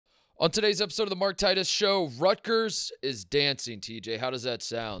On today's episode of the Mark Titus Show, Rutgers is dancing, TJ. How does that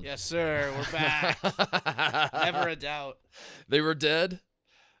sound? Yes, sir. We're back. Never a doubt. They were dead.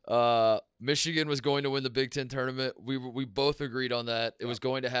 Michigan was going to win the Big Ten tournament. We both agreed on that. It was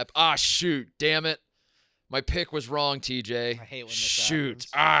going to happen. Ah, shoot. Damn it. My pick was wrong, TJ. I hate when this Shoot.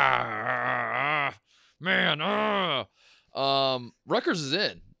 happens. Man. Rutgers is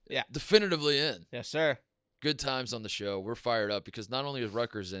in. Yeah. Definitively in. Yes, sir. Good times on the show. We're fired up because not only is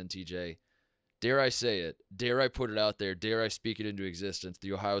Rutgers in, TJ, dare I say it, dare I put it out there, dare I speak it into existence,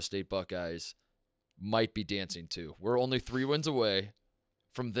 the Ohio State Buckeyes might be dancing too. We're only 3 wins away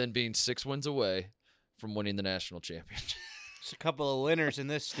from then being 6 wins away from winning the national championship. There's a couple of winners in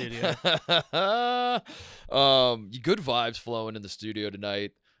this studio. Good vibes flowing in the studio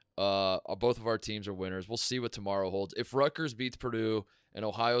tonight. Both of our teams are winners. We'll see what tomorrow holds. If Rutgers beats Purdue and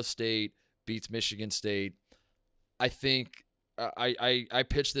Ohio State beats Michigan State, I think I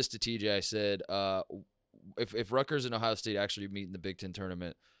pitched this to TJ. I said, if Rutgers and Ohio State actually meet in the Big Ten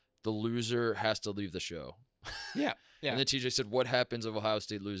tournament, the loser has to leave the show. Yeah. And then TJ said, what happens if Ohio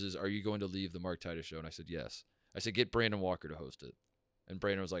State loses? Are you going to leave the Mark Titus Show? And I said, yes. I said, get Brandon Walker to host it. And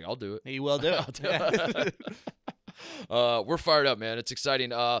Brandon was like, I'll do it. He will do it. I'll do it. We're fired up, man. It's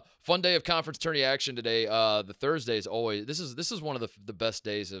exciting. Fun day of conference tourney action today. The Thursday is always this is one of the best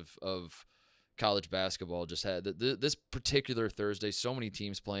days of college basketball. Just had this particular Thursday. So many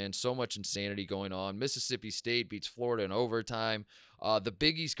teams playing, so much insanity going on. Mississippi State beats Florida in overtime. The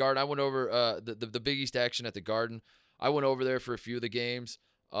Big East Garden. I went over the Big East action at the Garden. I went over there for a few of the games.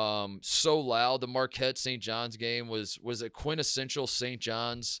 So loud. The Marquette St. John's game was a quintessential St.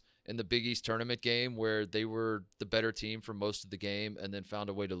 John's in the Big East tournament game where they were the better team for most of the game and then found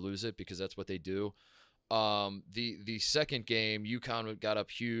a way to lose it because that's what they do. The second game, UConn got up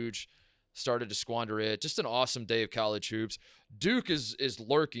huge, started to squander it. Just an awesome day of college hoops. Duke is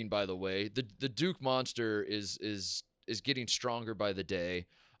lurking, by the way. The Duke monster is getting stronger by the day.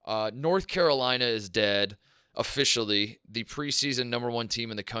 North Carolina is dead officially. The preseason #1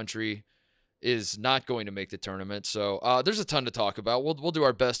 team in the country is not going to make the tournament. So there's a ton to talk about. We'll do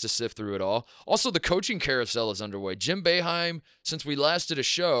our best to sift through it all. Also, the coaching carousel is underway. Jim Boeheim, since we last did a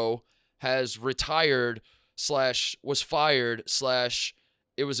show, has retired / was fired /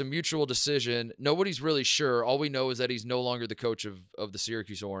 it was a mutual decision. Nobody's really sure. All we know is that he's no longer the coach of the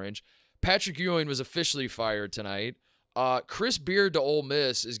Syracuse Orange. Patrick Ewing was officially fired tonight. Chris Beard to Ole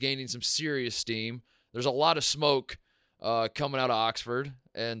Miss is gaining some serious steam. There's a lot of smoke coming out of Oxford,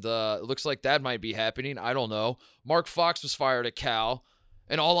 and it looks like that might be happening. I don't know. Mark Fox was fired at Cal,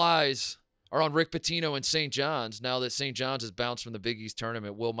 and all eyes are on Rick Pitino and St. John's. Now that St. John's has bounced from the Big East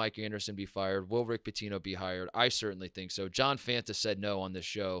tournament, will Mike Anderson be fired? Will Rick Pitino be hired? I certainly think so. John Fanta said no on this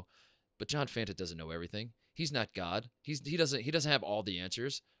show, but John Fanta doesn't know everything. He's not God. He doesn't have all the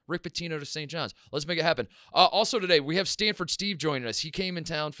answers. Rick Pitino to St. John's. Let's make it happen. Also today, we have Stanford Steve joining us. He came in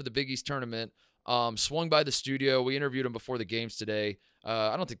town for the Big East tournament. Swung by the studio. We interviewed him before the games today.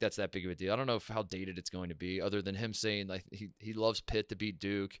 I don't think that's that big of a deal. I don't know how dated it's going to be, other than him saying like he loves Pitt to beat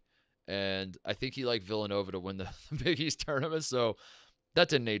Duke, and I think he liked Villanova to win the Big East tournament. So that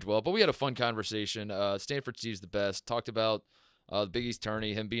didn't age well. But we had a fun conversation. Stanford Steve's the best. Talked about the Big East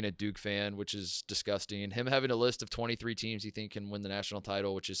tourney, him being a Duke fan, which is disgusting. Him having a list of 23 teams he think can win the national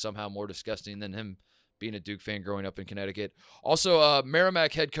title, which is somehow more disgusting than him being a Duke fan growing up in Connecticut. Also,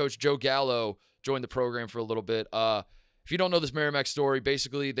 Merrimack head coach Joe Gallo joined the program for a little bit. If you don't know this Merrimack story,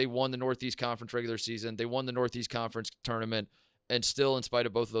 basically they won the Northeast Conference regular season. They won the Northeast Conference tournament, and still, in spite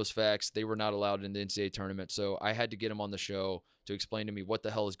of both of those facts, they were not allowed in the NCAA tournament. So I had to get him on the show to explain to me what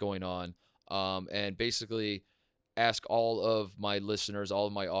the hell is going on, and basically ask all of my listeners, all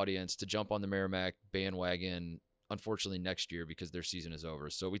of my audience to jump on the Merrimack bandwagon, unfortunately, next year because their season is over.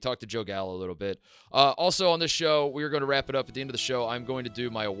 So we talked to Joe Gallo a little bit. Also on this show, we are going to wrap it up at the end of the show. I'm going to do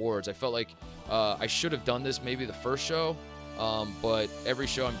my awards. I felt like I should have done this maybe the first show, but every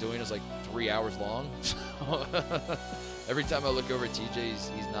show I'm doing is like 3 hours long. Every time I look over at TJ,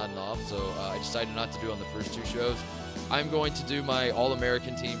 he's nodding off. So I decided not to do it on the first 2 shows. I'm going to do my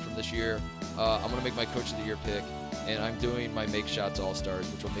All-American team from this year. I'm going to make my Coach of the Year pick. And I'm doing my Make Shots All-Stars,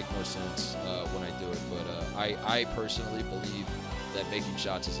 which will make more sense when I do it. But I personally believe that making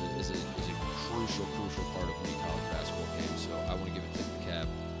shots is a crucial part of any college basketball game. So I want to give a tip of the cap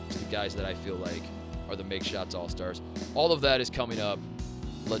to the guys that I feel like are the Make Shots All-Stars. All of that is coming up.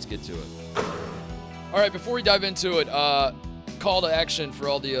 Let's get to it. All right, before we dive into it, call to action for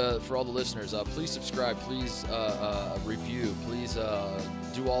all the listeners. Please subscribe. Please review. Please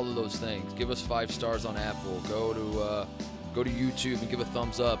do all of those things. Give us 5 stars on Apple. Go to Go to YouTube and give a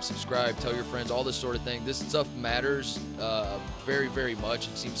thumbs up, subscribe, tell your friends, all this sort of thing. This stuff matters very, very much.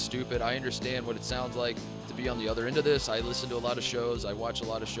 It seems stupid. I understand what it sounds like to be on the other end of this. I listen to a lot of shows. I watch a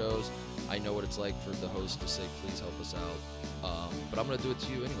lot of shows. I know what it's like for the host to say, please help us out. But I'm going to do it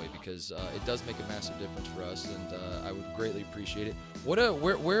to you anyway because it does make a massive difference for us, and I would greatly appreciate it.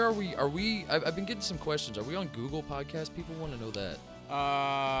 Where are we? I've been getting some questions. Are we on Google Podcasts? People want to know that.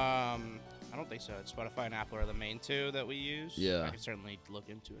 I don't think so. Spotify and Apple are the main two that we use. Yeah. I can certainly look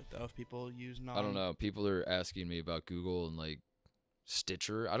into it, though, if people use I don't know. People are asking me about Google and, like,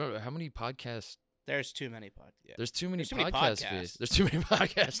 Stitcher. I don't know. How many podcasts? There's too many podcasts. Yeah. There's too many podcasts. There's too many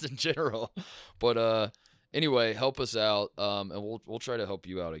podcasts in general. But anyway, help us out, and we'll try to help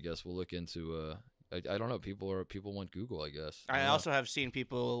you out, I guess. We'll look into I don't know. People want Google, I guess. I also have seen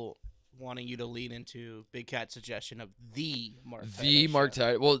people wanting you to lean into Big Cat's suggestion of the Mark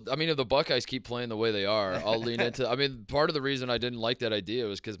Titus. Well, I mean, if the Buckeyes keep playing the way they are, I'll lean into. I mean, part of the reason I didn't like that idea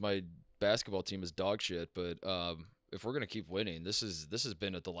was because my basketball team is dog shit. But if we're gonna keep winning, this has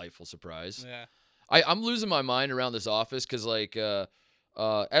been a delightful surprise. Yeah, I'm losing my mind around this office because, like,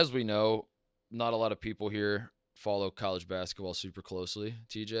 as we know, not a lot of people here follow college basketball super closely,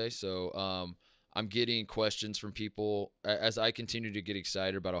 TJ. So I'm getting questions from people as I continue to get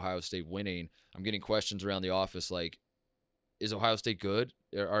excited about Ohio State winning. I'm getting questions around the office like, is Ohio State good?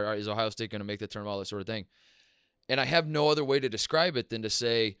 Or is Ohio State going to make the tournament, all that sort of thing? And I have no other way to describe it than to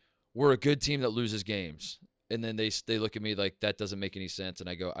say we're a good team that loses games. And then they look at me like that doesn't make any sense. And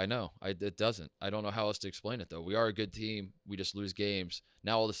I go, I know. It doesn't. I don't know how else to explain it, though. We are a good team. We just lose games.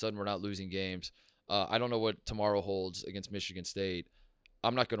 Now all of a sudden we're not losing games. I don't know what tomorrow holds against Michigan State.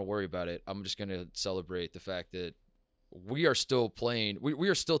 I'm not going to worry about it. I'm just going to celebrate the fact that we are still playing. We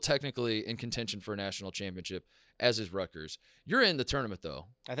are still technically in contention for a national championship, as is Rutgers. You're in the tournament, though.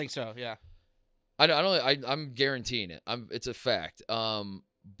 I think so, yeah. I'm guaranteeing it. It's a fact.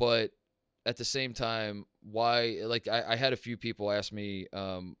 But at the same time, why? Like I had a few people ask me,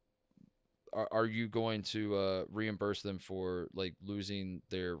 are you going to reimburse them for like losing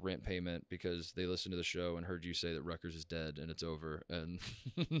their rent payment because they listened to the show and heard you say that Rutgers is dead and it's over, and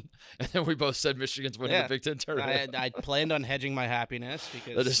and then we both said Michigan's winning the Big Ten tournament. I planned on hedging my happiness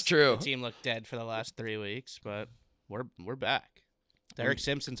because that is true. The team looked dead for the last 3 weeks, but we're back. Derek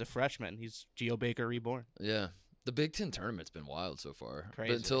Simpson's a freshman. He's Geo Baker reborn. Yeah, the Big Ten tournament's been wild so far.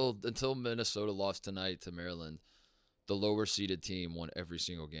 Crazy. But until Minnesota lost tonight to Maryland, the lower seeded team won every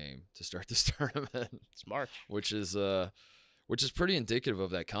single game to start this tournament. It's March, which is pretty indicative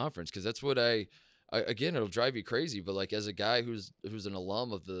of that conference, because that's what I again, it'll drive you crazy, but like as a guy who's an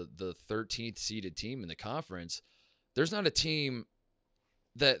alum of the 13th seeded team in the conference, there's not a team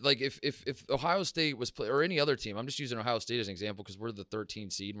that, like, if Ohio State was or any other team, I'm just using Ohio State as an example because we're the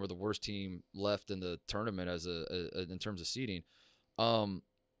 13th seed and we're the worst team left in the tournament as in terms of seeding.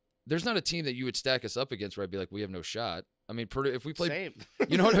 There's not a team that you would stack us up against where I'd be like, we have no shot. I mean, if we play, same.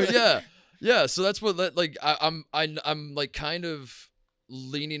 You know what I mean? Yeah. So that's what, like, I'm like kind of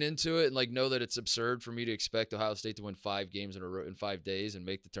leaning into it and like know that it's absurd for me to expect Ohio State to win 5 games in a row in 5 days and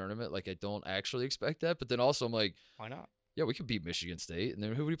make the tournament. Like, I don't actually expect that. But then also I'm like, why not? Yeah, we could beat Michigan State, and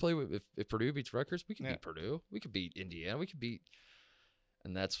then who would we play with? If Purdue beats Rutgers, we can beat Purdue. We could beat Indiana. We could beat,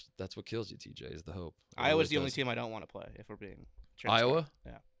 and that's what kills you, TJ, is the hope. Iowa's the only team I don't want to play, if we're being transparent. Iowa?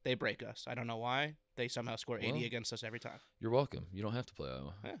 Yeah, they break us. I don't know why. They somehow score 80 against us every time. You're welcome. You don't have to play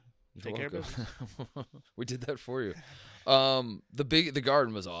Iowa. Yeah, Take care of business. We did that for you. Yeah. The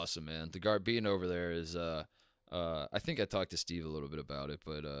Garden was awesome, man. The being over there is. I think I talked to Steve a little bit about it,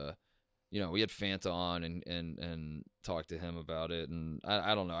 but. You know, we had Fanta on and talked to him about it, and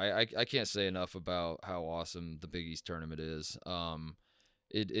I don't know. I can't say enough about how awesome the Big East tournament is.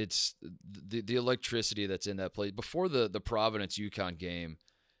 It's the electricity that's in that place. Before the Providence UConn game,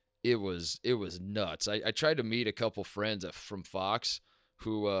 it was nuts. I tried to meet a couple friends from Fox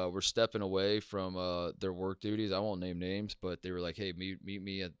who were stepping away from their work duties. I won't name names, but they were like, "Hey, meet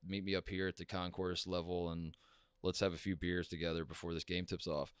me up here at the concourse level, and let's have a few beers together before this game tips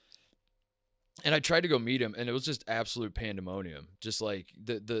off." And I tried to go meet him, and it was just absolute pandemonium. Just like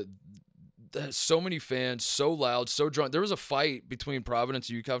the so many fans, so loud, so drunk. There was a fight between Providence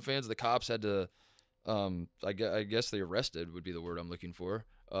and UConn fans. The cops had to, I guess they arrested would be the word I'm looking for.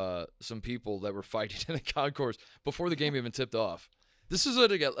 Some people that were fighting in the concourse before the game even tipped off. This is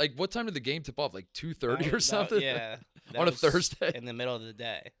like what time did the game tip off? Like 2:30 or something? Yeah, on a Thursday in the middle of the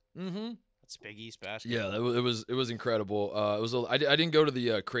day. Mm-hmm. It's Big East basketball. Yeah, it was incredible. I didn't go to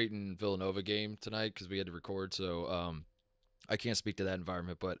the Creighton Villanova game tonight because we had to record, so I can't speak to that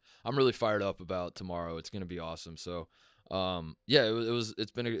environment. But I'm really fired up about tomorrow. It's going to be awesome. So Yeah,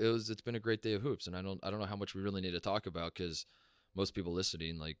 it's been a great day of hoops, and I don't know how much we really need to talk about because most people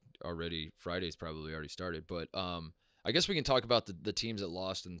listening like already Friday's probably already started, but I guess we can talk about the teams that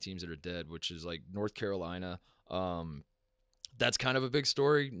lost and the teams that are dead, which is like North Carolina. That's kind of a big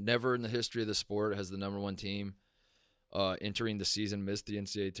story. Never in the history of the sport has the number one team entering the season missed the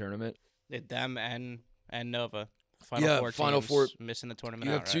NCAA tournament. Them and Nova. Final Four missing the tournament.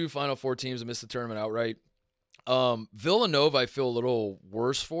 You have two Final Four teams that missed the tournament outright. Villanova, I feel a little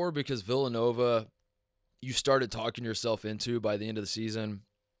worse for because Villanova, you started talking yourself into by the end of the season.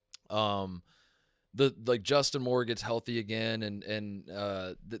 Justin Moore gets healthy again, and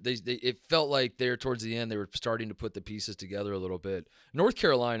it felt like they're towards the end they were starting to put the pieces together a little bit. North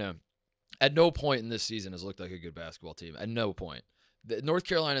Carolina, at no point in this season has looked like a good basketball team. At no point. North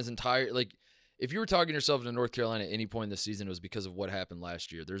Carolina's entire if you were talking yourself into North Carolina at any point in the season, it was because of what happened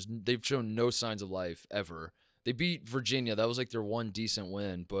last year. They've shown no signs of life ever. They beat Virginia. That was like their one decent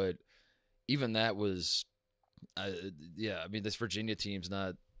win, but even that was, this Virginia team's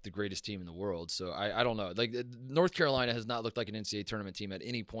not the greatest team in the world. So I don't know. Like North Carolina has not looked like an NCAA tournament team at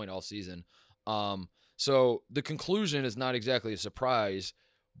any point all season. So the conclusion is not exactly a surprise,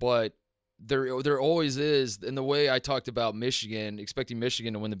 but there always is. In the way I talked about Michigan, expecting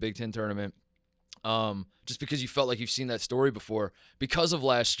Michigan to win the Big Ten tournament, just because you felt like you've seen that story before. Because of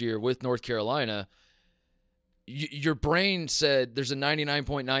last year with North Carolina, your brain said there's a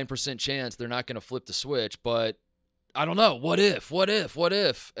 99.9% chance they're not going to flip the switch, but I don't know. What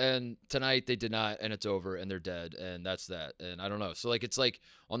if? And tonight they did not, and it's over, and they're dead, and that's that. And I don't know. So, it's like,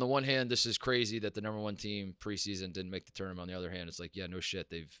 on the one hand, this is crazy that the number one team preseason didn't make the tournament. On the other hand, it's like, yeah, no shit.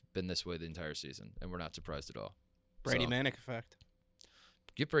 They've been this way the entire season, and we're not surprised at all. Brady Manic effect.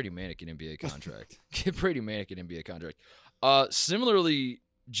 Get Brady Manic an NBA contract. Get Brady Manic an NBA contract. Similarly,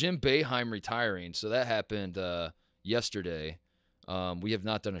 Jim Boeheim retiring. So that happened yesterday. We have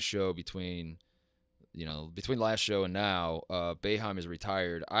not done a show between last show and now. Boeheim is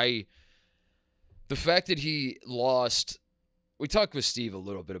retired. The fact that he lost, we talked with Steve a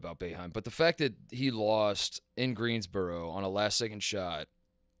little bit about Boeheim, but the fact that he lost in Greensboro on a last-second shot,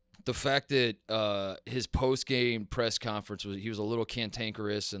 the fact that his post-game press conference he was a little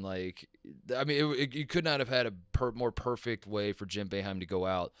cantankerous and you could not have had a more perfect way for Jim Boeheim to go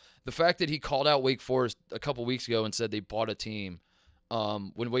out. The fact that he called out Wake Forest a couple weeks ago and said they bought a team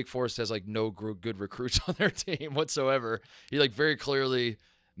when Wake Forest has no good recruits on their team whatsoever. He very clearly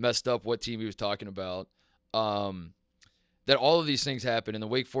messed up what team he was talking about. That all of these things happen, and the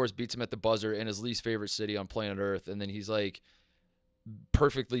Wake Forest beats him at the buzzer in his least favorite city on planet Earth, and then he's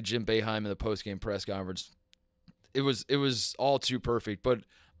perfectly Jim Boeheim in the post-game press conference. It was all too perfect. But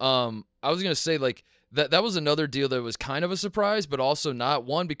I was gonna say that was another deal that was kind of a surprise, but also not.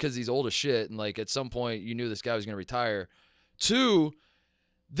 One, because he's old as shit, and at some point you knew this guy was gonna retire. Two,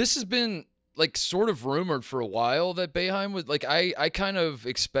 this has been sort of rumored for a while that Boeheim was I kind of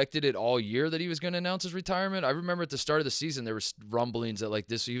expected it all year that he was going to announce his retirement. I remember at the start of the season there was rumblings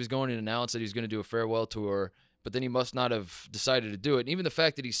that he was going to announce that he was going to do a farewell tour, but then he must not have decided to do it. And even the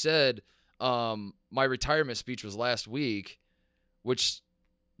fact that he said my retirement speech was last week, which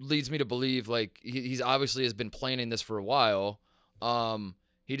leads me to believe he's obviously has been planning this for a while.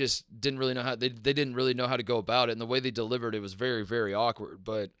 He just didn't really know how they didn't really know how to go about it, and the way they delivered it was very, very awkward.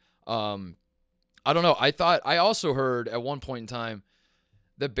 But I don't know. I also heard at one point in time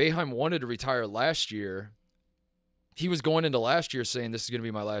that Boeheim wanted to retire last year. He was going into last year saying this is going to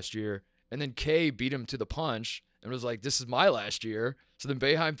be my last year, and then Kay beat him to the punch and was like, "This is my last year." So then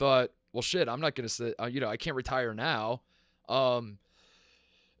Boeheim thought, "Well, shit, I'm not going to sit. I can't retire now."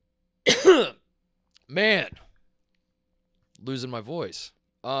 Man, losing my voice.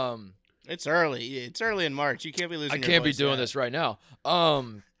 It's early. It's early in March. You can't be losing. I can't be doing this right now.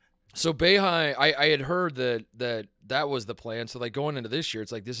 So Boeheim, I had heard that was the plan. So going into this year,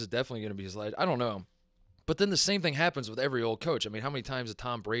 it's this is definitely going to be his last. I don't know, but then the same thing happens with every old coach. I mean, how many times did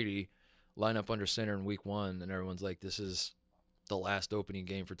Tom Brady line up under center in Week 1, and everyone's like, "This is the last opening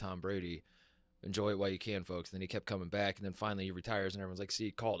game for Tom Brady. Enjoy it while you can, folks." And then he kept coming back, and then finally he retires, and everyone's like, "See,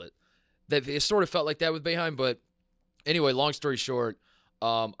 he called it." It sort of felt like that with Boeheim, but anyway, long story short.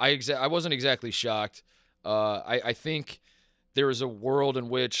 I wasn't exactly shocked. I think there is a world in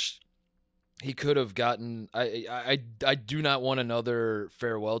which he could have gotten. I do not want another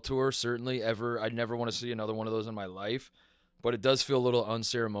farewell tour. Certainly, ever. I never want to see another one of those in my life. But it does feel a little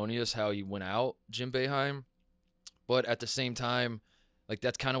unceremonious how he went out, Jim Boeheim. But at the same time,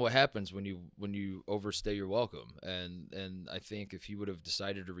 that's kind of what happens when you overstay your welcome. And I think if he would have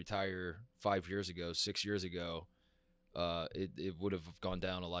decided to retire 5 years ago, 6 years ago, it would have gone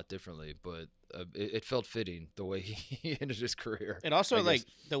down a lot differently. But it felt fitting the way he ended his career. And also, like,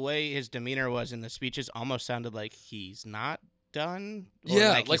 the way his demeanor was in the speeches almost sounded like he's not done. Or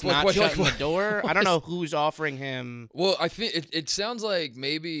Yeah, like he's like, not what- shutting like, the door. I don't know who's offering him. Well, I think it sounds like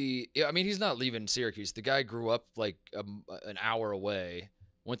maybe. Yeah, I mean, he's not leaving Syracuse. The guy grew up like an hour away,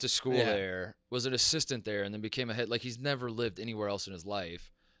 went to school there, was an assistant there, and then became a head. Like, he's never lived anywhere else in his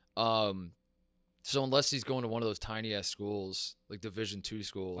life. So unless he's going to one of those tiny ass schools, like Division II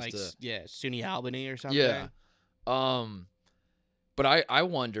schools, Like, SUNY Albany or something. yeah. But I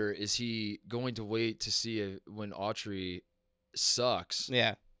wonder, is he going to wait to see when Autry sucks?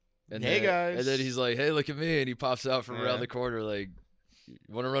 Yeah. And Hey, then, guys. And then he's like, "Hey, look at me!" And he pops out from Yeah. around the corner, like, "You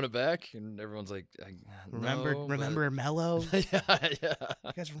want to run it back?" And everyone's like, Remember Mello? yeah, yeah.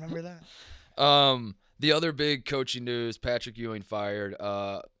 You guys remember that? The other big coaching news: Patrick Ewing fired.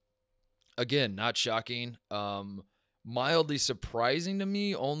 Again, not shocking. Mildly surprising to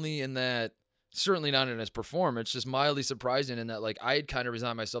me, only in that, certainly not in his performance, just mildly surprising in that, like, I had kind of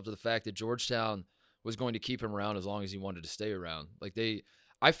resigned myself to the fact that Georgetown was going to keep him around as long as he wanted to stay around. Like,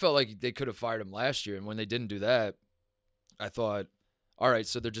 I felt like they could have fired him last year, and when they didn't do that, I thought, all right,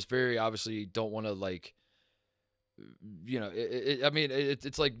 so they're just very obviously don't want to, like, you know,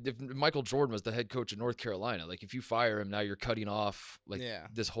 it's like if Michael Jordan was the head coach of North Carolina. Like, if you fire him, now you're cutting off, like,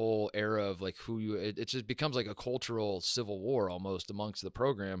 this whole era of, like, it just becomes like a cultural civil war almost amongst the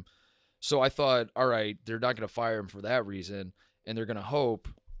program. So I thought, all right, they're not going to fire him for that reason, and they're going to hope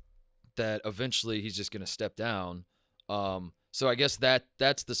that eventually he's just going to step down. So I guess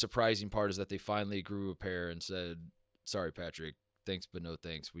that's the surprising part, is that they finally grew a pair and said, sorry, Patrick, thanks, but no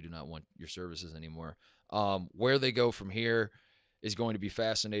thanks. We do not want your services anymore. Where they go from here is going to be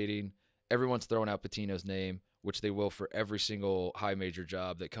fascinating. Everyone's throwing out Pitino's name, which they will for every single high major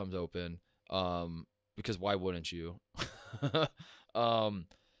job that comes open. Because why wouldn't you?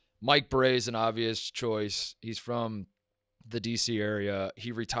 Mike Bray is an obvious choice. He's from the DC area.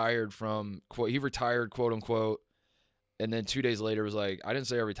 He retired, quote unquote. And then 2 days later was like, I didn't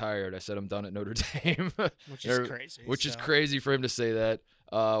say I retired. I said I'm done at Notre Dame. Which is crazy. Which is crazy for him to say that,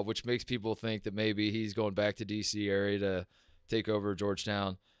 which makes people think that maybe he's going back to D.C. area to take over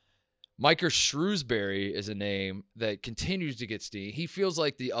Georgetown. Micah Shrewsbury is a name that continues to get steam. He feels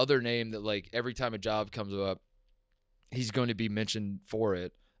like the other name that, like, every time a job comes up, he's going to be mentioned for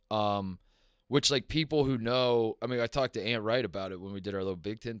it. Which, like, people who know, I mean, I talked to Ant Wright about it when we did our little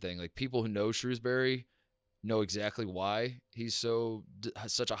Big Ten thing. Like, people who know Shrewsbury know exactly why he's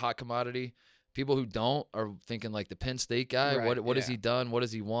such a hot commodity. People who don't are thinking, like, the Penn State guy. Right, What has he done? What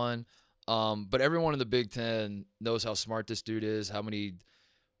has he won? But everyone in the Big Ten knows how smart this dude is, how many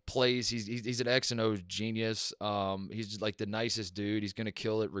plays. He's an X and O genius. He's just, like, the nicest dude. He's gonna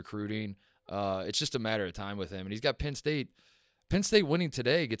kill it recruiting. It's just a matter of time with him. And he's got Penn State. Penn State winning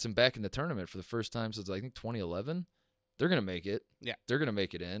today gets him back in the tournament for the first time since, I think, 2011. They're going to make it. Yeah. They're going to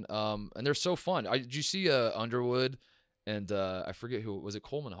make it in. And they're so fun. Did you see Underwood and I forget who was it,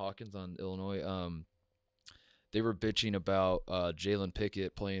 Coleman Hawkins on Illinois? They were bitching about Jalen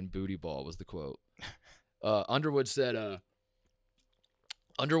Pickett playing booty ball was the quote. Underwood said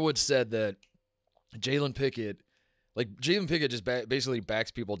that Jalen Pickett just basically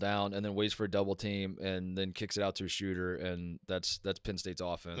backs people down and then waits for a double team and then kicks it out to a shooter, and that's Penn State's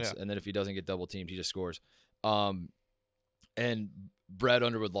offense. Yeah. And then if he doesn't get double teamed, he just scores. And Brad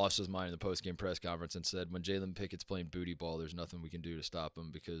Underwood lost his mind in the post-game press conference and said, when Jalen Pickett's playing booty ball, there's nothing we can do to stop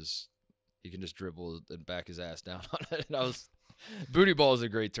him because he can just dribble and back his ass down on it. And booty ball is a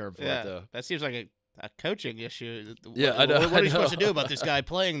great term for it, though. That seems like a coaching issue. Yeah, I know. What are you supposed to do about this guy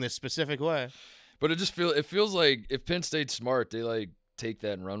playing this specific way? But it feels like if Penn State's smart, they, like, take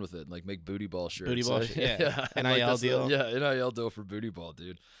that and run with it and, like, make booty ball shirts. Booty ball, yeah. NIL deal. NIL deal for booty ball,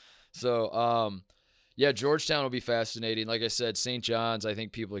 dude. So, yeah, Georgetown will be fascinating. Like I said, St. John's, I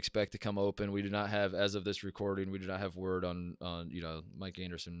think people expect to come open. We do not have, as of this recording, we do not have word on Mike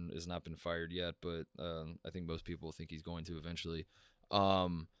Anderson has not been fired yet, but I think most people think he's going to eventually.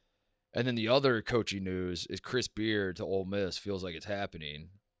 And then the other coaching news is Chris Beard to Ole Miss feels like it's happening,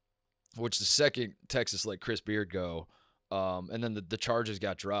 which the second Texas let Chris Beard go, and then the charges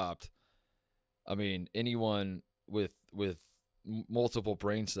got dropped. I mean, anyone with multiple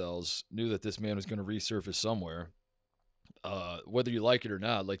brain cells knew that this man was going to resurface somewhere, whether you like it or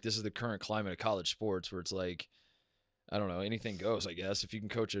not. Like, this is the current climate of college sports, where it's like, I don't know, anything goes, I guess. If you can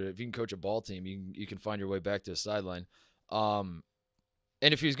coach a ball team, you can find your way back to a sideline.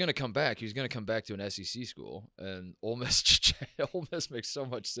 And if he was going to come back, he was going to come back to an SEC school, and Ole Miss makes so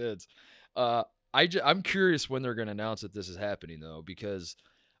much sense. I'm curious when they're going to announce that this is happening, though, because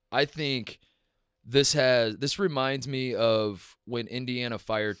I think This reminds me of when Indiana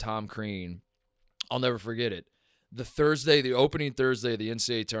fired Tom Crean. I'll never forget it. The opening Thursday of the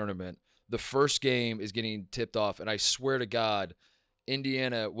NCAA tournament, the first game is getting tipped off, and I swear to God,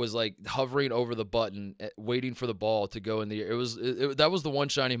 Indiana was like hovering over the button, waiting for the ball to go in the air. That was the one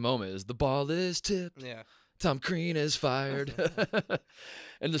shining moment. Is the ball is tipped? Yeah. Tom Crean is fired.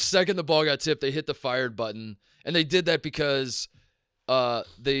 And the second the ball got tipped, they hit the fired button, and they did that because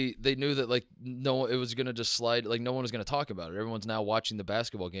they knew that like it was gonna just slide, like no one was gonna talk about it. Everyone's now watching the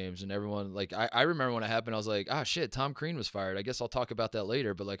basketball games, and everyone like I remember when it happened, I was like, shit, Tom Crean was fired. I guess I'll talk about that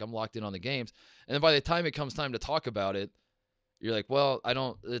later, but like I'm locked in on the games. And then by the time it comes time to talk about it, you're like, well, I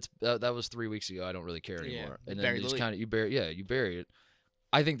don't. It's that was 3 weeks ago. I don't really care anymore. And then you just kind of you bury it.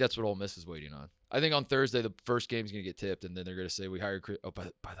 I think that's what Ole Miss is waiting on. I think on Thursday the first game's gonna get tipped, and then they're gonna say we hired Chris. Oh,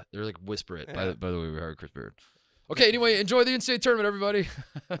 they're like whisper it. Yeah. By the way, we hired Chris Beard. Okay, anyway, enjoy the NCAA tournament, everybody.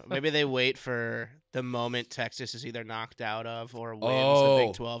 Maybe they wait for the moment Texas is either knocked out of or wins the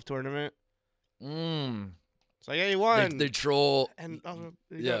Big 12 tournament. It's like, hey, you won. They troll. And by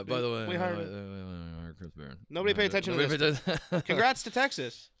the way, we hired Chris Beard. Nobody paid attention to this. Congrats to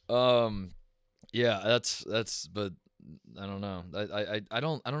Texas. Yeah, that's. But I don't know. I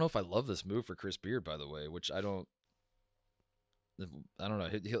don't know if I love this move for Chris Beard, by the way, which I don't know.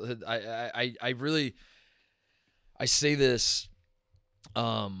 I really. I say this,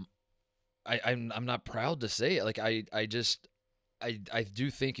 I'm not proud to say it. Like I do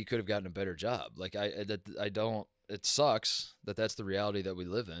think he could have gotten a better job. Like I don't. It sucks that that's the reality that we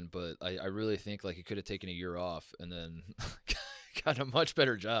live in. But I really think like he could have taken a year off and then got a much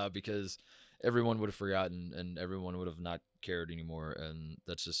better job because everyone would have forgotten and everyone would have not cared anymore. And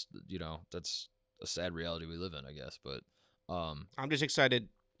that's just that's a sad reality we live in, I guess. But I'm just excited.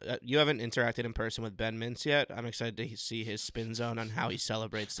 You haven't interacted in person with Ben Mintz yet. I'm excited to see his spin zone on how he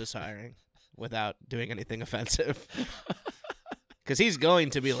celebrates this hiring without doing anything offensive. Because he's going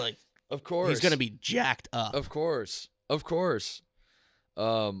to be like, of course, he's going to be jacked up. Of course. I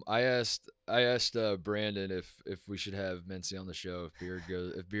asked Brandon if we should have Mincy on the show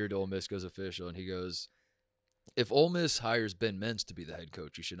if Beard Ole Miss goes official, and he goes, if Ole Miss hires Ben Mintz to be the head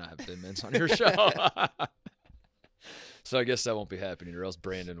coach, you should not have Ben Mintz on your show. So I guess that won't be happening, or else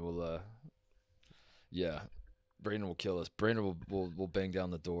Brandon will, Brandon will kill us. Brandon will bang down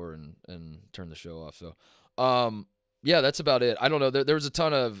the door and turn the show off. So, that's about it. I don't know. There was a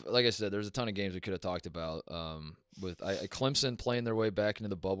ton of, like I said, there's a ton of games we could have talked about. With Clemson playing their way back into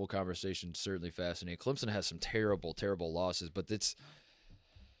the bubble conversation, certainly fascinating. Clemson has some terrible, terrible losses, but it's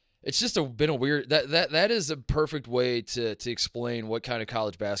just been a weird. That is a perfect way to explain what kind of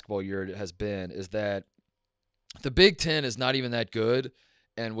college basketball year it has been. Is that the Big Ten is not even that good,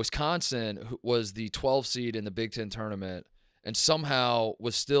 and Wisconsin was the 12 seed in the Big Ten tournament and somehow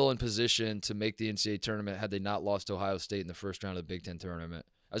was still in position to make the NCAA tournament had they not lost to Ohio State in the first round of the Big Ten tournament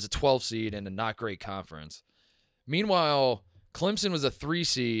as a 12 seed in a not great conference. Meanwhile, Clemson was a 3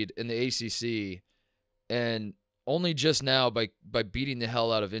 seed in the ACC, and only just now by beating the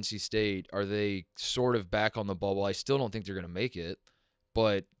hell out of NC State are they sort of back on the bubble. I still don't think they're going to make it,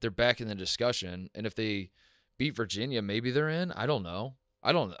 but they're back in the discussion, and if they beat Virginia, maybe they're in. I don't know.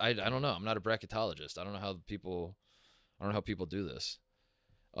 I don't know. I'm not a bracketologist. I don't know how people do this.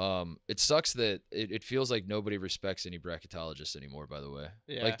 It sucks that it feels like nobody respects any bracketologists anymore, by the way.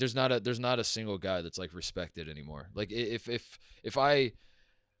 Yeah. Like there's not a single guy that's like respected anymore. Like if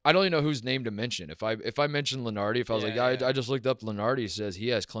I don't even know whose name to mention. If I mentioned Lenardi, if I was I just looked up Lenardi, says he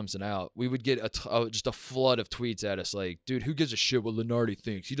has Clemson out, we would get just a flood of tweets at us like, dude, who gives a shit what Lenardi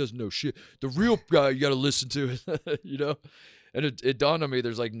thinks? He doesn't know shit. The real guy you got to listen to, And it dawned on me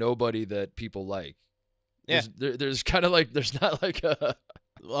there's like nobody that people like. Yeah. There's kind of like there's not like a.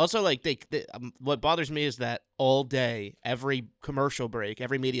 Also, like what bothers me is that all day, every commercial break,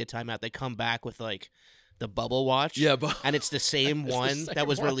 every media timeout, they come back with like the bubble watch. Yeah, and it's the same one that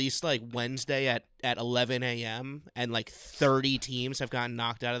was released like Wednesday at 11 a.m. and like 30 teams have gotten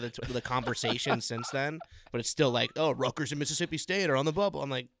knocked out of the conversation since then. But it's still like, oh, Rutgers and Mississippi State are on the bubble.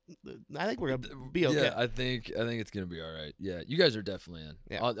 I'm like, I think we're gonna be okay. Yeah, I think it's gonna be all right. Yeah, you guys are definitely in.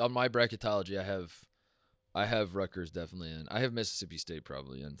 Yeah. On my bracketology, I have Rutgers definitely in. I have Mississippi State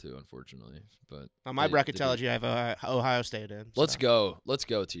probably in too, unfortunately. But on my bracketology, I have Ohio State in. So. Let's go,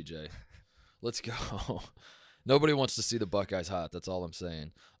 TJ. Let's go. Nobody wants to see the Buckeyes hot. That's all I'm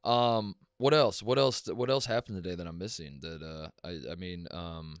saying. What else? What else happened today that I'm missing? That I mean,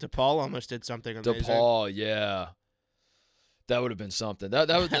 DePaul almost did something amazing. DePaul, yeah. That would have been something. That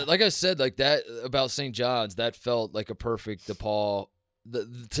was, like I said, like that about St. John's. That felt like a perfect DePaul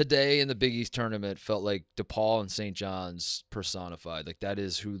today in the Big East tournament felt like DePaul and St. John's personified. Like that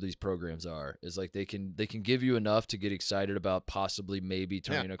is who these programs are. Is like they can give you enough to get excited about possibly maybe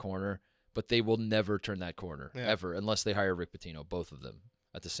turning a corner, but they will never turn that corner ever unless they hire Rick Pitino, both of them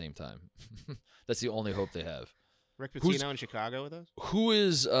at the same time. That's the only hope they have. Rick Pitino in Chicago with us? Who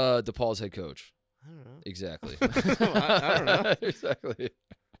is DePaul's head coach? I don't know. Exactly. I don't know. Exactly.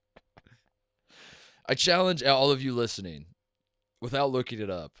 I challenge all of you listening, without looking it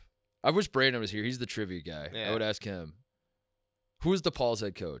up. I wish Brandon was here. He's the trivia guy. Yeah. I would ask him. Who is DePaul's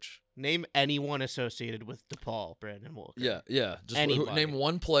head coach? Name anyone associated with DePaul, Brandon Walker. Yeah. Just Anybody. Name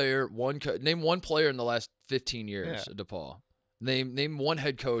one player. Name one player in the last 15 years at DePaul. Name one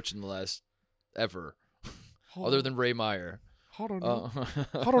head coach in the last ever, other than Ray Meyer. I don't know.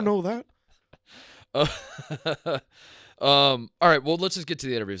 I don't know that. All right, well, let's just get to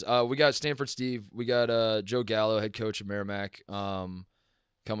the interviews. We got Stanford Steve. We got Joe Gallo, head coach of Merrimack, coming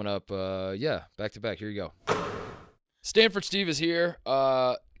up. Back to back. Here you go. Stanford Steve is here,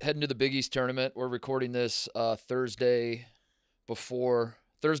 heading to the Big East tournament. We're recording this Thursday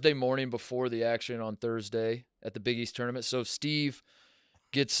morning before the action on Thursday at the Big East tournament. So Steve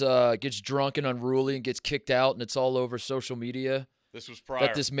gets drunk and unruly and gets kicked out, and it's all over social media. This was prior.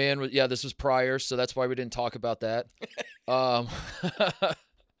 That this man was, this was prior, so that's why we didn't talk about that.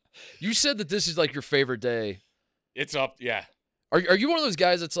 You said that this is like your favorite day. It's up, yeah. Are you one of those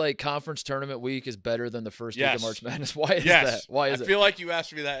guys that's like conference tournament week is better than the first week of March Madness? Why is that? Why is it? I feel like you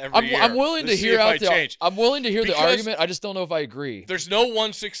ask me that every year. I'm willing to hear the argument. I just don't know if I agree. There's no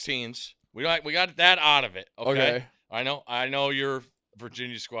 1/16s. We got that out of it. Okay. I know your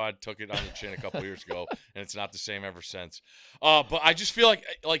Virginia squad took it on the chin a couple years ago, and it's not the same ever since. But I just feel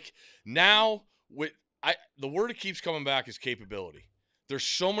like now the word that keeps coming back is capability. There's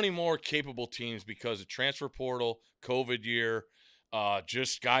so many more capable teams because of transfer portal, COVID year,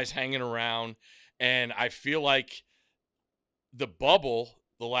 just guys hanging around, and I feel like the bubble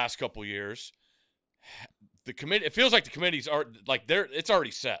the last couple years, it feels like the committees are like it's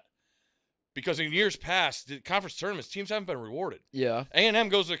already set. Because in years past, the conference tournaments, teams haven't been rewarded. Yeah. A&M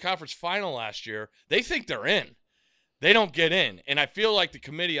goes to the conference final last year. They think they're in. They don't get in. And I feel like the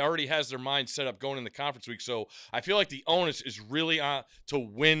committee already has their mind set up going in the conference week. So I feel like the onus is really on to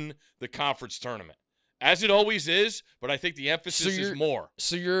win the conference tournament. As it always is, but I think the emphasis is more.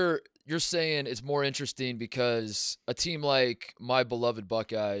 So you're saying it's more interesting because a team like my beloved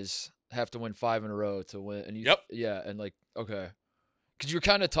Buckeyes have to win 5 in a row to win. And okay. Because you're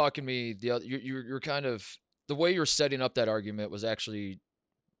kind of talking me you're kind of the way you're setting up that argument was actually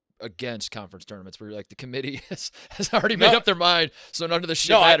against conference tournaments, where you're like the committee has already made up their mind, so none of the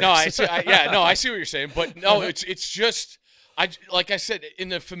shit matters. I see what you're saying, but no, it's just like I said, in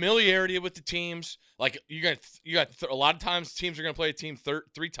the familiarity with the teams, like you got a lot of times teams are gonna play a team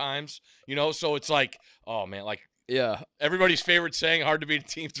 3 times, so it's like, oh man, like. Yeah, everybody's favorite saying, hard to beat a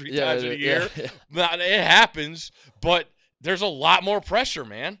team 3 times in a year. Yeah. It happens, but there's a lot more pressure,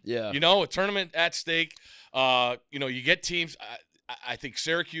 man. Yeah. A tournament at stake. You get teams. I think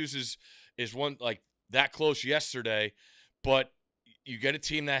Syracuse is one like that close yesterday, but you get a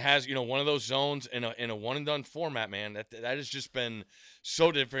team that has, one of those zones in a one and done format, man. That has just been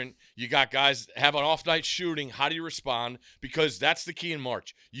so different. You got guys have an off night shooting. How do you respond? Because that's the key in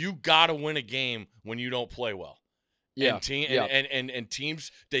March. You got to win a game when you don't play well. Yeah. And teams,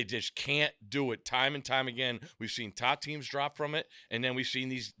 they just can't do it time and time again. We've seen top teams drop from it, and then we've seen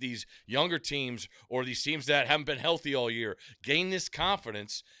these younger teams or these teams that haven't been healthy all year gain this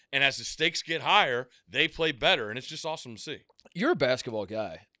confidence, and as the stakes get higher, they play better, and it's just awesome to see. You're a basketball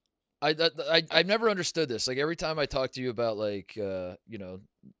guy. I've never understood this. Like every time I talk to you about like your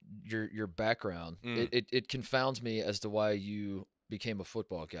background, it confounds me as to why you became a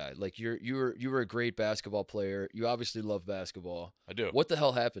football guy. Like you were a great basketball player. You obviously love basketball. I do. What the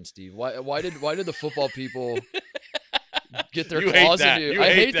hell happened, Steve? Why did the football people get their claws in you?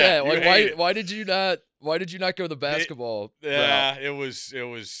 I hate that. Like why did you not go the basketball route? It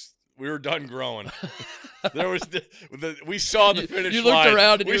was we were done growing. There was we saw the finish line. You looked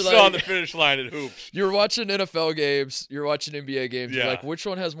around and we saw the finish line at hoops. You were watching NFL games. You're watching NBA games. Yeah. You're like, which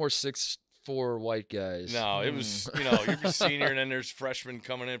one has more 6'4" white guys? No, it was you're a senior and then there's freshmen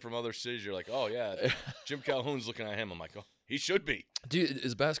coming in from other cities. You're like, oh yeah, Jim Calhoun's looking at him. I'm like, oh, he should be.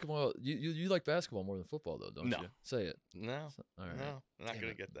 Is basketball? You like basketball more than football though, don't you? Say it. No. All right. No, I'm not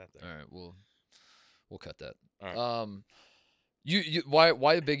gonna get that there. All right, we'll cut that. All right.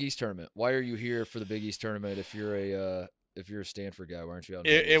 Why the Big East tournament? Why are you here for the Big East tournament if you're a Stanford guy? Why aren't you out?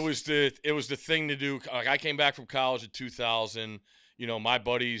 It was the thing to do. Like I came back from college in 2000. my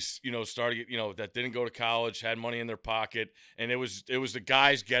buddies, started, that didn't go to college, had money in their pocket, and it was the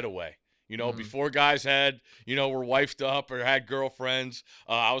guys' getaway. Before guys were wifed up or had girlfriends.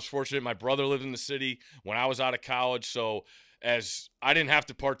 I was fortunate. My brother lived in the city when I was out of college, so as I didn't have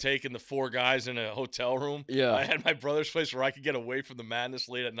to partake in the 4 guys in a hotel room. Yeah. I had my brother's place where I could get away from the madness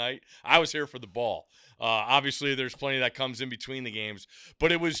late at night. I was here for the ball. Obviously, there's plenty that comes in between the games,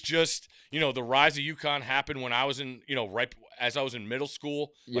 but it was just, the rise of UConn happened when I was in, right as I was in middle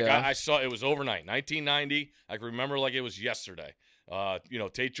school. Like Yeah. I saw it was overnight, 1990. I can remember like it was yesterday.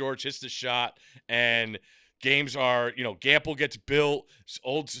 Tate George hits the shot, and games are, Gamble gets built.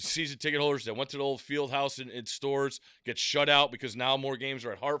 Old season ticket holders that went to the old field house in stores get shut out because now more games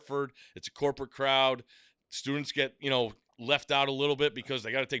are at Hartford. It's a corporate crowd. Students get, left out a little bit because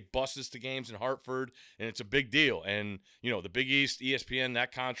they got to take buses to games in Hartford, and it's a big deal. And, the Big East, ESPN,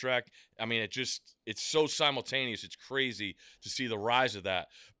 that contract, I mean, it's so simultaneous. It's crazy to see the rise of that.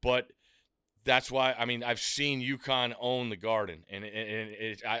 But that's why, I mean, I've seen UConn own the Garden, and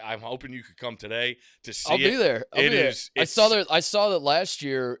I'm hoping you could come today to see it. I'll be there. I saw that. I saw that last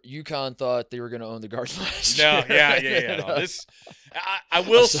year. UConn thought they were going to own the Garden last year. Yeah. No, I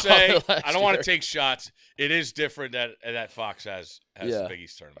will say, I don't want to take shots. It is different that Fox has the Big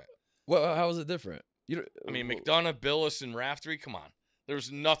East tournament. Well, how is it different? I mean, McDonough, Billis, and Raftery. Come on,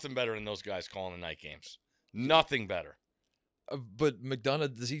 there's nothing better than those guys calling the night games. Nothing better. But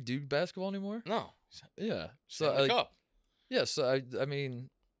McDonough, does he do basketball anymore? No. Yeah. So Cup. Yeah. So I mean,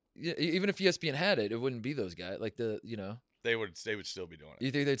 even if ESPN had it, it wouldn't be those guys. Like They would still be doing it.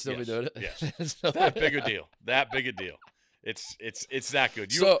 You think they'd still be doing it? Yes. That big a deal. That big a deal. It's that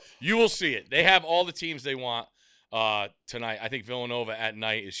good. You will see it. They have all the teams they want tonight. I think Villanova at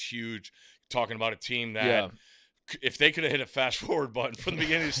night is huge. Talking about a team that if they could have hit a fast forward button from the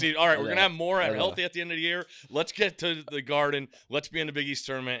beginning of the season, all right, we're going to have more healthy at the end of the year. Let's get to the Garden. Let's be in the Big East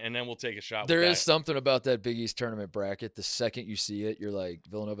tournament, and then we'll take a shot. There is something about that Big East tournament bracket. The second you see it, you're like,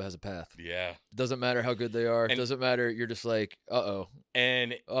 Villanova has a path. Yeah. Doesn't matter how good they are. It doesn't matter. You're just like, uh-oh.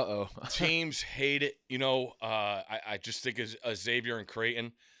 And teams hate it. I just think of Xavier and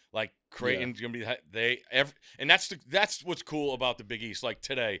Creighton. Like Creighton's gonna be and that's what's cool about the Big East. Like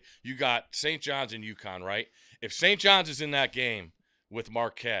today, you got St. John's and UConn, right? If St. John's is in that game with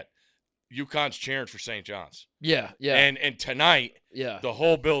Marquette, UConn's cheering for St. John's. Yeah. And tonight, the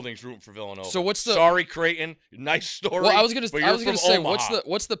whole building's rooting for Villanova. So what's the sorry Creighton? Nice story. Well, I was gonna say Omaha.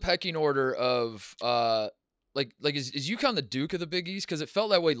 what's the pecking order of like is UConn the Duke of the Big East? Because it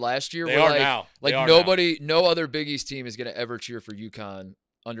felt that way last year. They are now. Like no other Big East team is gonna ever cheer for UConn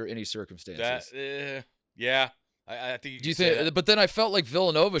under any circumstances. I think. Do you think? That. But then I felt like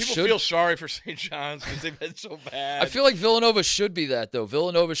Villanova People feel sorry for St. John's because they've been so bad. I feel like Villanova should be that though.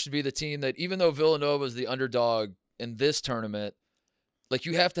 Villanova should be the team that, even though Villanova is the underdog in this tournament, like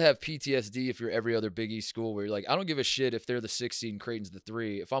you have to have PTSD if you're every other Big East school where you're like, I don't give a shit if they're the 6 seed and Creighton's the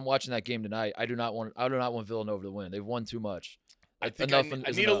 3. If I'm watching that game tonight, I do not want Villanova to win. They've won too much. I think I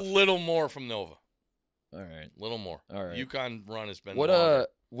need a little more from Nova. All right, a little more. All right. UConn run has been. What longer.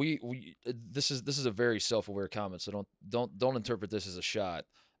 This is a very self-aware comment, so don't interpret this as a shot.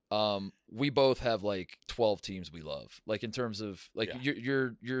 We both have like 12 teams we love. Like in terms of like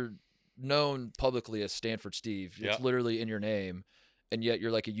you're known publicly as Stanford Steve. It's literally in your name, and yet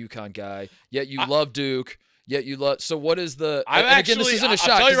you're like a UConn guy. Yet you love Duke. Yet you love. So what is the? Again, this isn't a shot.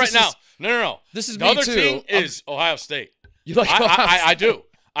 I'll tell you right now. No. This is the me other too. team is Ohio State. You like Ohio State? I do.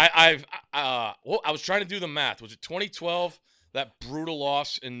 I was trying to do the math. Was it 2012 that brutal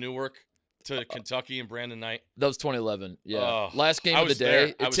loss in Newark to Kentucky and Brandon Knight? That was 2011. Yeah. Last game of the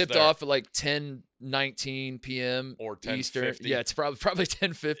day. It tipped off at like 10:19 p.m. or 10:50. Eastern. Yeah, it's probably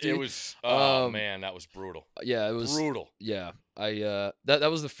 10:50. It was man, that was brutal. Yeah, it was brutal. Yeah. That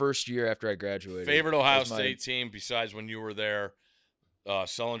was the first year after I graduated. Favorite Ohio State team besides when you were there.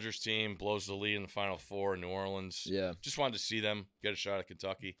 Sullinger's team blows the lead in the Final Four in New Orleans. Yeah. Just wanted to see them get a shot at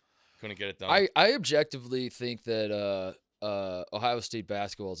Kentucky. Couldn't get it done. I objectively think that Ohio State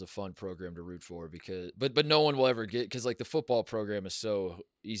basketball is a fun program to root for but no one will ever get, because like the football program is so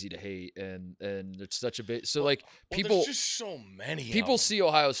easy to hate and it's such a bit. So like people, there's just so many. People see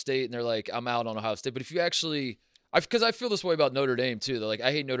Ohio State and they're like, I'm out on Ohio State. But if you actually, because I feel this way about Notre Dame too. They're like,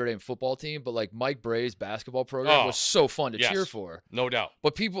 I hate Notre Dame football team, but like Mike Bray's basketball program was so fun to cheer for. No doubt.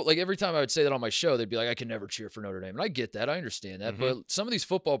 But people, like every time I would say that on my show, they'd be like, I can never cheer for Notre Dame. And I get that. I understand that. But some of these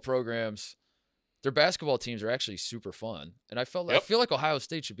football programs, their basketball teams are actually super fun. And I feel like Ohio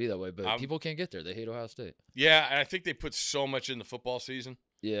State should be that way, but people can't get there. They hate Ohio State. Yeah, and I think they put so much in the football season.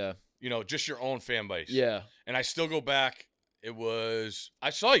 Yeah. Just your own fan base. Yeah. And I still go back. I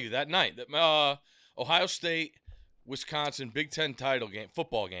saw you that night. Ohio State Wisconsin Big Ten title game,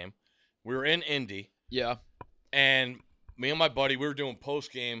 football game. We were in Indy. Yeah. And me and my buddy, we were doing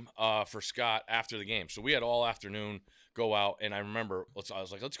post game for Scott after the game. So we had all afternoon go out. And I remember, I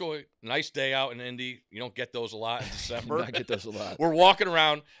was like, let's go. Nice day out in Indy. You don't get those a lot in December. You not get those a lot. We're walking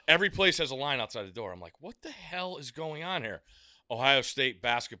around. Every place has a line outside the door. I'm like, what the hell is going on here? Ohio State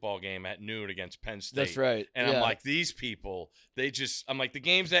basketball game at noon against Penn State. That's right. And I'm like, these people, I'm like, the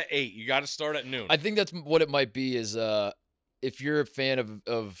game's at 8. You got to start at noon. I think that's what it might be is if you're a fan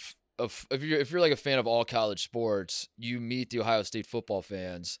of if you're like a fan of all college sports, you meet the Ohio State football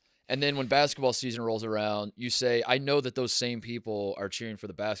fans. And then when basketball season rolls around, you say, I know that those same people are cheering for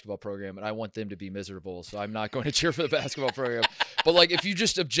the basketball program, and I want them to be miserable, so I'm not going to cheer for the basketball program. But, like, if you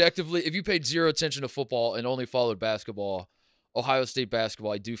just objectively – if you paid zero attention to football and only followed basketball, Ohio State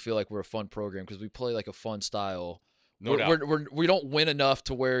basketball, I do feel like we're a fun program because we play, like, a fun style. No doubt. We don't win enough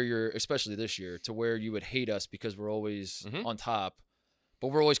to where you're – especially this year – to where you would hate us because we're always on top. But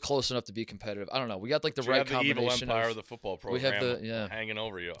we're always close enough to be competitive. I don't know. We got like the right combination. You have the evil empire of the football program. We have hanging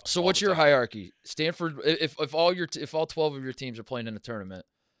over you. So what's your hierarchy? Stanford. If all 12 of your teams are playing in a tournament,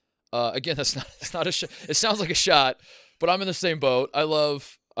 again, it's not a. It sounds like a shot, but I'm in the same boat. I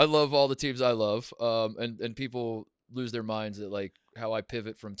love all the teams I love. And people lose their minds at like how I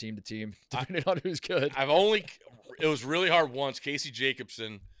pivot from team to team depending on who's good. It was really hard once. Casey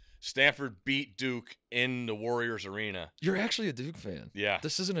Jacobson. Stanford beat Duke in the Warriors arena. You're actually a Duke fan. Yeah.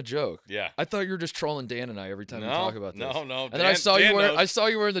 This isn't a joke. Yeah. I thought you were just trolling Dan and I every time we talk about this. No. And then I saw you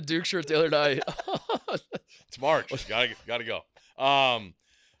wearing the Duke shirt the other night. It's March. Gotta go.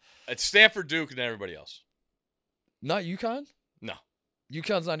 It's Stanford, Duke, and everybody else. Not UConn? No.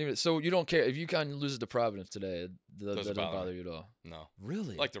 UConn's not even – so you don't care. If UConn loses to Providence today, that doesn't bother you at all? No.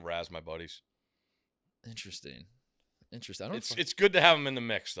 Really? I like to razz my buddies. Interesting. It's good to have them in the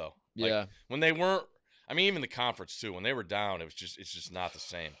mix, though. Like, yeah. When they weren't, I mean, even the conference too. When they were down, it's just not the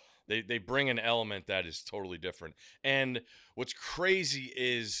same. They bring an element that is totally different. And what's crazy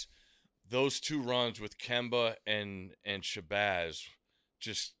is those two runs with Kemba and Shabazz,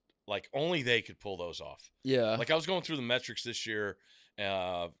 just like only they could pull those off. Yeah. Like I was going through the metrics this year.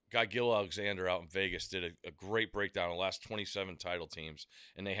 Guy Gil Alexander out in Vegas did a great breakdown of the last 27 title teams,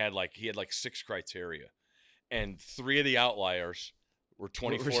 and he had like 6 criteria. And 3 of the outliers were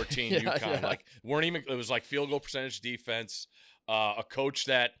 2014 UConn. Yeah. Like weren't even. It was like field goal percentage, defense, a coach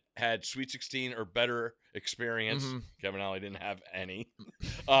that had Sweet 16 or better experience. Mm-hmm. Kevin Ollie didn't have any,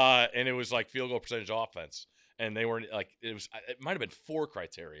 and it was like field goal percentage, offense. And they weren't like it was. It might have been 4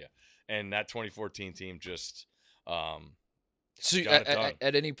 criteria, and that 2014 team just. So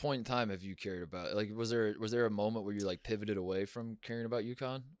at any point in time, have you cared about like was there a moment where you like pivoted away from caring about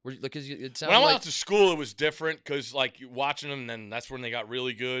UConn? Because it sounds when I went like out to school, it was different because like watching them, then that's when they got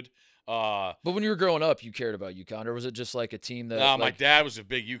really good. But when you were growing up, you cared about UConn, or was it just like a team that? No, my dad was a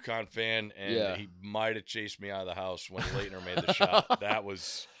big UConn fan, and he might have chased me out of the house when Leitner made the shot. That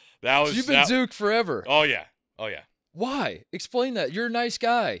was. So you've been Duke forever. Oh yeah. Why? Explain that. You're a nice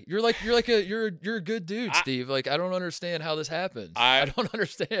guy. You're a good dude, Steve. Like I don't understand how this happens. I don't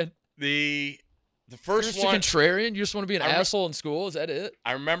understand. The first you're one. Just a contrarian. You just want to be an asshole in school. Is that it?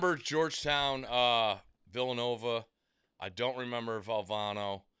 I remember Georgetown, Villanova. I don't remember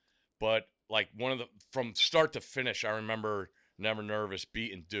Valvano, but like from start to finish, I remember Never Nervous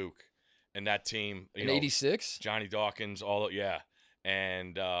beating Duke, and that team. In '86. Johnny Dawkins,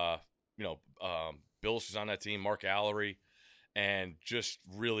 and Bills was on that team, Mark Allery, and just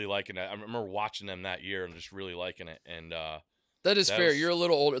really liking it. I remember watching them that year and just really liking it. And that is fair. You're a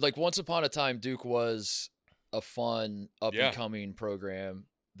little older. Like once upon a time, Duke was a fun up and coming program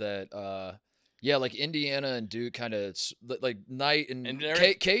that, like Indiana and Duke kind of like Knight and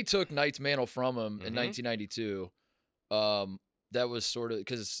K took Knight's mantle from him in 1992. That was sort of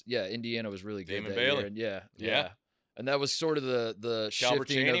because Indiana was really good Damon that Bailey. year. And and that was sort of the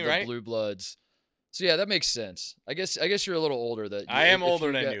shifting of the right? Blue Bloods. So that makes sense. I guess you're a little older. I am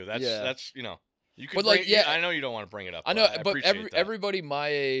older than you. That's You can I know you don't want to bring it up. I know, but appreciate that. everybody my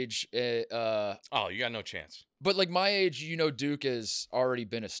age. You got no chance. But like my age, Duke has already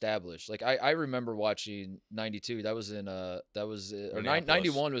been established. Like I remember watching '92. That was in or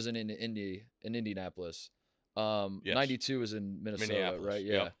 91 was in Indianapolis. 92 was in Minnesota, right?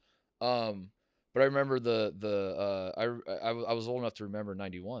 Yeah. Yep. But I remember I was old enough to remember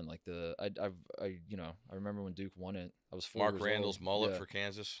 '91. Like I remember when Duke won it. I was 4 Mark years Randall's old. mullet for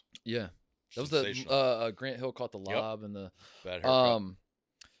Kansas. Yeah. That was the Grant Hill caught the lob and the bad haircut.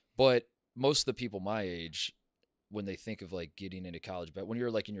 But most of the people my age, when they think of like getting into college, but when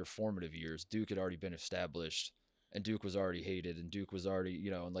you're like in your formative years, Duke had already been established and Duke was already hated, and Duke was already,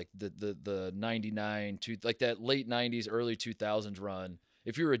 you know, and like the 99 to like that late 90s, early 2000s run.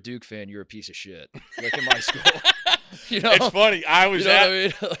 If you're a Duke fan, you're a piece of shit. Like in my school. You know? It's funny. I was what I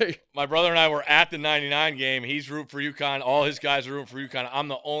mean? Like, my brother and I were at the 99 game. He's rooting for UConn. All his guys are rooting for UConn. I'm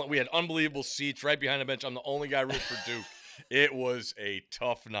the only. We had unbelievable seats right behind the bench. I'm the only guy rooting for Duke. It was a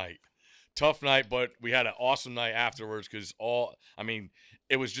tough night. But we had an awesome night afterwards because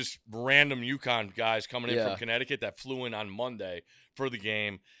it was just random UConn guys coming in from Connecticut that flew in on Monday for the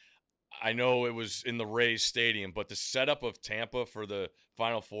game. I know it was in the Rays Stadium, but the setup of Tampa for the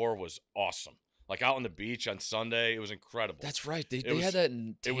Final Four was awesome. Like out on the beach on Sunday, it was incredible. That's right. They had that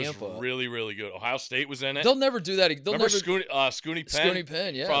in Tampa. It was really, really good. Ohio State was in it. They'll never do that. Remember Scooney Penn? Scooney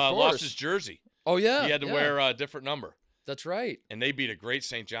Penn, yeah, of lost course. his jersey. Oh, yeah. He had to wear a different number. That's right. And they beat a great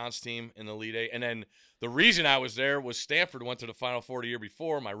St. John's team in the Elite Eight. And then the reason I was there was Stanford went to the Final Four the year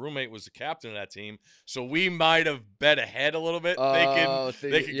before. My roommate was the captain of that team. So we might have bet ahead a little bit.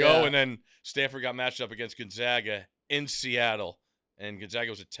 They could go. And then Stanford got matched up against Gonzaga in Seattle. And Gonzaga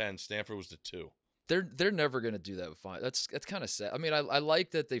was a 10. Stanford was the 2. They're never going to do that with fine. That's kind of sad. I mean, I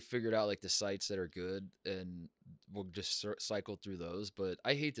like that they figured out like the sites that are good and we'll just cycle through those. But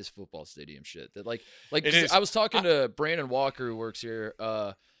I hate this football stadium shit. That like I was talking to Brandon Walker who works here.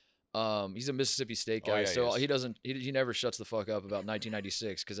 He's a Mississippi State guy, he never shuts the fuck up about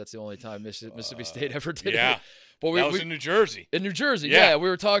 1996 because that's the only time Mississippi State ever did it. But that was in New Jersey. In New Jersey, yeah, we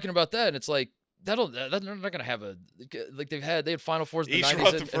were talking about that, and it's like. They're not gonna have they had Final Fours in the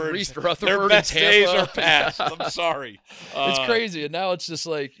 90s and East Rutherford. Their best days are past. I'm sorry. It's crazy, and now it's just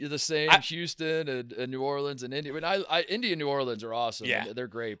like you're the same. Houston and New Orleans and Indy. I mean, Indy and New Orleans are awesome. Yeah, they're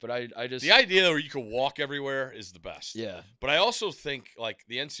great. But I just the idea where you can walk everywhere is the best. Yeah. But I also think like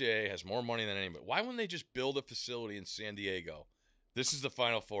the NCAA has more money than anybody. Why wouldn't they just build a facility in San Diego? This is the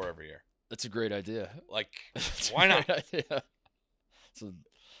Final Four every year. That's a great idea. Like, why not? So.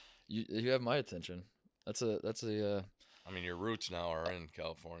 You have my attention. That's a. I mean, your roots now are in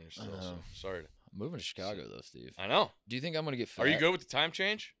California still. So sorry. I'm moving to Chicago though, Steve. I know. Do you think I'm gonna get fat? Are you good with the time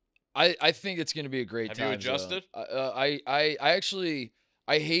change? I think it's gonna be a great time. Have you adjusted? I actually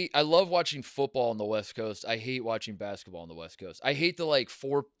I love watching football on the West Coast. I hate watching basketball on the West Coast. I hate the like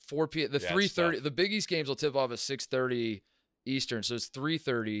 4 p.m. the 3:30. The Big East games will tip off at 6:30 Eastern, so it's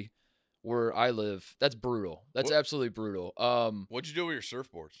 3:30. Where I live, that's brutal. That's absolutely brutal. What'd you do with your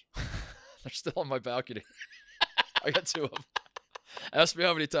surfboards? They're still on my balcony. I got 2 of them. Ask me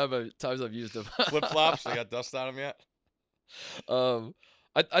how many times I've used them. Flip flops. They got dust on them yet?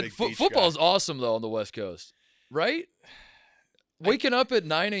 Football is awesome though on the West Coast, right? Waking up at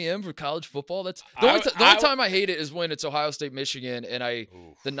 9 a.m. for college football. That's the only time I hate it is when it's Ohio State, Michigan, and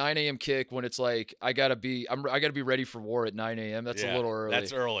the 9 a.m. kick when it's like I gotta be ready for war at 9 a.m. That's a little early.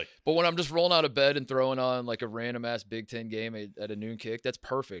 That's early. But when I'm just rolling out of bed and throwing on like a random ass Big Ten game at a noon kick, that's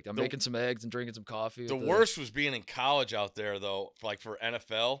perfect. I'm making some eggs and drinking some coffee. The worst was being in college out there though, for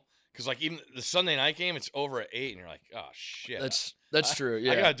NFL. Because, like, even the Sunday night game, it's over at 8, and you're like, oh, shit. That's true,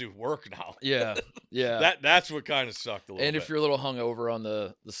 yeah. I got to do work now. Yeah. That's what kind of sucked a little bit. And if you're a little hungover on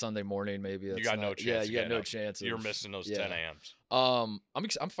the Sunday morning, maybe you got no chance. Yeah, you got no chance. You're missing those 10 a.m.s.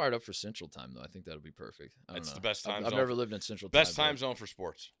 I'm fired up for Central Time, though. I think that'll be perfect. It's the best time zone. I've never lived in Central Time. Best time zone for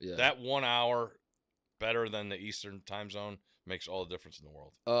sports. Yeah. That 1 hour better than the Eastern time zone makes all the difference in the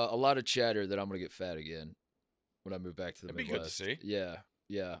world. A lot of chatter that I'm going to get fat again when I move back to the Midwest. That'd be good to see. Yeah.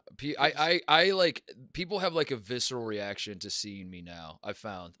 Yeah, I like people have like a visceral reaction to seeing me now. I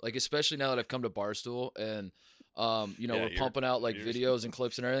found like especially now that I've come to Barstool and we're pumping out like videos and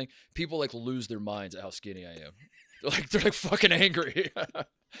clips and everything. People like lose their minds at how skinny I am. They're like fucking angry.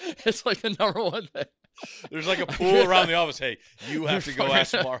 It's like the number one thing. There's like a pool around the office. Hey, you have to go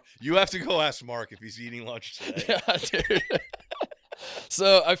ask Mark. You have to go ask Mark if he's eating lunch today. Yeah, dude.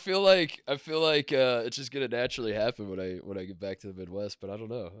 So I feel like it's just gonna naturally happen when I get back to the Midwest, but I don't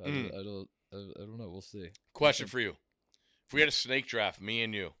know. I don't know. We'll see. Question for you: if we had a snake draft, me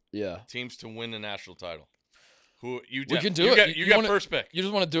and you, teams to win the national title, who you? We can do it. You got first pick. You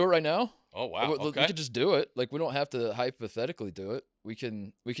just want to do it right now? Oh wow! Okay. We can just do it. Like we don't have to hypothetically do it. We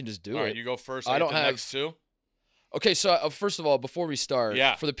can just do it. All right, you go first. I don't have next 2. Okay, so first of all, before we start,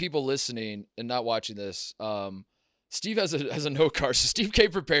 for the people listening and not watching this, Steve has a note card, so Steve came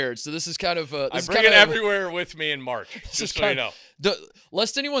prepared. So this is kind of I bring it everywhere with me in March, just so you know.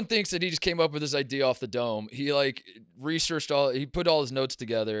 Lest anyone thinks that he just came up with this idea off the dome, he like researched he put all his notes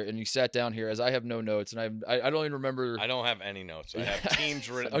together, and he sat down here. As I have no notes, and I don't even remember. I don't have any notes. I have teams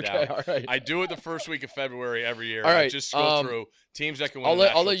written down. All right. I do it the first week of February every year. All right, I just go through teams that can win.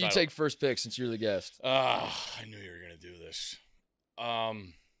 I'll let you take first pick since you're the guest. I knew you were gonna do this.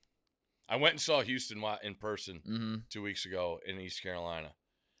 I went and saw Houston in person 2 weeks ago in East Carolina.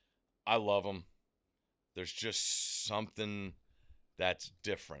 I love them. There's just something that's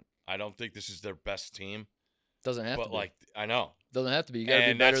different. I don't think this is their best team. Doesn't have to be. But, like, I know. Doesn't have to be. You got to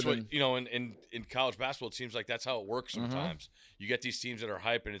be better that's than. what, you know, in college basketball, it seems like that's how it works sometimes. You get these teams that are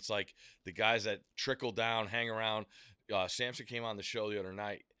hype, and it's like the guys that trickle down, hang around. Samson came on the show the other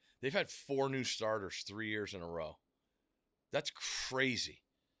night. They've had 4 new starters 3 years in a row. That's crazy.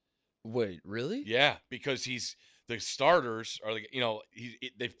 Wait, really? Yeah, because the starters are like, you know,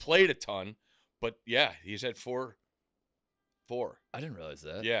 they've played a ton, but yeah, he's had 4. I didn't realize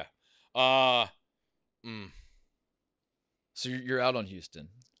that. Yeah. So you're out on Houston.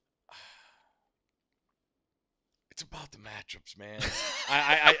 It's about the matchups, man.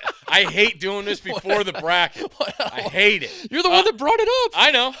 I hate doing this before the bracket. I hate it. You're the one that brought it up.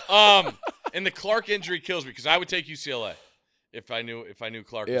 I know. And the Clark injury kills me because I would take UCLA if I knew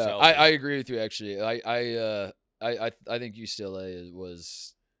Clark was healthy. I agree with you actually. I think UCLA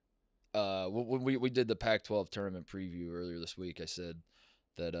was when we did the Pac-12 tournament preview earlier this week. I said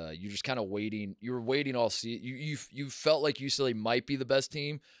that you're just kind of waiting. You were waiting all season. You felt like UCLA might be the best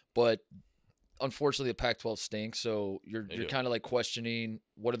team, but unfortunately the Pac-12 stinks. So you're kind of like questioning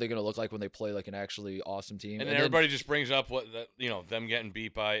what are they going to look like when they play like an actually awesome team. And then everybody just brings up them getting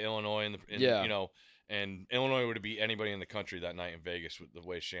beat by Illinois and Illinois would have beat anybody in the country that night in Vegas with the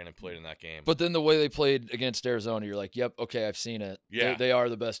way Shannon played in that game. But then the way they played against Arizona, you're like, yep, okay, I've seen it. Yeah. They are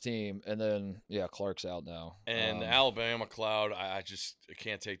the best team. And then, Clark's out now. And the Alabama Cloud, I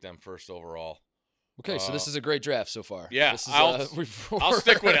can't take them first overall. Okay, so this is a great draft so far. Yeah, this is, I'll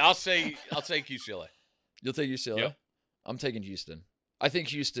stick with it. I'll take UCLA. You'll take UCLA? Yep. I'm taking Houston. I think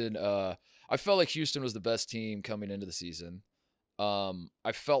Houston I felt like Houston was the best team coming into the season.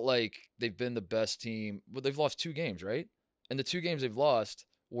 I felt like they've been the best team. Well, they've lost 2 games, right? And the 2 games they've lost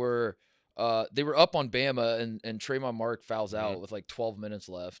were they were up on Bama and Trayvon Mark fouls out with like 12 minutes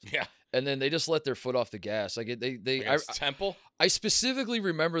left. Yeah. And then they just let their foot off the gas. Like Temple? I specifically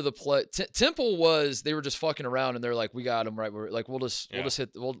remember the play. Temple was they were just fucking around and they're like, we got them right. We're like, we'll just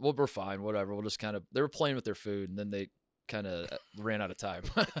hit. We're fine. Whatever. We'll just kind of. They were playing with their food and then they kind of ran out of time.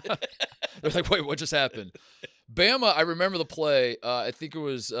 They're like, wait, what just happened? Bama. I remember the play. I think it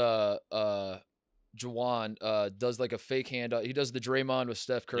was Jawan does like a fake handoff. He does the Draymond with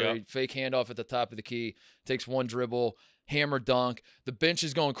Steph Curry, fake handoff at the top of the key, takes one dribble, hammer dunk. The bench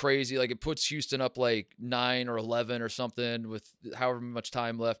is going crazy. Like it puts Houston up like 9 or 11 or something with however much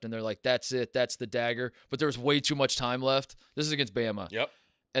time left. And they're like, that's it. That's the dagger. But there was way too much time left. This is against Bama. Yep.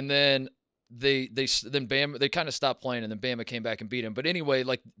 And then then Bama, they kind of stopped playing and then Bama came back and beat him. But anyway,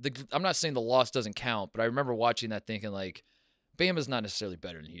 like I'm not saying the loss doesn't count, but I remember watching that thinking like, Bama's not necessarily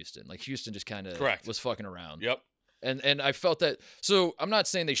better than Houston. Like Houston just kind of was fucking around. Yep. And I felt that. So I'm not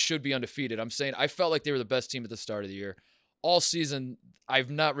saying they should be undefeated. I'm saying I felt like they were the best team at the start of the year. All season, I've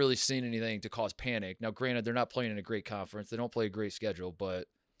not really seen anything to cause panic. Now, granted, they're not playing in a great conference. They don't play a great schedule, but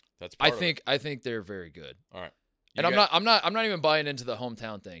I think they're very good. All right. And I'm not even buying into the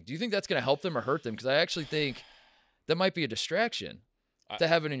hometown thing. Do you think that's going to help them or hurt them? Because I actually think that might be a distraction to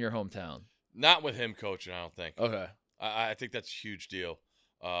have it in your hometown. Not with him coaching, I don't think. Okay. I think that's a huge deal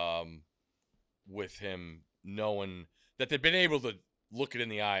with him knowing that they've been able to look it in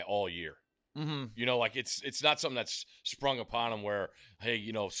the eye all year. Mm-hmm. You know, like it's not something that's sprung upon them where, hey,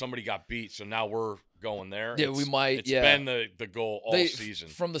 you know, somebody got beat, so now we're going there. Yeah, we might. It's been the goal all season.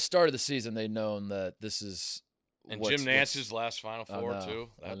 From the start of the season, they've known that this is. And Jim Nance's last Final Four, too.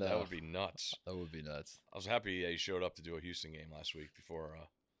 That would be nuts. That would be nuts. I was happy he showed up to do a Houston game last week before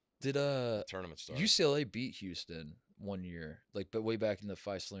the tournament started. UCLA beat Houston one year, but way back in the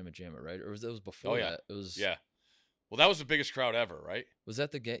Phi Slamma Jamma, right? Or was that before that? It was. Yeah. Well, that was the biggest crowd ever, right? Was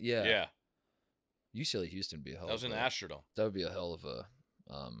that the game? Yeah. Yeah. UCLA Houston would be a hell. That was in the Astrodome. That would be a hell of a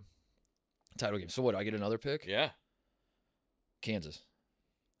title game. So what? Do I get another pick? Yeah. Kansas.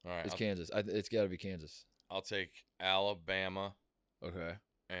 All right. It's Kansas. It's got to be Kansas. I'll take Alabama. Okay.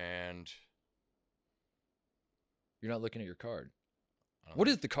 And you're not looking at your card. What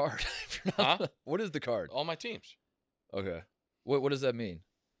is the card? What is the card? All my teams. Okay. What does that mean?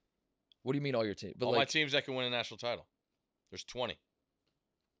 What do you mean all your teams? All my teams that can win a national title. There's 20.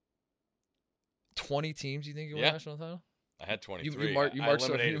 20 teams you think you win a national title? I had 23. You marked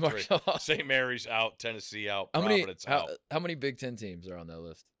 3. St. Mary's out, Tennessee out, Providence out. How many Big Ten teams are on that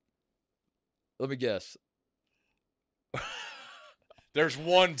list? Let me guess. There's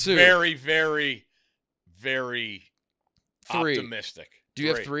one very, very, very 3. Optimistic. Do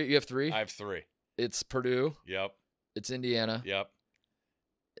you have 3? You have 3? I have 3. It's Purdue. Yep. It's Indiana. Yep.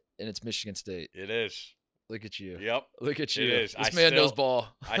 And it's Michigan State. It is. Look at you. Yep. Look at you. It is. This man knows ball.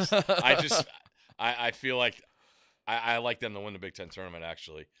 I feel like I like them to win the Big Ten tournament,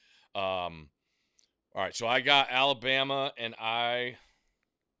 actually. All right, so I got Alabama, and I'll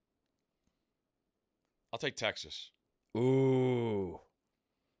take Texas. Ooh.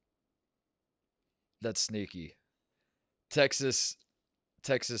 That's sneaky. Texas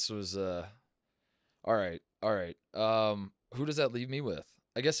was all right. Who does that leave me with?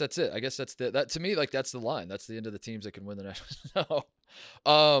 I guess that's it. I guess that's that to me, like, that's the line. That's the end of the teams that can win the national.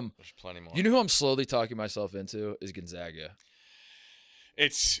 There's plenty more. You know who I'm slowly talking myself into is Gonzaga.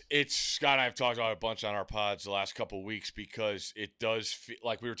 It's Scott and I have talked about it a bunch on our pods the last couple of weeks, because it does feel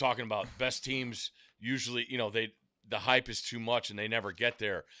like we were talking about best teams usually, the hype is too much and they never get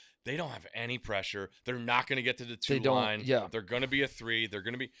there. They don't have any pressure. They're not going to get to the 2 line. Yeah. They're going to be a 3. They're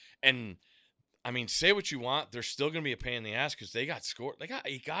going to be – and, I mean, say what you want. They're still going to be a pain in the ass because they got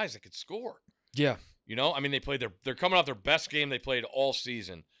 8 guys that could score. Yeah. I mean, they're coming off their best game they played all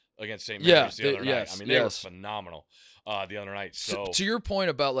season against St. Mary's the other night. I mean, they were phenomenal the other night. So to your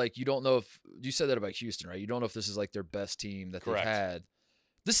point about, like, you don't know if – you said that about Houston, right? You don't know if this is, like, their best team that Correct. they've had.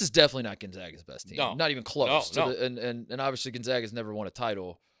 This is definitely not Gonzaga's best team. No. Not even close. No. And obviously Gonzaga's never won a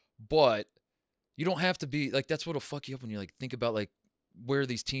title. But you don't have to be – like, that's what'll fuck you up when you, like, think about, like, where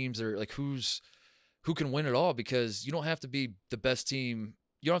these teams are – like, who can win it all, because you don't have to be the best team.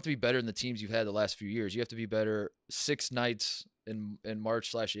 You don't have to be better than the teams you've had the last few years. You have to be better 6 nights in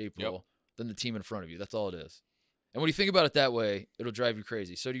March/April than the team in front of you. That's all it is. And when you think about it that way, it'll drive you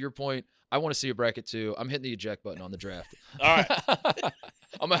crazy. So to your point, I want to see a bracket too. I'm hitting the eject button on the draft. All right.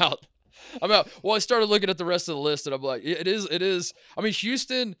 I'm out. Well, I started looking at the rest of the list, and I'm like, it is. I mean,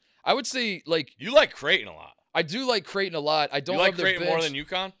 Houston, I would say, like, You like Creighton a lot. I do like Creighton a lot. I don't You like love their Creighton bench. more than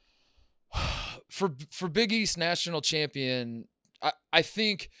UConn? For Big East national champion, I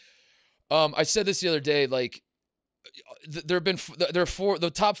think I said this the other day, like, there are 4,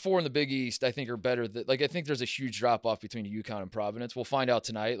 the top 4 in the Big East I think are better. Like, I think there's a huge drop off between UConn and Providence. We'll find out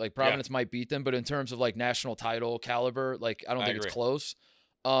tonight. Like, Providence might beat them, but in terms of, like, national title caliber, like, I don't think it's close.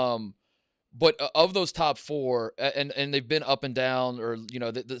 But of those top 4, and they've been up and down, or,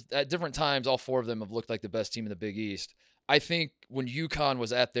 at different times, all 4 of them have looked like the best team in the Big East. I think when UConn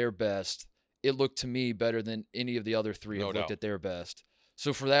was at their best, it looked to me better than any of the other 3 have looked at their best.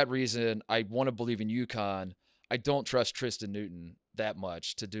 So for that reason, I want to believe in UConn. I don't trust Tristan Newton that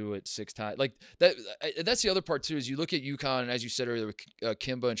much to do it 6 times. Like, that's the other part too, is you look at UConn, and as you said earlier, with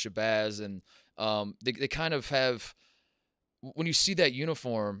Kimba and Shabazz, and they kind of have, when you see that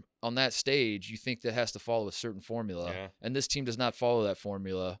uniform on that stage, you think that has to follow a certain formula. Yeah. And this team does not follow that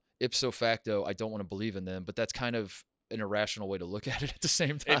formula. Ipso facto, I don't want to believe in them, but that's kind of an irrational way to look at it at the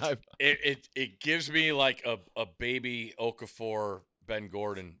same time. It gives me like a baby Okafor, Ben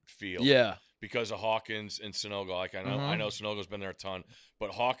Gordon feel. Yeah. Because of Hawkins and Sanogo. Like, I know Sanogo's been there a ton, but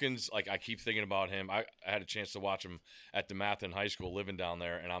Hawkins, like, I keep thinking about him. I had a chance to watch him at DeMatha in high school, living down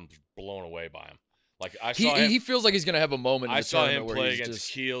there, and I'm blown away by him. Like, I saw him. He feels like he's gonna have a moment. I saw him play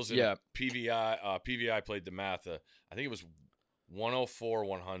against Keels and yeah. PVI. PVI played DeMatha. I think it was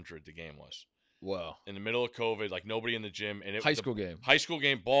 104-100. The game was. Wow. In the middle of COVID, like, nobody in the gym, and it high was school game. High school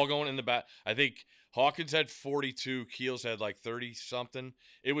game, ball going in the back. I think Hawkins had 42, Keels had like 30 something.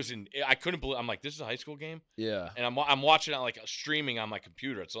 It was I couldn't believe. I'm like, this is a high school game. Yeah. And I'm watching it like streaming on my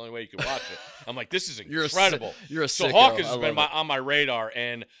computer. It's the only way you can watch it. I'm like, this is incredible. You're a so sicko. Hawkins has been on my radar,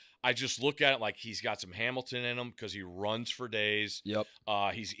 and I just look at it like he's got some Hamilton in him because he runs for days. Yep.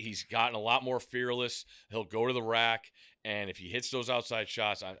 He's gotten a lot more fearless. He'll go to the rack, and if he hits those outside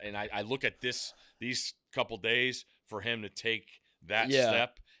shots, I look at these couple days for him to take that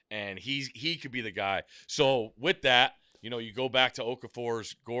step, and he could be the guy. So with that, you go back to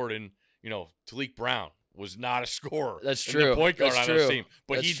Okafor's Gordon. Talik Brown was not a scorer. That's true. The point guard That's on true. this team,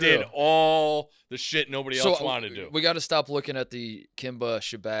 but That's he true. did all the shit nobody else wanted to do. We got to stop looking at the Kimba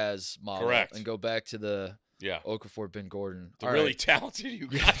Shabazz model. Correct. And go back to the Yeah. Okafor Ben Gordon. The All really right. talented you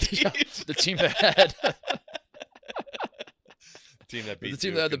got. The team that had The team that beat the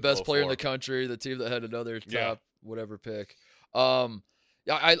team Duke that had the in best player in 04. the country, the team that had another top Yeah. whatever pick.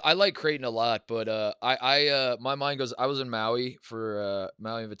 Yeah, I like Creighton a lot, but my mind goes. I was in Maui for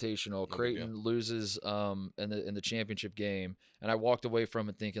Maui Invitational. Creighton loses in the championship game, and I walked away from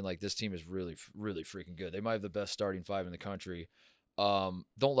it thinking, like, this team is really really freaking good. They might have the best starting 5 in the country. Don't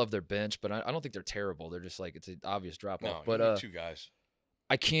love their bench, but I don't think they're terrible. They're just like, it's an obvious drop off. No, But you need 2 guys.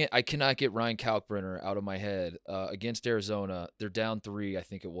 I cannot get Ryan Kalkbrenner out of my head. Against Arizona, they're down 3, I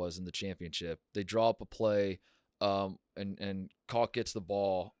think it was, in the championship. They draw up a play, and Kalk gets the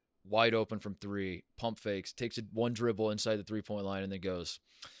ball wide open from 3, pump fakes, takes one dribble inside the 3-point line, and then goes,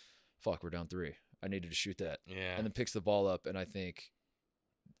 "Fuck, we're down 3." I needed to shoot that. Yeah. And then picks the ball up, and I think,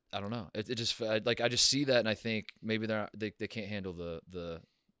 I don't know. It just I just see that, and I think maybe they can't handle the.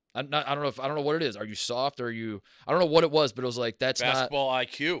 I don't know what it is. Are you soft? Or are you? I don't know what it was, but it was like that's basketball not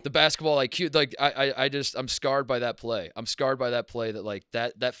IQ. the basketball IQ. Like I'm scarred by that play. I'm scarred by that play that like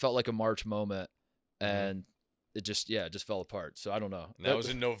that felt like a March moment, and it just fell apart. So I don't know. And that was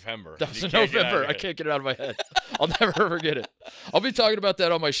in November. That was in November. I can't get it out of my head. I'll never forget it. I'll be talking about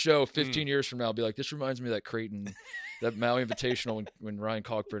that on my show 15 years from now. I'll be like, this reminds me of that Creighton, that Maui Invitational when Ryan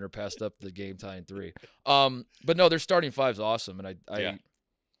Kalkbrenner passed up the game tying 3. But no, their starting 5's awesome, and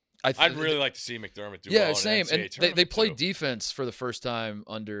I'd really like to see McDermott do yeah, well same. in And they played too. defense for the first time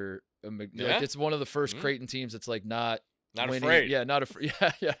under like it's one of the first Creighton teams that's like not winning. Afraid. Yeah, not afraid.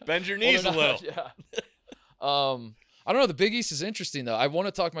 Yeah. Bend your knees a little. Yeah. I don't know. The Big East is interesting though. I want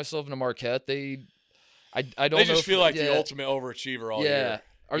to talk myself into Marquette. I don't know. They just feel like the ultimate overachiever all year.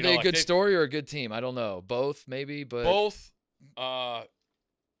 Are they a good story or a good team? I don't know. Both maybe, but both. I'm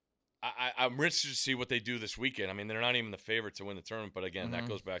interested to see what they do this weekend. I mean, they're not even the favorite to win the tournament, but again, that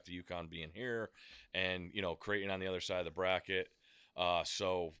goes back to UConn being here and Creighton on the other side of the bracket.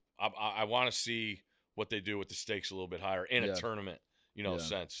 So I want to see what they do with the stakes a little bit higher in a tournament,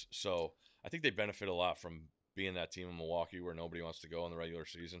 sense. So I think they benefit a lot from being that team in Milwaukee where nobody wants to go in the regular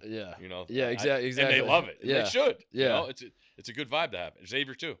season. Yeah. Exactly. And they love it. Yeah. They should. Yeah. It's a good vibe to have.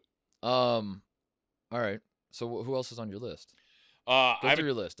 Xavier too. All right. So who else is on your list? Go through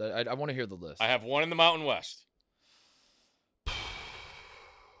your list. I want to hear the list. I have one in the Mountain West.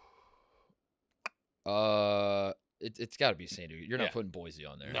 It's got to be San Diego. You're not putting Boise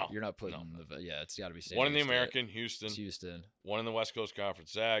on there. No. You're not putting it's got to be San Diego. One in the American, Houston. Houston. One in the West Coast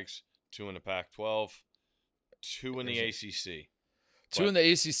Conference, Zags. 2 in the Pac-12. 2 in the ACC. 2 in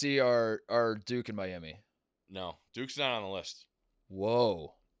the ACC are Duke and Miami. No, Duke's not on the list.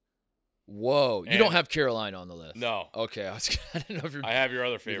 Whoa. You don't have Carolina on the list. No. Okay. I didn't know if you're. I have your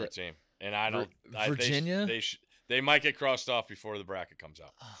other favorite team, and I don't. Virginia. They might get crossed off before the bracket comes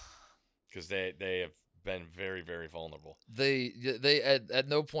out because they have been very, very vulnerable. They at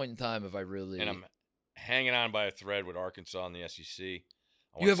no point in time have I really. And I'm hanging on by a thread with Arkansas and the SEC.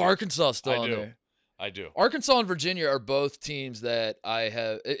 You have Arkansas still on there. I do. Arkansas and Virginia are both teams that I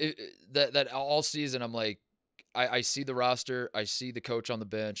have that all season. I'm like, I see the roster, I see the coach on the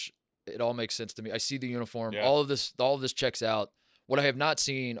bench. It all makes sense to me. I see the uniform. Yeah. All of this checks out. What I have not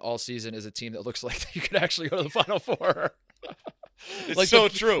seen all season is a team that looks like you could actually go to the Final Four. It's like so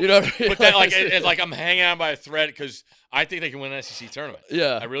true. You know what I mean? But that, it's like I'm hanging on by a thread because I think they can win an SEC tournament.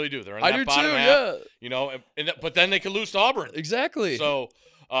 Yeah. I really do. They're in I that do bottom too, half. yeah. But then they could lose to Auburn. Exactly. So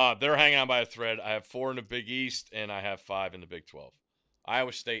they're hanging on by a thread. I have 4 in the Big East, and I have 5 in the Big 12.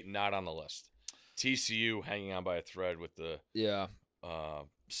 Iowa State not on the list. TCU hanging on by a thread with the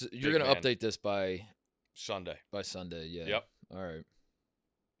So you're gonna update this by Sunday. By Sunday, yeah. Yep. All right.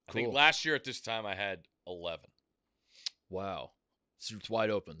 I think last year at this time I had 11. Wow. So it's wide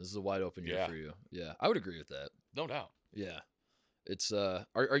open. This is a wide open year for you. Yeah, I would agree with that. No doubt. Yeah. It's are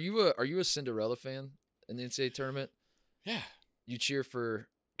you a Cinderella fan in the NCAA tournament? Yeah. You cheer for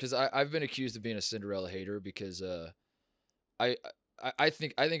because I've been accused of being a Cinderella hater because I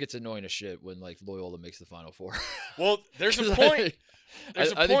think it's annoying as shit when like Loyola makes the Final Four. Well, there's a point.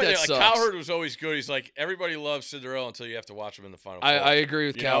 There's a point there. Like sucks. Cowherd was always good. He's like everybody loves Cinderella until you have to watch them in the Final Four. I agree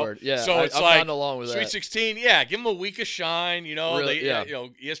with Cowherd. Yeah. So it's I'm like not along with Sweet that. 16. Yeah, give them a week of shine. Really,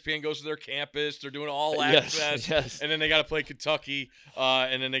 ESPN goes to their campus. They're doing all access. Yes. And then they got to play Kentucky,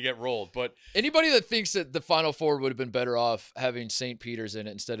 and then they get rolled. But anybody that thinks that the Final Four would have been better off having St. Peter's in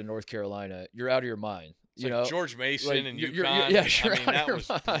it instead of North Carolina, you're out of your mind. It's like George Mason and UConn. You're I mean, that was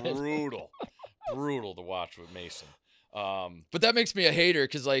mind. brutal to watch with Mason. But that makes me a hater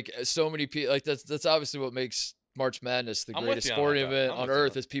because like so many people like that's obviously what makes March Madness the greatest sporting event on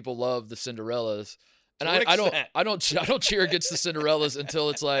earth is people love the Cinderellas. And I don't cheer against the Cinderellas until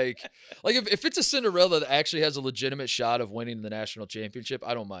it's like if it's a Cinderella that actually has a legitimate shot of winning the national championship,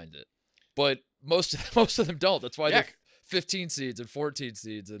 I don't mind it. But most of them don't. That's why they're 15 seeds and 14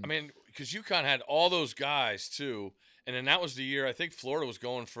 seeds. And I mean, because UConn had all those guys too, and then that was the year I think Florida was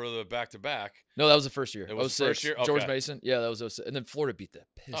going for the back-to-back. No, that was the first year. It was the first year? George Okay. Mason. Yeah, that was 06. And then Florida beat the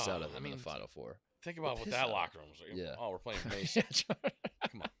piss out of them in the Final Four. Think about what that locker room was like. Yeah. Oh, we're playing Mason.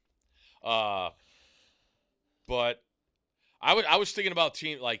 Come on. But I was thinking about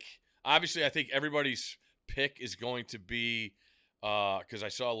team like obviously I think everybody's pick is going to be because I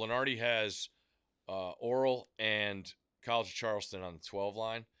saw Lenardi has Oral and College of Charleston on the 12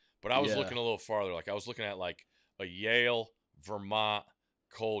 line, but I was looking a little farther. Like I was looking at like a Yale, Vermont,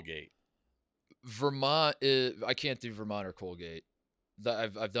 Colgate. Vermont is I can't do Vermont or Colgate.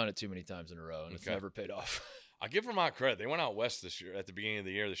 I've done it too many times in a row, and it's never paid off. I give Vermont credit. They went out west this year at the beginning of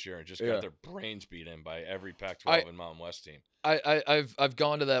the year and just got their brains beat in by every Pac-12 and Mountain West team. I've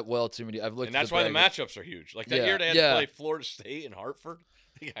gone to that well too many. I've looked, and that's why the matchups are huge. Like that year they had to play Florida State and Hartford.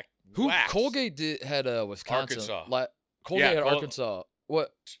 They got waxed. Colgate had Wisconsin. Arkansas. Colgate had Arkansas.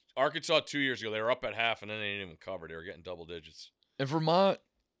 What? Arkansas 2 years ago, they were up at half, and then they didn't even cover. They were getting double digits. And Vermont,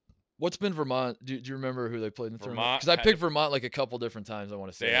 what's been Vermont? Do you remember who they played in the tournament? Because I picked Vermont like a couple different times. I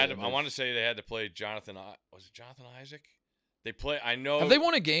want to say I want to say they had to play Jonathan. Was it Jonathan Isaac? They play. I know. Have they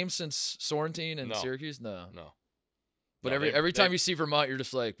won a game since Sorrentine and Syracuse? No. But every time you see Vermont, you're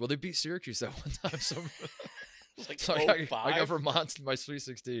just like, well, they beat Syracuse that one time. So, so I got Vermont in my Sweet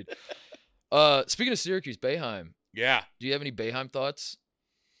 16. Speaking of Syracuse, Boeheim. Yeah. Do you have any Boeheim thoughts?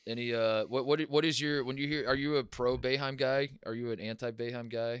 Any what is your, when you hear, are you a pro Boeheim guy? Are you an anti Boeheim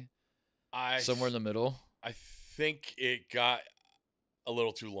guy? Somewhere in the middle. I think it got a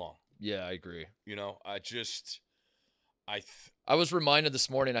little too long. Yeah, I agree. You know, I was reminded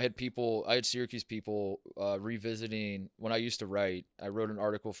this morning. I had Syracuse people revisiting when I used to write. I wrote an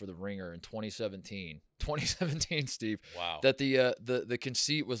article for The Ringer in 2017. 2017, Steve. Wow. That the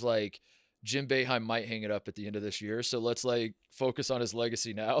conceit was like, Jim Boeheim might hang it up at the end of this year, so let's like focus on his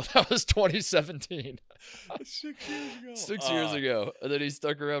legacy now. That was 2017. 6 years ago. 6 years ago, and then he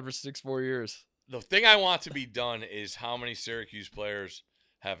stuck around for 6 more years. The thing I want to be done is how many Syracuse players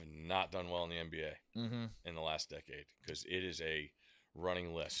have not done well in the NBA in the last decade, because it is a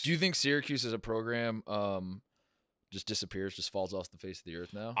running list. Do you think Syracuse as a program just disappears, just falls off the face of the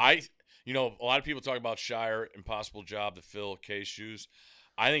earth now? A lot of people talk about Shire, impossible job to fill K's shoes.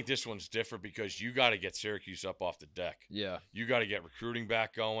 I think this one's different because you got to get Syracuse up off the deck. Yeah. You got to get recruiting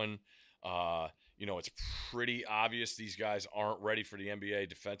back going. It's pretty obvious these guys aren't ready for the NBA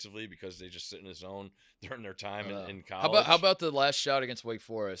defensively because they just sit in the zone during their time in college. How about the last shot against Wake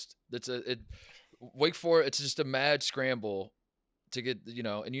Forest? Wake Forest, it's just a mad scramble to get, and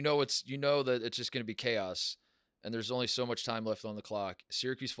that it's just going to be chaos, and there's only so much time left on the clock.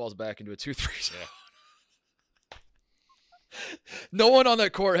 Syracuse falls back into a 2-3 zone. Yeah. No one on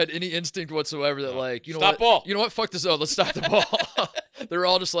that court had any instinct whatsoever that stop ball. You know what? Fuck the zone. Let's stop the ball. They're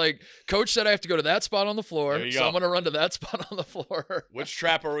all just like, coach said I have to go to that spot on the floor, so I'm going to run to that spot on the floor. Which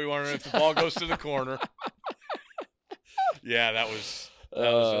trap are we wondering if the ball goes to the corner? Yeah, that was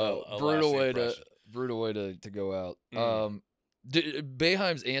a brutal way to go out.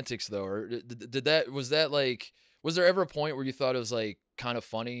 Boeheim's antics though, or was there ever a point where you thought it was like kind of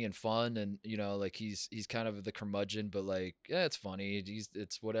funny and fun, and like he's kind of the curmudgeon, but like, yeah, it's funny.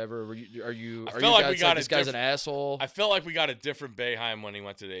 It's whatever. Are you this guy's an asshole? I felt like we got a different Boeheim when he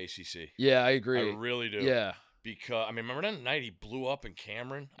went to the ACC. Yeah, I agree. I really do. Yeah, because remember that night he blew up in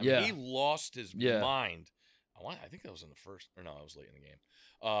Cameron? Mean, he lost his mind. I think that was in the first, or no, I was late in the game.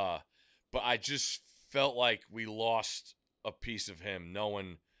 But I just felt like we lost a piece of him,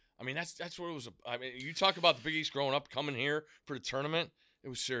 knowing. I mean, that's what it was. I mean, you talk about the Big East growing up, coming here for the tournament. It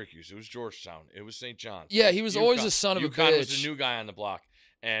was Syracuse. It was Georgetown. It was St. John's. Yeah, he was always a son of a bitch. UConn was the new guy on the block,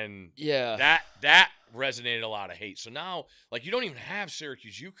 and that resonated a lot of hate. So now, like, you don't even have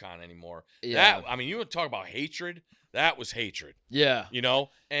Syracuse UConn anymore. Yeah. You would talk about hatred. That was hatred. Yeah.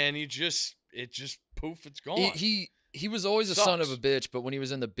 And it just poof, it's gone. He was always a son of a bitch, but when he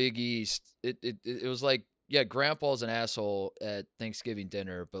was in the Big East, it was like. Yeah, Grandpa's an asshole at Thanksgiving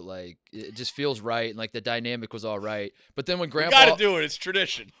dinner, but like it just feels right, and like the dynamic was all right. But then when Grandpa, you got to do it; it's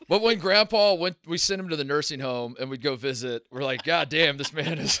tradition. But when Grandpa we sent him to the nursing home, and we'd go visit. We're like, God damn, this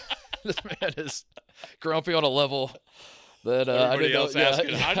man is grumpy on a level that everybody else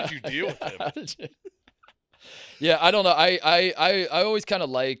asking, how did you deal with him? Yeah, I don't know. I always kind of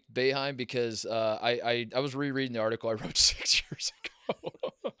liked Boeheim because I was rereading the article I wrote 6 years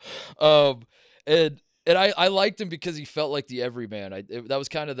ago, And I liked him because he felt like the everyman. That was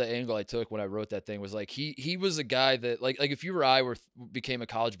kind of the angle I took when I wrote that thing, was like he was a guy that like if you or I became a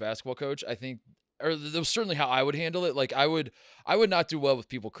college basketball coach, I think, or that was certainly how I would handle it. Like I would not do well with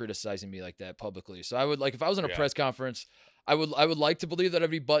people criticizing me like that publicly. So I would, like, if I was in a press conference, I would like to believe that I'd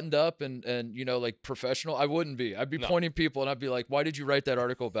be buttoned up and like professional. I wouldn't be. I'd be pointing people and I'd be like, "Why did you write that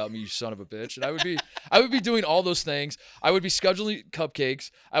article about me, you son of a bitch?" And I would be doing all those things. I would be scheduling cupcakes.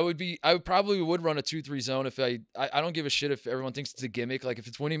 I probably would run a 2-3 zone if I don't give a shit if everyone thinks it's a gimmick. Like if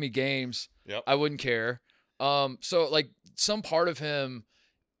it's winning me games, I wouldn't care. So like some part of him,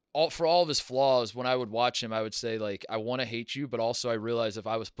 for all of his flaws, when I would watch him, I would say like, I want to hate you, but also I realize if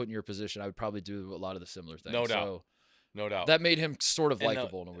I was put in your position, I would probably do a lot of the similar things. No doubt. No doubt. That made him sort of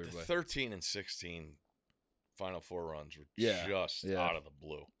likable in a weird way. 13 and 16 Final Four runs were just out of the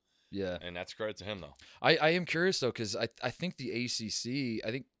blue. Yeah. And that's credit to him, though. I am curious, though, because I think the ACC,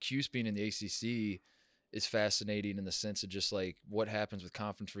 I think Cuse being in the ACC is fascinating in the sense of just like what happens with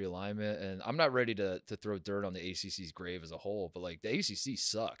conference realignment. And I'm not ready to throw dirt on the ACC's grave as a whole, but like the ACC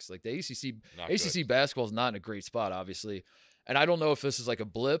sucks. Like the ACC basketball is not in a great spot, obviously. And I don't know if this is like a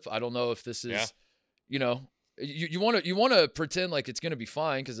blip. I don't know if this is, you know, you want to pretend like it's going to be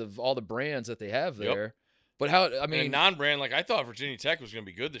fine because of all the brands that they have there. Yep. But I mean, and non-brand, like I thought Virginia Tech was going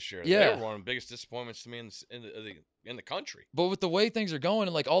to be good this year. Yeah. They were one of the biggest disappointments to me in the country. But with the way things are going,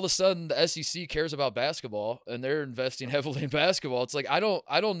 and like all of a sudden the SEC cares about basketball and they're investing heavily in basketball, it's like I don't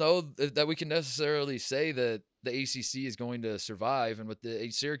know that we can necessarily say that the ACC is going to survive. And with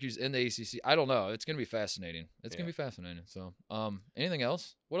the Syracuse in the ACC, I don't know. It's going to be fascinating. It's going to be fascinating. So, anything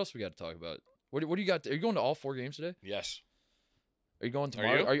else? What else we got to talk about? What do you got? Are you going to all 4 games today? Yes. Are you going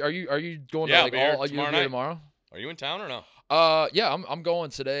tomorrow? Are you going to like all tomorrow night? Tomorrow? Are you in town or no? Yeah, I'm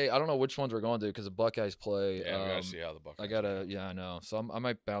going today. I don't know which ones we're going to because the Buckeyes play. Yeah, we gotta see how the Buckeyes. I know. So I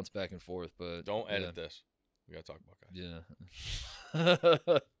might bounce back and forth, but don't edit this. We gotta talk Buckeyes.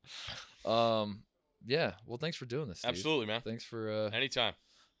 Yeah. Yeah. Well, thanks for doing this, Steve. Absolutely, man. Thanks for anytime.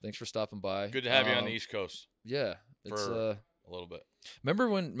 Thanks for stopping by. Good to have you on the East Coast. Yeah, it's for a little bit. Remember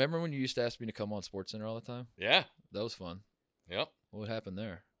when you used to ask me to come on SportsCenter all the time? Yeah, that was fun. Yep. What happened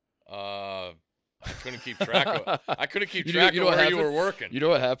there? I couldn't keep track of. Where you were working. You know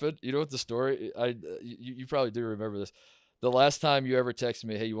what happened? You know what the story? You probably do remember this. The last time you ever texted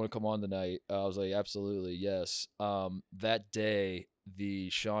me, hey, you want to come on tonight? I was like, absolutely, yes. That day, the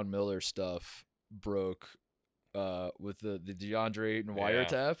Sean Miller stuff broke with the DeAndre Ayton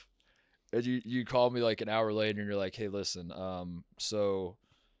wiretap. And you called me like an hour later, and you're like, hey, listen, so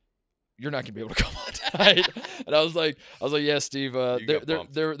you're not gonna be able to come on tonight. And I was like, yeah, Steve.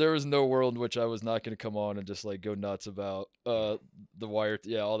 There was no world in which I was not gonna come on and just like go nuts about the wire,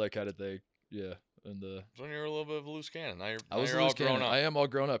 all that kind of thing. Yeah, and so when you were a little bit of a loose cannon. Now you're all grown up. I am all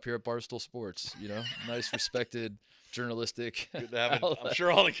grown up here at Barstool Sports. You know, nice, respected, journalistic. Good to have it. I'm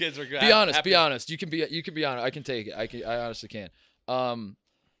sure all the kids are good. Be honest. You can be honest. I can take it. I honestly can.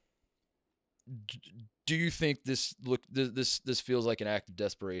 Do you think this feels like an act of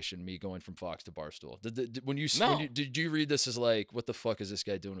desperation? Me going from Fox to Barstool. Did you read this as like, what the fuck is this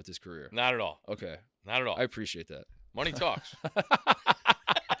guy doing with his career? Not at all. Okay, not at all. I appreciate that. Money talks.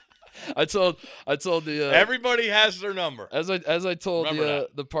 I told the everybody has their number. As I told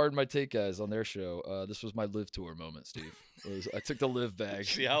the Pardon My Take guys on their show. This was my live tour moment, Steve. I took the live bag.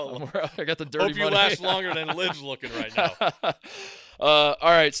 See how I got the dirty money. Hope you last longer than Liv's looking right now. All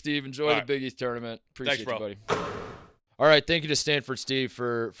right, Steve. Enjoy the Big East tournament. Appreciate you, buddy. All right, thank you to Stanford Steve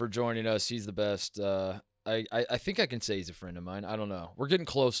for joining us. He's the best. I think I can say he's a friend of mine. I don't know. We're getting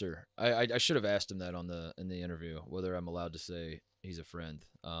closer. I should have asked him that in the interview, whether I'm allowed to say he's a friend.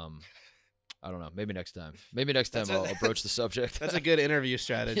 I don't know. Maybe next time. I'll broach the subject. That's a good interview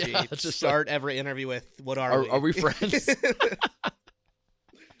strategy. Yeah, just start every interview with, "What are we? Are we friends?"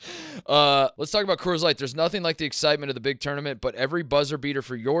 Let's talk about Coors Light. There's nothing like the excitement of the big tournament, but every buzzer beater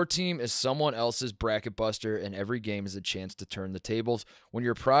for your team is someone else's bracket buster, and every game is a chance to turn the tables. When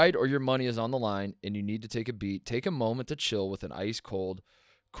your pride or your money is on the line and you need to take a beat, take a moment to chill with an ice cold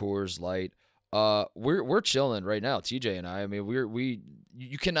Coors Light. We're chilling right now, TJ and I. I mean,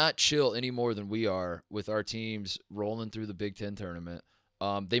 you cannot chill any more than we are with our teams rolling through the Big Ten tournament.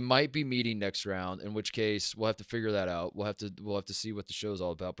 They might be meeting next round, in which case we'll have to figure that out. We'll have to see what the show's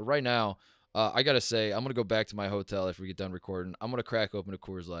all about. But right now, I gotta say, I'm gonna go back to my hotel after we get done recording. I'm gonna crack open a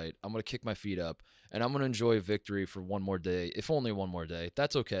Coors Light. I'm gonna kick my feet up, and I'm gonna enjoy victory for one more day, if only one more day.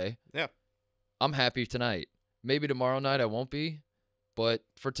 That's okay. Yeah, I'm happy tonight. Maybe tomorrow night I won't be, but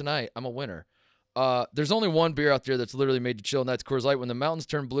for tonight, I'm a winner. There's only one beer out there that's literally made to chill, and that's Coors Light. When the mountains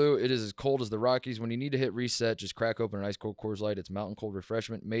turn blue, it is as cold as the Rockies. When you need to hit reset, just crack open an ice cold Coors Light. It's mountain cold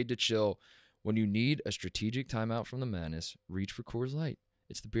refreshment made to chill. When you need a strategic timeout from the madness, reach for Coors Light.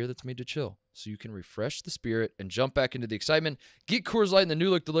 It's the beer that's made to chill, so you can refresh the spirit and jump back into the excitement. Get Coors Light in the new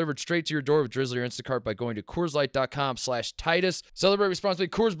look delivered straight to your door with Drizzly or Instacart by going to CoorsLight.com/Titus. Celebrate responsibly.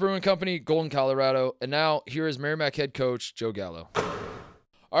 Coors Brewing Company, Golden, Colorado. And now, here is Merrimack head coach Joe Gallo.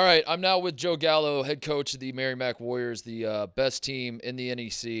 All right, I'm now with Joe Gallo, head coach of the Merrimack Warriors, the best team in the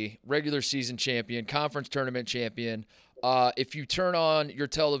NEC, regular season champion, conference tournament champion. If you turn on your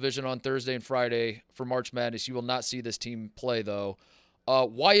television on Thursday and Friday for March Madness, you will not see this team play, though.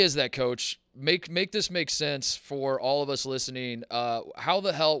 Why is that, Coach? Make this make sense for all of us listening. What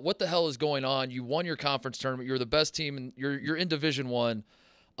the hell is going on? You won your conference tournament. You're the best team, and you're in Division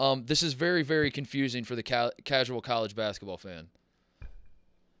I. This is very, very confusing for the casual college basketball fan.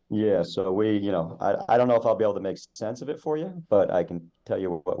 Yeah, so I don't know if I'll be able to make sense of it for you, but I can tell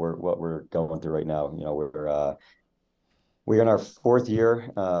you what we're going through right now. We're in our fourth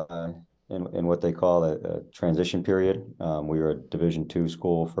year in what they call a transition period. We were a Division II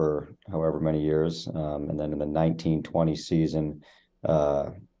school for however many years, and then in the 1920 season,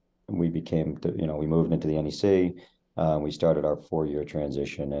 we we moved into the NEC. We started our 4-year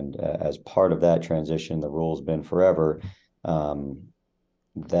transition, and as part of that transition, the rule's been forever.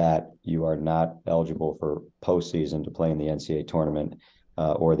 That you are not eligible for postseason to play in the NCAA tournament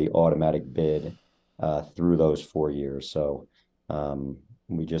or the automatic bid through those 4 years. So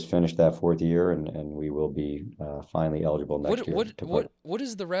we just finished that fourth year, and we will be finally eligible next year. What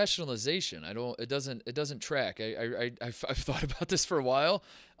is the rationalization? I don't. It doesn't track. I've thought about this for a while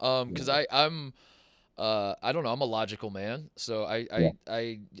because I'm. I don't know. I'm a logical man, so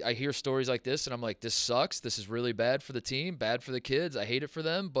I hear stories like this, and I'm like, this sucks. This is really bad for the team, bad for the kids. I hate it for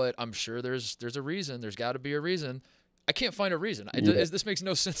them, but I'm sure there's a reason. There's got to be a reason. I can't find a reason. This makes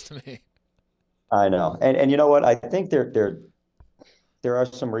no sense to me. I know, and you know what? I think there are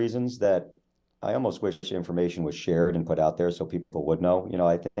some reasons that I almost wish information was shared and put out there so people would know.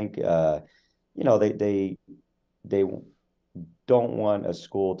 I think they don't want a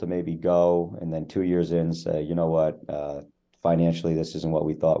school to maybe go and then 2 years in say, you know what, financially this isn't what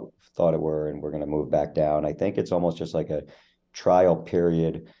we thought it were, and we're going to move back down. I think it's almost just like a trial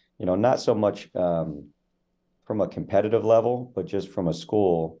period, not so much from a competitive level, but just from a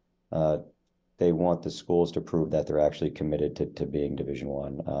school. They want the schools to prove that they're actually committed to being Division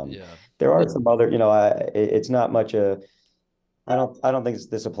I. There are some other, it's not much I don't think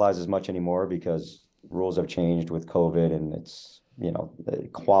this applies as much anymore because rules have changed with COVID, and it's,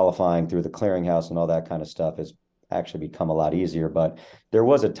 qualifying through the clearinghouse and all that kind of stuff has actually become a lot easier. But there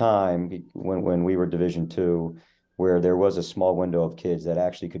was a time when we were Division II where there was a small window of kids that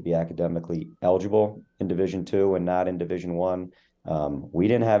actually could be academically eligible in Division II and not in Division I. We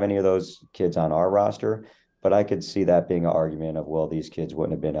didn't have any of those kids on our roster, but I could see that being an argument of, well, these kids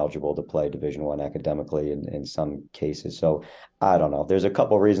wouldn't have been eligible to play Division I academically in some cases. So I don't know. There's a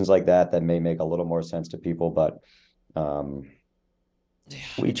couple of reasons like that may make a little more sense to people, but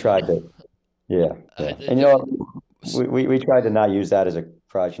we tried to, and we tried to not use that as a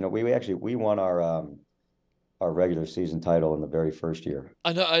crutch. We won our regular season title in the very first year.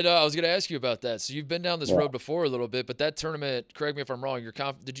 I know. I was going to ask you about that. So you've been down this road before a little bit, but that tournament, correct me if I'm wrong,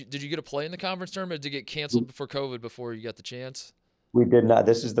 did you get to play in the conference tournament, or did it get canceled before COVID before you got the chance? We did not.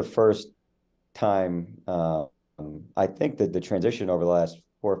 This is the first time. I think that the transition over the last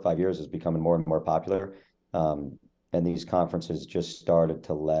 4 or 5 years is becoming more and more popular. And these conferences just started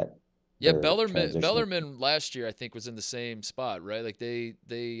to let. Yeah, Bellarmine last year I think was in the same spot, right? Like they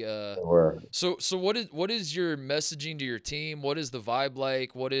were. So what is your messaging to your team? What is the vibe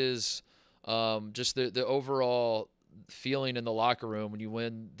like? What is just the overall feeling in the locker room when you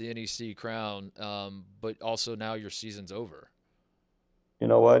win the NEC crown? But also now your season's over. You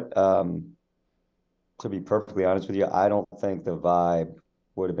know what? To be perfectly honest with you, I don't think the vibe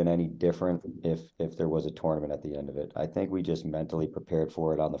would have been any different if there was a tournament at the end of it. I think we just mentally prepared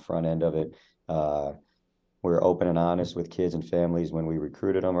for it on the front end of it. We were open and honest with kids and families when we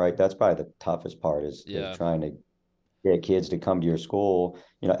recruited them, right? That's probably the toughest part is trying to get kids to come to your school.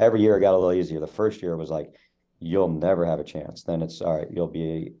 Every year it got a little easier. The first year was like, you'll never have a chance. Then it's all right, you'll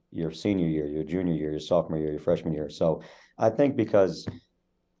be your senior year, your junior year, your sophomore year, your freshman year. So I think because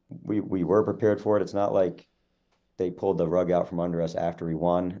we were prepared for it, it's not like they pulled the rug out from under us after we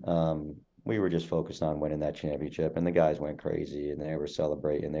won. We were just focused on winning that championship, and the guys went crazy and they were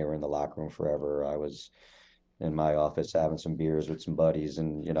celebrating. They were in the locker room forever. I was in my office having some beers with some buddies,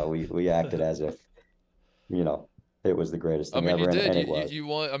 and we acted as if it was the greatest thing ever. You did. And it was. You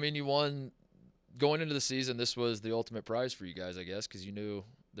won. You won going into the season. This was the ultimate prize for you guys, I guess, because you knew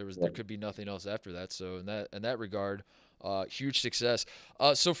there could be nothing else after that. So in that regard, huge success.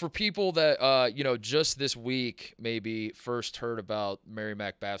 So for people that just this week maybe first heard about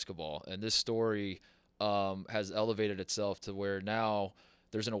Merrimack basketball, and this story has elevated itself to where now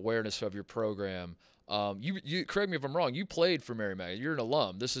there's an awareness of your program. You correct me if I'm wrong. You played for Merrimack. You're an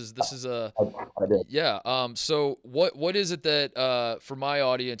alum. This is a I did. yeah. So what is it that for my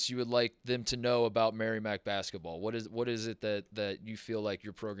audience you would like them to know about Merrimack basketball? What is it that you feel like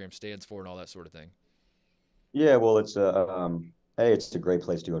your program stands for and all that sort of thing? Yeah, well, it's a great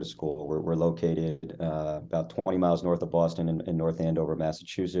place to go to school. We're located about 20 miles north of Boston in North Andover,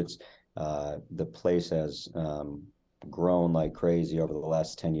 Massachusetts. The place has grown like crazy over the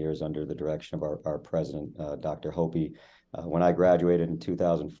last 10 years under the direction of our president, Dr. Hopi. When I graduated in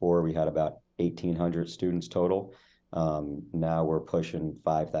 2004, we had about 1,800 students total. Now we're pushing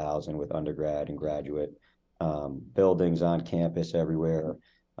 5,000 with undergrad and graduate, buildings on campus everywhere.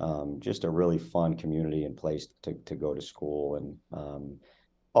 Just a really fun community and place to go to school, and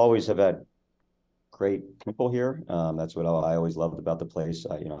always have had great people here. That's what I always loved about the place.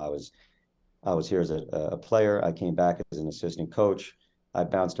 I was here as a player. I came back as an assistant coach. I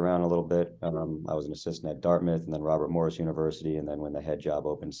bounced around a little bit. I was an assistant at Dartmouth and then Robert Morris University. And then when the head job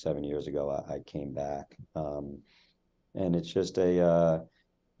opened 7 years ago, I came back. And it's just the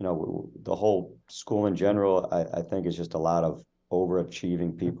whole school in general, I think is just a lot of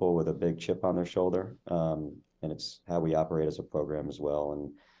overachieving people with a big chip on their shoulder. And it's how we operate as a program as well.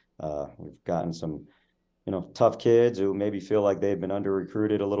 And we've gotten some, tough kids who maybe feel like they've been under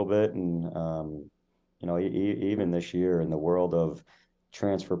recruited a little bit. And, even this year in the world of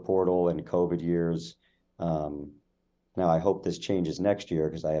transfer portal and COVID years, now I hope this changes next year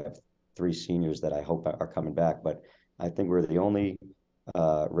because I have 3 seniors that I hope are coming back. But I think we're the only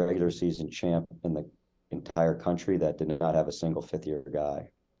regular season champ in the entire country that did not have a single 5th-year guy.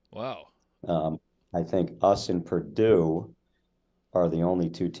 Wow. I think us and Purdue are the only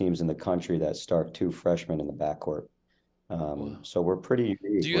 2 teams in the country that start 2 freshmen in the backcourt. So we're pretty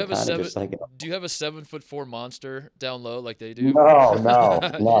unique. Do you have a 7'4" monster down low like they do?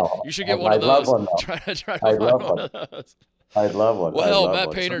 No. You should get one of those. Love one, try to I'd find love one of those. I'd love one. Well,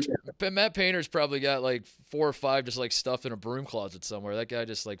 Matt Painter's probably got like 4 or 5 just like stuffed in a broom closet somewhere. That guy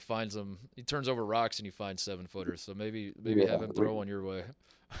just like finds them. He turns over rocks and he finds 7-footers. So maybe have him throw one your way.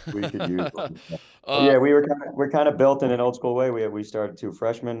 We could use one. We're kind of built in an old school way. We started 2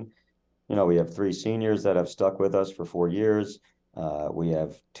 freshmen. We have 3 seniors that have stuck with us for 4 years. We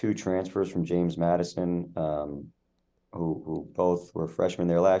have 2 transfers from James Madison, who both were freshmen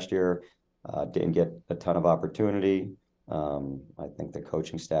there last year. Didn't get a ton of opportunity. I think the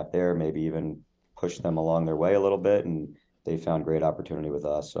coaching staff there maybe even pushed them along their way a little bit, and they found great opportunity with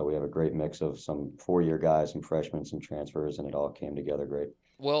us. So we have a great mix of some 4-year guys, some freshmen, some transfers, and it all came together great.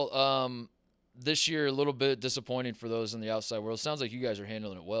 Well, this year a little bit disappointing for those in the outside world. It sounds like you guys are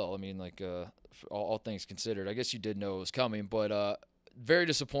handling it well. I mean, like all things considered, I guess you did know it was coming, but very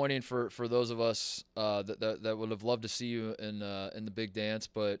disappointing for those of us that would have loved to see you in the big dance.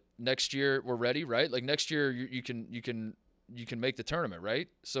 But next year we're ready, right? Like next year you can make the tournament, right?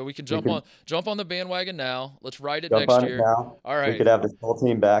 So we can jump on the bandwagon now. Let's ride it next year. Now. All right, we could have this whole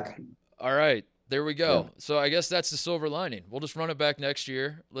team back. All right, there we go. Yeah. So I guess that's the silver lining. We'll just run it back next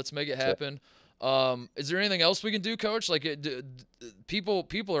year. Let's make it happen. Is there anything else we can do, Coach? Like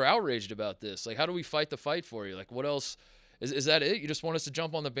people are outraged about this. Like, how do we fight the fight for you? Like, what else? Is that it? You just want us to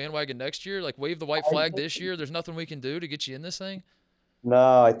jump on the bandwagon next year? Like, wave the white flag this year? There's nothing we can do to get you in this thing?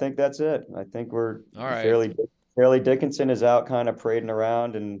 No, I think that's it. I think we're all right. Fairleigh Dickinson is out kind of parading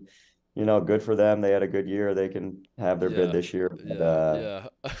around, and good for them. They had a good year. They can have their bid this year.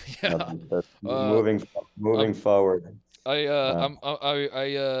 Moving forward.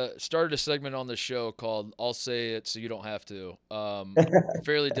 I started a segment on the show called "I'll Say It So You Don't Have to."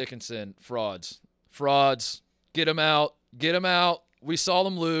 Fairleigh Dickinson frauds. Get them out. We saw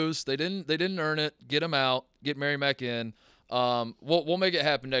them lose. They didn't earn it. Get them out. Get Merrimack in. We'll make it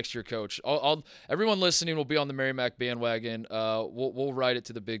happen next year, Coach. Everyone listening will be on the Merrimack bandwagon. We'll ride it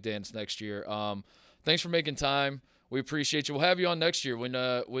to the big dance next year. Thanks for making time. We appreciate you. We'll have you on next year when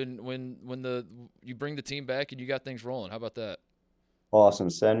you bring the team back and you got things rolling. How about that? Awesome.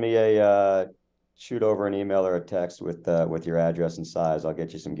 Send me shoot over an email or a text with your address and size. I'll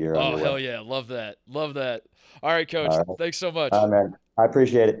get you some gear. Oh, hell yeah. Love that. All right, Coach. All right. Thanks so much. Man. I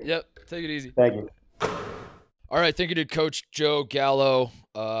appreciate it. Yep. Take it easy. Thank you. All right. Thank you to Coach Joe Gallo.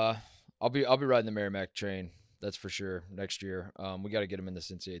 I'll be riding the Merrimack train. That's for sure next year. We got to get them in the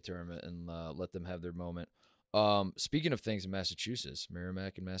NCAA tournament and let them have their moment. Speaking of things in Massachusetts,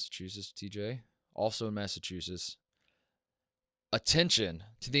 Merrimack in Massachusetts, TJ, also in Massachusetts. Attention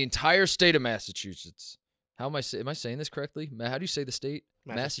to the entire state of Massachusetts. Am I saying this correctly? How do you say the state?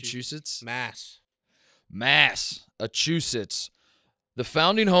 Massachusetts? Massachusetts. The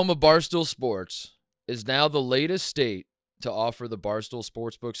founding home of Barstool Sports is now the latest state to offer the Barstool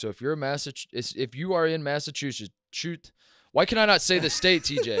Sportsbook. So if you are in Massachusetts, why can I not say the state,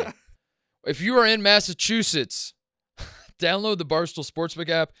 TJ? If you are in Massachusetts, download the Barstool Sportsbook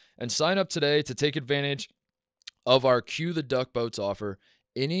app and sign up today to take advantage of our Cue the Duck Boats offer.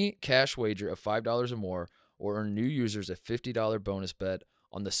 Any cash wager of $5 or more, or earn new users a $50 bonus bet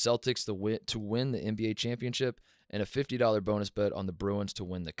on the Celtics to win the NBA championship and a $50 bonus bet on the Bruins to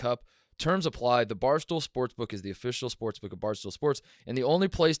win the Cup. Terms apply. The Barstool Sportsbook is the official sportsbook of Barstool Sports and the only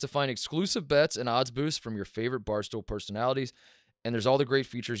place to find exclusive bets and odds boosts from your favorite Barstool personalities. And there's all the great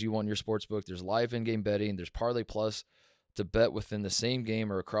features you want in your sportsbook. There's live in-game betting. There's Parlay Plus to bet within the same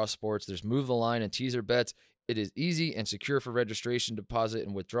game or across sports. There's Move the Line and teaser bets. It is easy and secure for registration, deposit,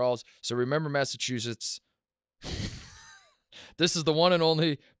 and withdrawals. So remember, Massachusetts, this is the one and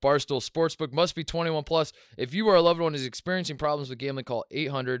only Barstool Sportsbook. Must be 21 plus. If you or a loved one is experiencing problems with gambling, call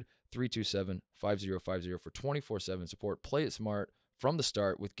 800-327-5050 for 24/7 support. Play it smart from the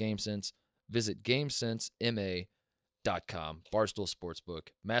start with GameSense. Visit GameSenseMA.com. Barstool Sportsbook,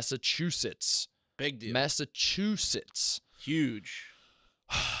 Massachusetts. Big deal. Massachusetts. Huge.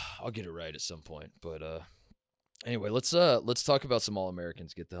 I'll get it right at some point, but anyway, let's talk about some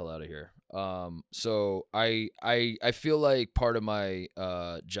All-Americans. Get the hell out of here. So I feel like part of my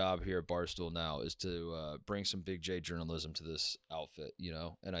job here at Barstool now is to bring some Big J journalism to this outfit, you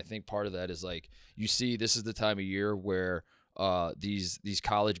know. And I think part of that is like, you see, this is the time of year where these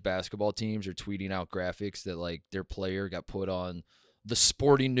college basketball teams are tweeting out graphics that like their player got put on the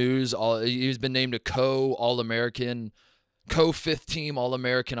Sporting News. He's been named a All-American, fifth team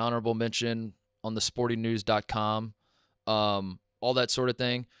All-American honorable mention on the sportingnews.com, all that sort of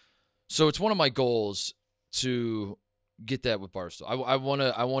thing. So it's one of my goals to get that with Barstool. I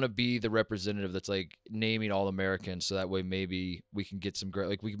want to be the representative that's like naming All-Americans, so that way maybe we can get some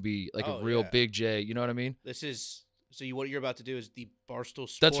like we can be like a real Big J. You know what I mean? This is what you're about to do is the Barstool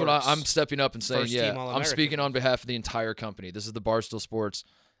Sports. That's what I'm stepping up and saying. Yeah, I'm speaking on behalf of the entire company. This is the Barstool Sports.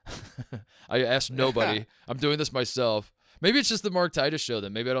 I asked nobody. I'm doing this myself. Maybe it's just the Mark Titus Show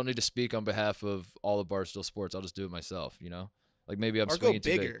then.Maybe I don't need to speak on behalf of all of Barstool Sports. I'll just do it myself, you know? Like maybe I'm swinging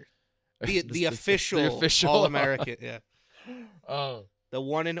too big. The official All-American, yeah. Oh. The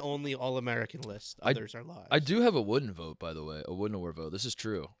one and only All-American list. Others are live. I do have a Wooden vote, by the way. A Wooden Award vote. This is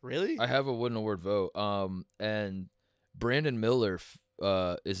true. Really? I have a Wooden Award vote. And Brandon Miller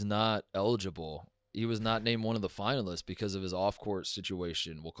is not eligible. He was not named one of the finalists because of his off-court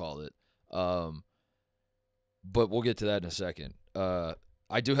situation, we'll call it. But we'll get to that in a second.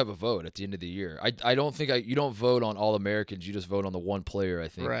 I do have a vote at the end of the year. I don't think you don't vote on All-Americans. You just vote on the one player I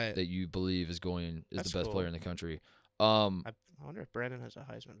think that you believe is the best player in the country. I wonder if Brandon has a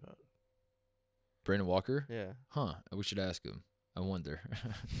Heisman vote. Brandon Walker? Yeah. Huh. We should ask him. I wonder.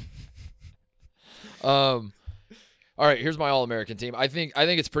 All right, here's my All-American team. I think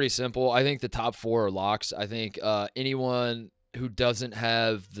it's pretty simple. I think the top four are locks. I think anyone who doesn't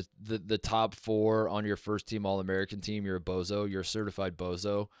have the top four on your first team All-American team, you're a bozo. You're a certified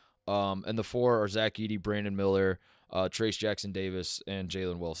bozo. And the four are Zach Edey, Brandon Miller, Trace Jackson Davis, and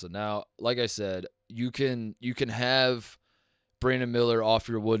Jalen Wilson. Now, like I said, you can have Brandon Miller off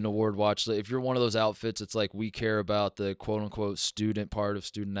your Wooden Award watch list. If you're one of those outfits, it's like we care about the quote-unquote student part of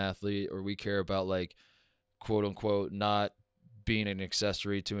student athlete, or we care about like quote-unquote not being an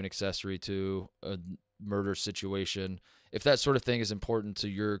accessory to a murder situation. If that sort of thing is important to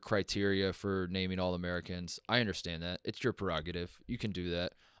your criteria for naming All-Americans, I understand that. It's your prerogative. You can do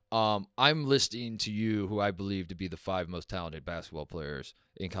that. I'm listing to you who I believe to be the 5 most talented basketball players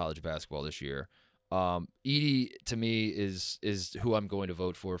in college basketball this year. Edey, to me, is who I'm going to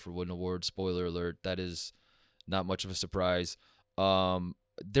vote for Wooden Award. Spoiler alert, that is not much of a surprise.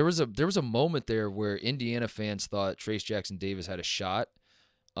 There was a moment there where Indiana fans thought Trace Jackson Davis had a shot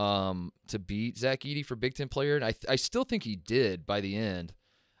to beat Zach Edey for Big Ten player, and I still think he did by the end.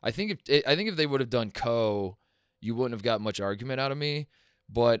 I think if they would have done you wouldn't have got much argument out of me.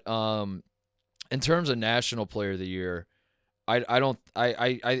 But in terms of National Player of the Year,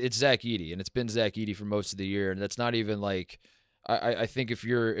 it's Zach Edey, and it's been Zach Edey for most of the year, and that's not even like I think if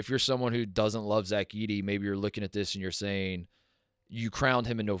you're someone who doesn't love Zach Edey, maybe you're looking at this and you're saying you crowned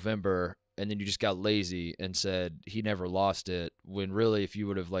him in November and then you just got lazy and said he never lost it, when really if you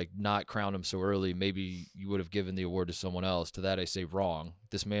would have like not crowned him so early, maybe you would have given the award to someone else. To that I say wrong.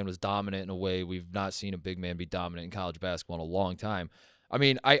 This man was dominant in a way we've not seen a big man be dominant in college basketball in a long time. I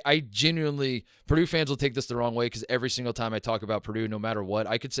mean, I genuinely, Purdue fans will take this the wrong way because every single time I talk about Purdue, no matter what,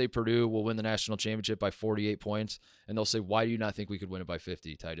 I could say Purdue will win the national championship by 48 points, and they'll say, why do you not think we could win it by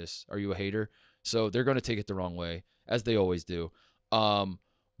 50, Titus? Are you a hater? So they're going to take it the wrong way, as they always do.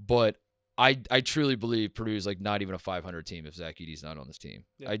 But I truly believe Purdue is like not even a 500 team if Zach Edey's not on this team.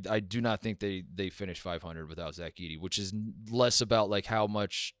 Yeah. I do not think they finish 500 without Zach Edey, which is less about like how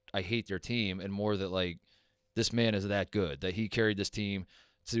much I hate their team and more that like this man is that good, that he carried this team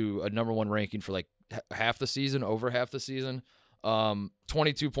to a #1 ranking for like over half the season.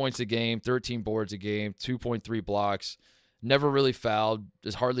 22 points a game, 13 boards a game, 2.3 blocks, never really fouled,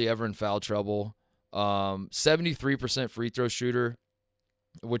 is hardly ever in foul trouble. 73% free throw shooter,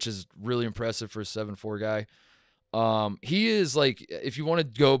 which is really impressive for a 7'4" guy. He is like, if you want to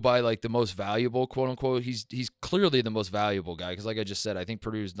go by like the most valuable, quote unquote, he's clearly the most valuable guy. Because like I just said, I think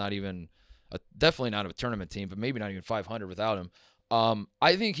Purdue's not even definitely not a tournament team, but maybe not even 500 without him.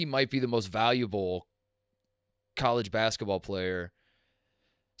 I think he might be the most valuable college basketball player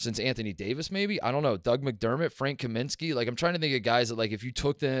since Anthony Davis, maybe. I don't know. Doug McDermott, Frank Kaminsky. Like, I'm trying to think of guys that, like, if you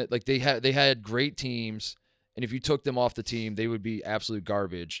took them, like, they had great teams, and if you took them off the team, they would be absolute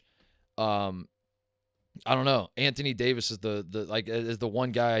garbage. I don't know. Anthony Davis is the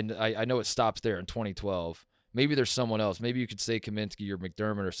one guy. I know it stops there in 2012. Maybe there's someone else. Maybe you could say Kaminsky or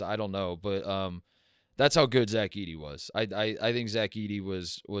McDermott or so. I don't know, but that's how good Zach Edey was. I think Zach Edey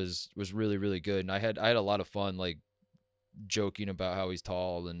was really, really good, and I had a lot of fun like joking about how he's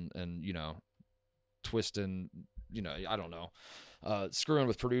tall and you know, twisting, you know, I don't know, screwing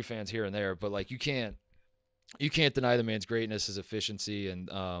with Purdue fans here and there, but like you can't deny the man's greatness, his efficiency, and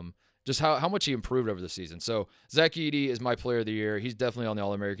just how much he improved over the season. So Zach Edey is my player of the year. He's definitely on the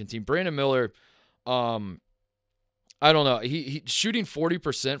All-American team. Brandon Miller, I don't know. He shooting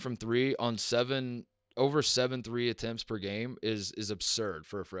 40% from three on over 7 3 attempts per game is absurd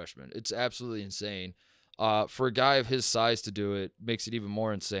for a freshman. It's absolutely insane. For a guy of his size to do it makes it even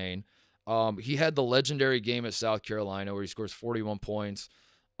more insane. He had the legendary game at South Carolina where he scores 41 points,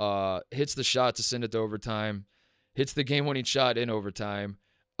 hits the shot to send it to overtime, hits the game-winning shot in overtime.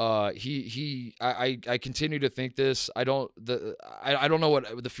 I continue to think this. I don't know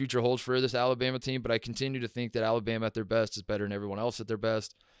what the future holds for this Alabama team, but I continue to think that Alabama at their best is better than everyone else at their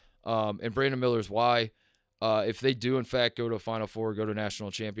best. And Brandon Miller's why. If they do in fact go to a Final Four, go to a national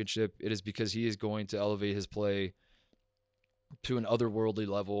championship, it is because he is going to elevate his play to an otherworldly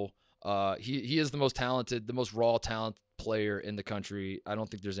level. He is the most talented, the most raw talent player in the country. I don't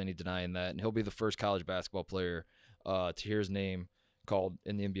think there's any denying that, and he'll be the first college basketball player to hear his name called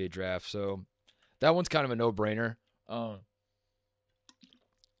in the NBA draft. So that one's kind of a no-brainer.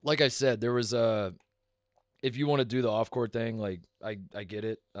 Like I said, there was if you want to do the off-court thing, like I get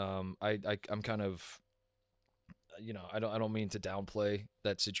it. I'm kind of, you know, I don't mean to downplay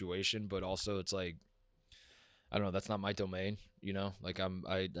that situation, but also it's like, I don't know, that's not my domain, you know? Like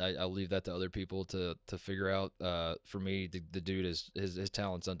I'll leave that to other people to figure out. For me, the dude his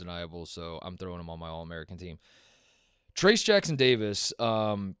talent's undeniable, so I'm throwing him on my All-American team. Trace Jackson Davis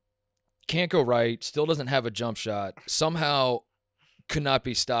can't go right, still doesn't have a jump shot, somehow could not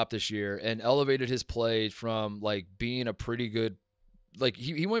be stopped this year, and elevated his play from like being a pretty good, like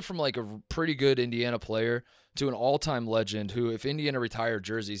he went from like a pretty good Indiana player to an all-time legend who, if Indiana retired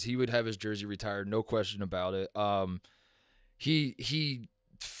jerseys, he would have his jersey retired, no question about it. He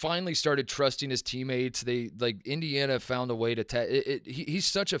finally started trusting his teammates. Indiana found a way to he's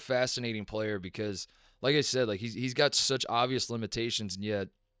such a fascinating player because, like I said, like he's got such obvious limitations, and yet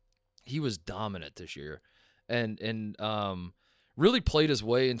he was dominant this year, and really played his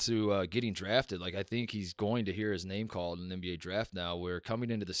way into getting drafted. Like I think he's going to hear his name called in the NBA draft now. Where coming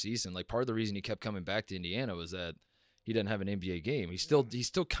into the season, like part of the reason he kept coming back to Indiana was that he didn't have an NBA game. He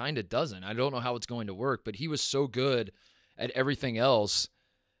still kind of doesn't. I don't know how it's going to work, but he was so good at everything else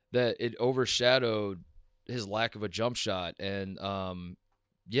that it overshadowed his lack of a jump shot. And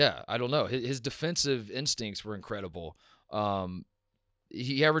yeah, I don't know. His defensive instincts were incredible.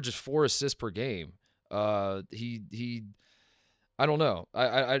 He averages 4 assists per game. I don't know.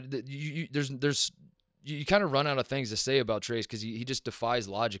 You kind of run out of things to say about Trace because he just defies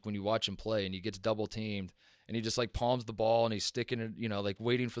logic when you watch him play, and he gets double teamed, and he just like palms the ball, and he's sticking it, you know, like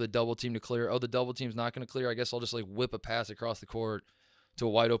waiting for the double team to clear. Oh, the double team's not going to clear. I guess I'll just like whip a pass across the court to a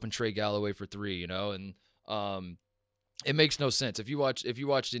wide open Trey Galloway for 3, you know, and it makes no sense. If you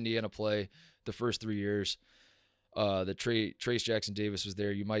watched Indiana play the first 3 years that Trace Jackson Davis was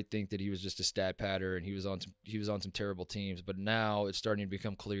there, you might think that he was just a stat patter and he was on some terrible teams. But now it's starting to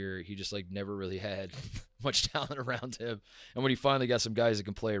become clear he just like never really had much talent around him. And when he finally got some guys that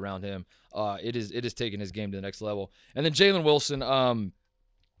can play around him, it is taking his game to the next level. And then Jalen Wilson,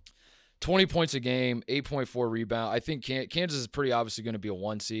 20 points a game, 8.4 rebound. I think Kansas is pretty obviously going to be a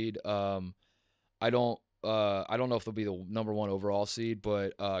 1 seed. I don't know if they'll be the number 1 overall seed,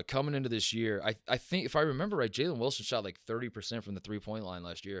 but coming into this year, I think if I remember right, Jalen Wilson shot like 30% from the 3-point line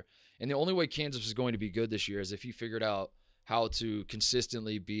last year. And the only way Kansas is going to be good this year is if he figured out how to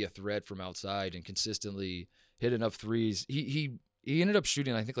consistently be a threat from outside and consistently hit enough threes. He ended up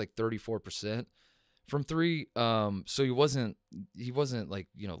shooting, I think, like 34% from 3. So he wasn't like,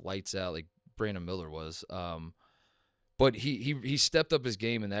 you know, lights out like Brandon Miller was. But he stepped up his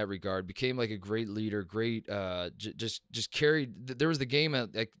game in that regard, became like a great leader, great just carried. There was the game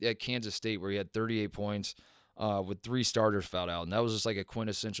at Kansas State where he had 38 points, with 3 starters fouled out, and that was just like a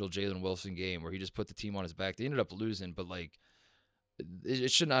quintessential Jalen Wilson game where he just put the team on his back. They ended up losing, but like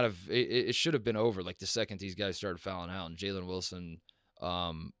it should not have. It should have been over like the second these guys started fouling out, and Jalen Wilson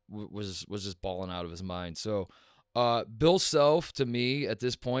was just balling out of his mind. So Bill Self to me at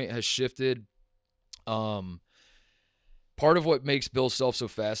this point has shifted. Part of what makes Bill Self so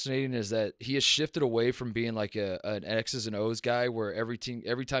fascinating is that he has shifted away from being like an X's and O's guy where every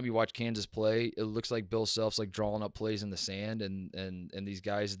time you watch Kansas play, it looks like Bill Self's like drawing up plays in the sand and these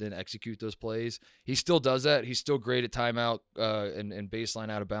guys then execute those plays. He still does that. He's still great at timeout and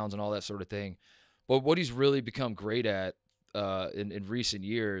baseline out of bounds and all that sort of thing. But what he's really become great at in recent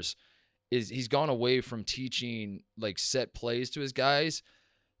years is he's gone away from teaching like set plays to his guys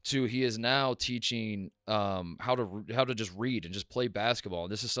to he is now teaching how to just read and just play basketball.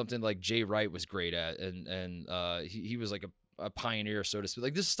 And this is something like Jay Wright was great at, and he was like a pioneer, so to speak.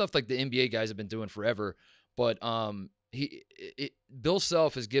 Like this is stuff like the NBA guys have been doing forever, but Bill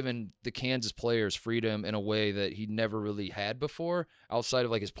Self has given the Kansas players freedom in a way that he never really had before, outside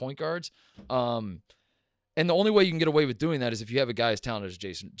of like his point guards. And the only way you can get away with doing that is if you have a guy as talented as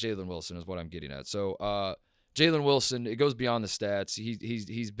Jalen Wilson, is what I'm getting at. So Jalen Wilson, it goes beyond the stats.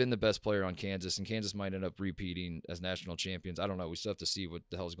 He's been the best player on Kansas, and Kansas might end up repeating as national champions. I don't know. We still have to see what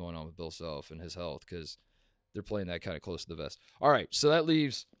the hell's going on with Bill Self and his health because they're playing that kind of close to the vest. All right, so that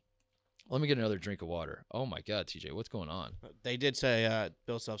leaves – let me get another drink of water. Oh, my God, TJ, what's going on? They did say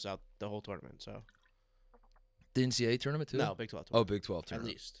Bill Self's out the whole tournament, so. The NCAA tournament too? No, Big 12 tournament. Oh, Big 12 tournament.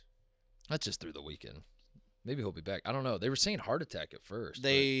 At least. That's just through the weekend. Maybe he'll be back. I don't know. They were saying heart attack at first.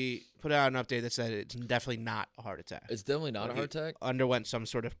 They put out an update that said it's definitely not a heart attack. It's definitely not a heart attack? Underwent some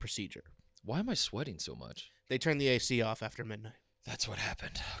sort of procedure. Why am I sweating so much? They turned the AC off after midnight. That's what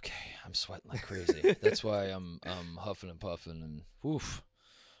happened. Okay, I'm sweating like crazy. That's why I'm huffing and puffing and woof.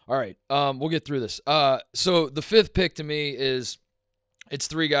 All right, we'll get through this. So the fifth pick to me is it's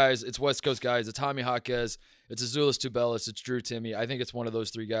 3 guys. It's West Coast guys. It's Jaime Jaquez. It's Azuolas Tubelis. It's Drew Timme. I think it's one of those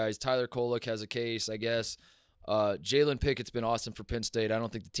 3 guys. Tyler Kolek has a case, I guess. Jalen Pickett's been awesome for Penn State. I don't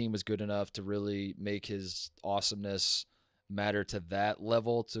think the team was good enough to really make his awesomeness matter to that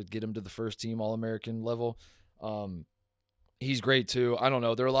level to get him to the first team All-American level. He's great too. I don't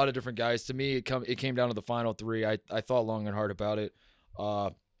know. There are a lot of different guys. To me, it came down to the final 3. I thought long and hard about it.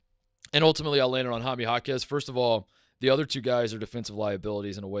 And ultimately, I landed on Jaime Jaquez. First of all, the other 2 guys are defensive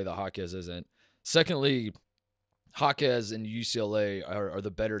liabilities in a way that Jaquez isn't. Secondly, Jaquez and UCLA are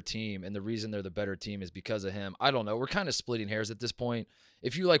the better team, and the reason they're the better team is because of him. I don't know. We're kind of splitting hairs at this point.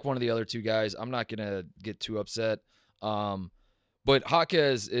 If you like one of the other 2 guys, I'm not going to get too upset. But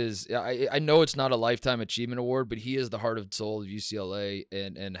Jaquez is – I know it's not a Lifetime Achievement Award, but he is the heart and soul of UCLA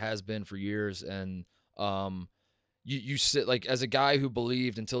and has been for years. And you sit – like as a guy who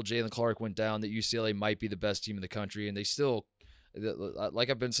believed until Jalen Clark went down that UCLA might be the best team in the country, and they still – like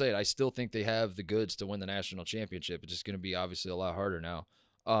I've been saying, I still think they have the goods to win the national championship. It's just going to be obviously a lot harder now.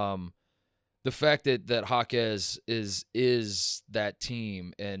 The fact that Jaquez is that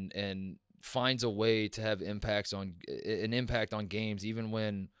team and finds a way to have an impact on games, even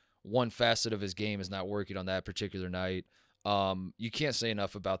when one facet of his game is not working on that particular night. You can't say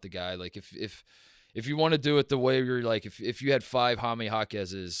enough about the guy. Like if you want to do it the way you're like, if you had 5 Jaime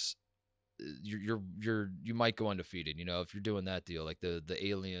Jaquez's, you might go undefeated, if you're doing that deal. Like the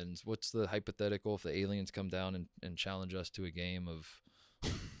aliens, what's the hypothetical if the aliens come down and challenge us to a game of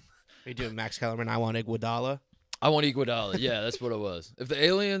Are you doing Max Kellerman? I want Iguodala. I want Iguodala. Yeah, that's what it was. If the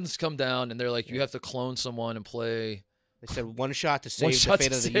aliens come down and they're like, you have to clone someone and play. They said one shot to save the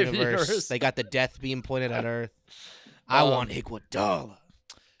fate of the universe. They got the death beam pointed at Earth. I want Iguodala.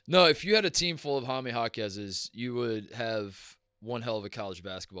 No, if you had a team full of Jaime Jaquez's, you would have one hell of a college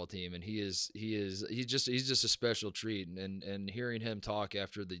basketball team, and he's just a special treat. And hearing him talk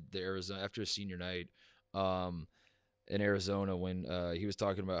after the Arizona, after his senior night in Arizona, when he was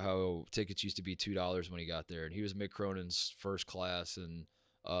talking about how tickets used to be $2 when he got there, and he was Mick Cronin's first class, and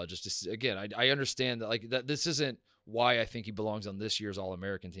I understand that like that this isn't why I think he belongs on this year's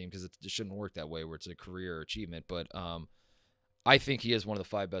All-American team, because it shouldn't work that way where it's a career achievement, but I think he is one of the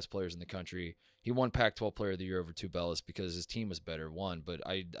 5 best players in the country. He won Pac-12 Player of the Year over Tubelis because his team was better, but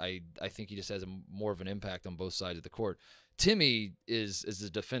I think he just has more of an impact on both sides of the court. Timme is a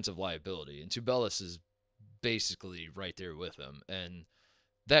defensive liability, and Tubelis is basically right there with him, and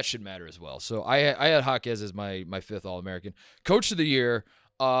that should matter as well. So I had Jaquez as my 5th All-American. Coach of the Year,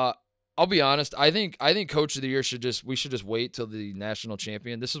 I'll I'll be honest. I think Coach of the Year we should just wait till the national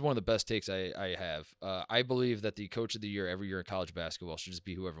champion. This is one of the best takes I have. I believe that the Coach of the Year every year in college basketball should just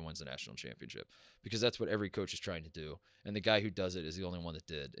be whoever wins the national championship, because that's what every coach is trying to do. And the guy who does it is the only one that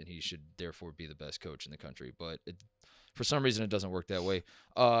did, and he should therefore be the best coach in the country. But for some reason, it doesn't work that way.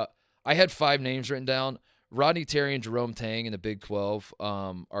 I had 5 names written down. Rodney Terry and Jerome Tang in the Big 12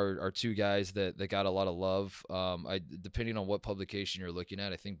 are 2 guys that got a lot of love. Depending on what publication you're looking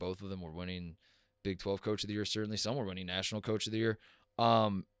at, I think both of them were winning Big 12 Coach of the Year. Certainly, some were winning National Coach of the Year.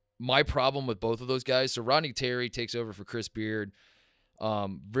 My problem with both of those guys, so Rodney Terry takes over for Chris Beard.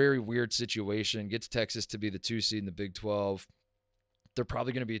 Very weird situation. Gets Texas to be the 2 seed in the Big 12. They're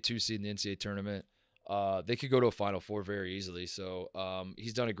probably going to be a 2 seed in the NCAA tournament. They could go to a Final Four very easily. So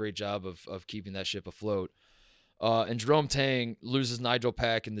he's done a great job of keeping that ship afloat. And Jerome Tang loses Nigel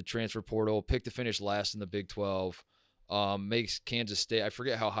Pack in the transfer portal, picked to finish last in the Big 12, makes Kansas State. I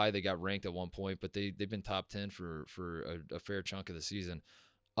forget how high they got ranked at one point, but they've been top 10 for a fair chunk of the season.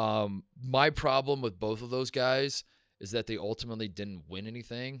 My problem with both of those guys is that they ultimately didn't win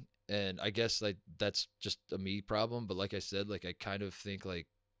anything. And I guess that's just a me problem. But like I said, I kind of think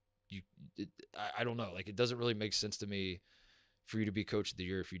I don't know. It doesn't really make sense to me for you to be Coach of the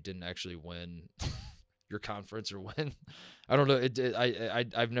Year if you didn't actually win your conference or win. I don't know.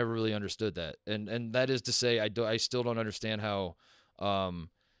 I've never really understood that. And that is to say, I still don't understand how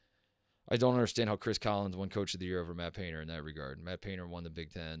Chris Collins won Coach of the Year over Matt Painter in that regard. Matt Painter won the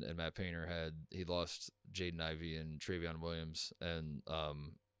Big Ten, and Matt Painter he lost Jaden Ivey and Travion Williams, and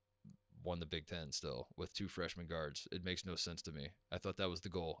won the Big Ten still with 2 freshman guards. It makes no sense to me. I thought that was the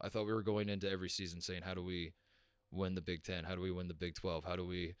goal. I thought we were going into every season saying, how do we win the Big Ten? How do we win the Big 12?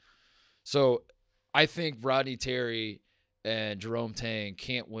 So I think Rodney Terry and Jerome Tang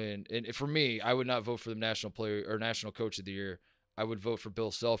can't win. And for me, I would not vote for the national player or national coach of the year. I would vote for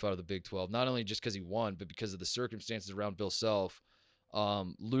Bill Self out of the Big 12, not only just because he won, but because of the circumstances around Bill Self,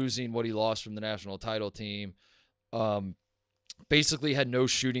 losing what he lost from the national title team, basically had no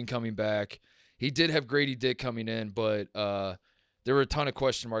shooting coming back. He did have Grady Dick coming in, but there were a ton of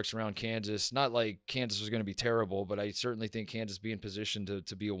question marks around Kansas. Not like Kansas was going to be terrible, but I certainly think Kansas being positioned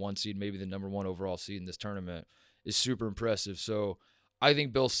to be a 1 seed, maybe the number 1 overall seed in this tournament, is super impressive. So I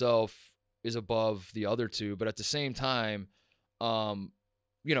think Bill Self is above the other 2, but at the same time, Matt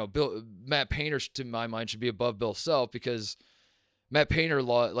Painter, to my mind, should be above Bill Self, because Matt Painter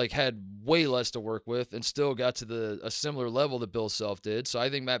had way less to work with and still got to a similar level that Bill Self did. So I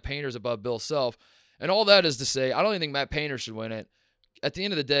think Matt Painter's above Bill Self. And all that is to say, I don't even think Matt Painter should win it. At the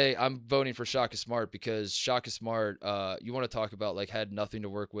end of the day, I'm voting for Shaka Smart, because Shaka Smart, you want to talk about had nothing to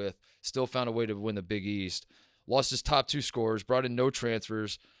work with, still found a way to win the Big East, lost his top 2 scorers, brought in no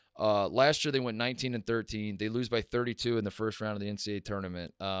transfers. Last year they went 19-13. They lose by 32 in the first round of the NCAA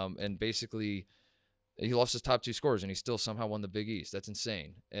tournament. And basically he lost his top 2 scorers and he still somehow won the Big East. That's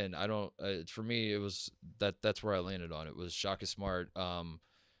insane. And I don't, for me, it was that's where I landed on. It was Shaka Smart.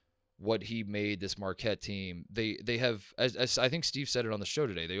 What he made this Marquette team. They have, as I think Steve said it on the show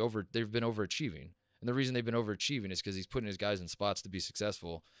today, they've been overachieving. And the reason they've been overachieving is because he's putting his guys in spots to be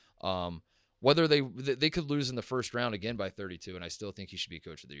successful. Whether they could lose in the first round again by 32, and I still think he should be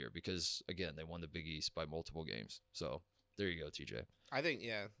Coach of the Year, because again, they won the Big East by multiple games. So there you go, TJ. I think,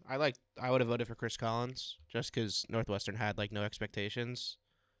 yeah, I would have voted for Chris Collins just because Northwestern had no expectations.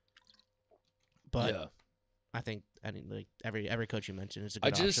 But yeah. I think every coach you mentioned is a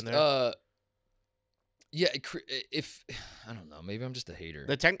good option there. If I don't know, maybe I'm just a hater.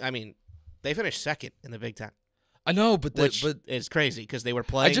 They finished second in the Big Ten. I know, but it's crazy because they were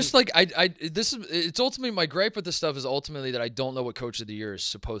playing. I just it's ultimately my gripe with this stuff is ultimately that I don't know what Coach of the Year is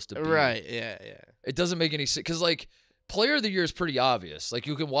supposed to be. Right? Yeah. It doesn't make any sense because Player of the Year is pretty obvious.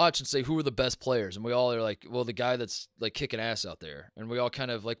 You can watch and say who are the best players, and we all are well, the guy that's kicking ass out there, and we all kind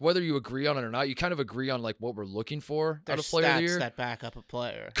of whether you agree on it or not, you kind of agree on what we're looking for out of Player of the Year. That back up a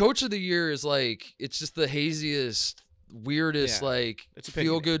player. Coach of the Year is it's just the haziest, weirdest it's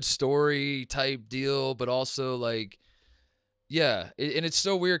feel good story type deal, but also and it's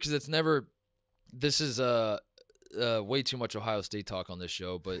so weird because it's never. This is way too much Ohio State talk on this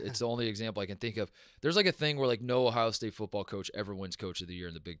show, but it's the only example I can think of. There's a thing where no Ohio State football coach ever wins Coach of the Year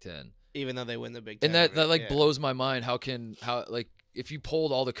in the Big Ten, even though they win the Big Ten. And that blows my mind. How if you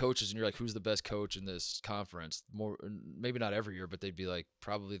polled all the coaches and you're who's the best coach in this conference? Maybe not every year, but they'd be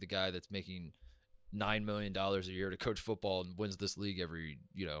probably the guy that's making $9 million a year to coach football and wins this league every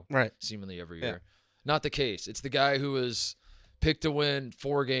seemingly every year. Not the case. It's the guy who was picked to win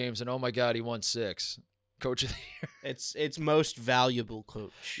 4 games and oh my God, he won 6. Coach of the Year. It's most valuable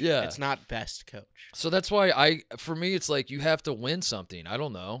coach. Yeah. It's not best coach. So that's why for me, it's like you have to win something. I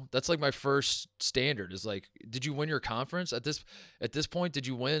don't know. That's like my first standard is like, did you win your conference at this point? Did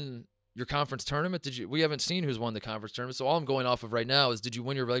you win your conference tournament? We haven't seen who's won the conference tournament. So all I'm going off of right now is, did you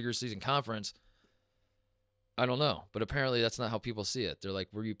win your regular season conference? I don't know, but apparently that's not how people see it. They're like,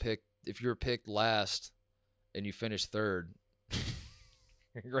 if you were picked last and you finished third,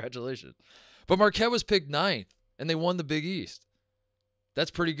 congratulations. But Marquette was picked 9th and they won the Big East.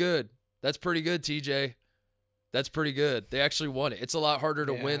 That's pretty good. That's pretty good, TJ. That's pretty good. They actually won it. It's a lot harder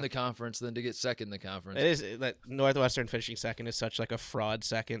to win the conference than to get second in the conference. It is. That Northwestern finishing second is such like a fraud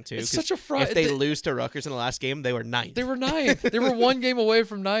second too. It's such a fraud. If they lose to Rutgers in the last game, they were 9th. They were 9th. They were 1 game away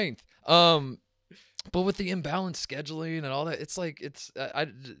from 9th. But with the imbalanced scheduling and all that, it's like I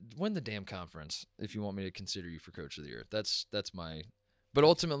win the damn conference if you want me to consider you for Coach of the Year. That's my. But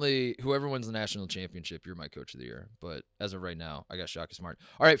ultimately, whoever wins the national championship, you're my Coach of the Year. But as of right now, I got Shaka Smart.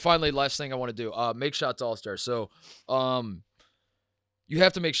 All right, finally, last thing I want to do: make shots All-Star. So, you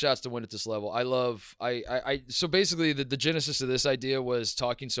have to make shots to win at this level. So basically, the genesis of this idea was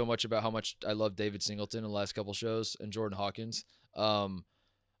talking so much about how much I love David Singleton in the last couple shows and Jordan Hawkins.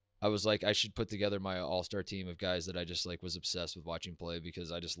 I was like, I should put together my all-star team of guys that I just like was obsessed with watching play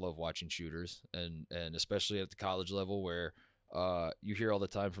because I just love watching shooters and especially at the college level where you hear all the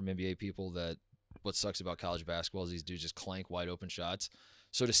time from NBA people that what sucks about college basketball is these dudes just clank wide open shots.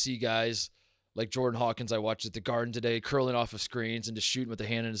 So to see guys like Jordan Hawkins, I watched at the Garden today, curling off of screens and just shooting with the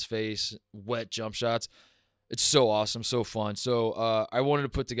hand in his face, wet jump shots. It's so awesome, so fun. So I wanted to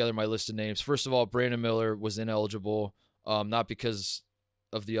put together my list of names. First of all, Brandon Miller was ineligible, not because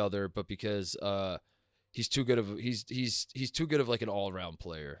of the other, but because he's too good of he's too good of like an all-around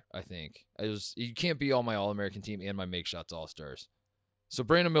player, I think. You can't be on my All-American team and my make shots All-Stars. So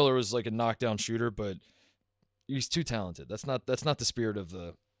Brandon Miller was like a knockdown shooter, but he's too talented. That's not the spirit of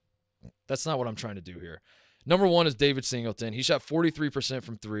that's not what I'm trying to do here. Number 1 is David Singleton. He shot 43%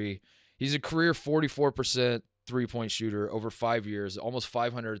 from 3. He's a career 44% three-point shooter over 5 years, almost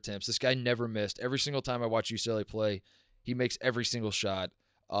 500 attempts. This guy never missed. Every single time I watch UCLA play, he makes every single shot.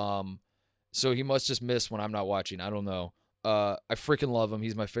 So he must just miss when I'm not watching. I don't know. I freaking love him.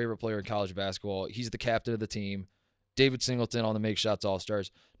 He's my favorite player in college basketball. He's the captain of the team. David Singleton on the Make Shots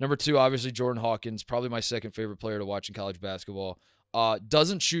All-Stars. Number 2, obviously Jordan Hawkins, probably my second favorite player to watch in college basketball.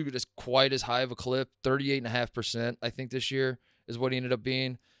 Doesn't shoot quite as high of a clip, 38.5%, I think this year is what he ended up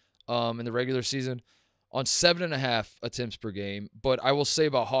being in the regular season on 7.5 attempts per game. But I will say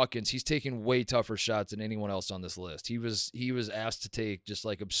about Hawkins, he's taking way tougher shots than anyone else on this list. He was asked to take just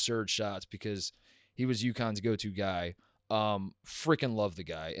like absurd shots because he was UConn's go-to guy. Freaking love the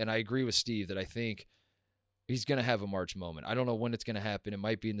guy. And I agree with Steve that I think he's going to have a March moment. I don't know when it's going to happen. It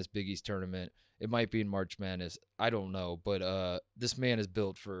might be in this Big East tournament. It might be in March Madness. I don't know. But this man is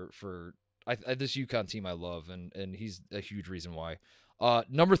built for this UConn team I love, and he's a huge reason why.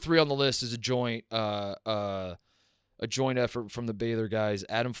 Number 3 on the list is a joint effort from the Baylor guys,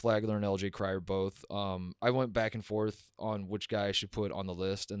 Adam Flagler and LJ Cryer both. I went back and forth on which guy I should put on the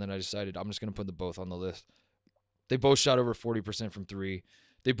list, and then I decided I'm just going to put them both on the list. They both shot over 40% from 3.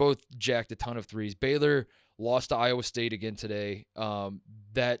 They both jacked a ton of threes. Baylor lost to Iowa State again today.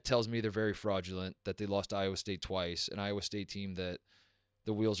 That tells me they're very fraudulent, that they lost to Iowa State twice, an Iowa State team that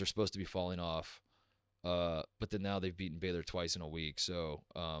the wheels are supposed to be falling off. But then now they've beaten Baylor twice in a week. So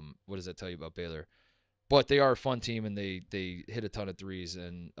what does that tell you about Baylor? But they are a fun team, and they hit a ton of threes.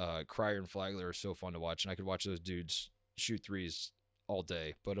 And Cryer and Flagler are so fun to watch. And I could watch those dudes shoot threes all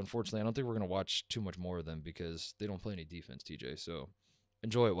day. But unfortunately, I don't think we're going to watch too much more of them because they don't play any defense, TJ. So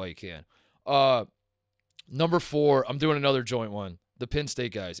enjoy it while you can. Number 4, I'm doing another joint one. The Penn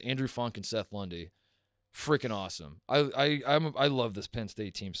State guys, Andrew Funk and Seth Lundy. Freaking awesome. I love this Penn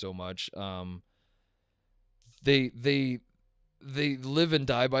State team so much. They live and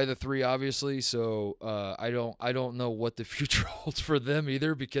die by the 3, obviously. So I don't know what the future holds for them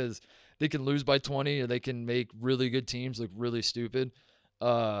either, because they can lose by 20 or they can make really good teams look really stupid,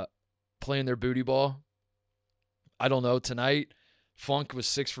 playing theof booty ball. I don't know. Tonight, Funk was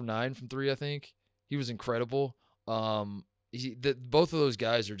 6 from 9 from 3. I think he was incredible. Both of those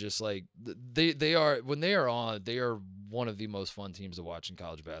guys are just like they are when they are on. They are one of the most fun teams to watch in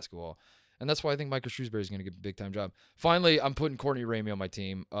college basketball. And that's why I think Michael Shrewsbury is going to get a big-time job. Finally, I'm putting Courtney Ramey on my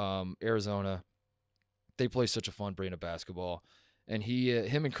team. Arizona, they play such a fun brand of basketball. And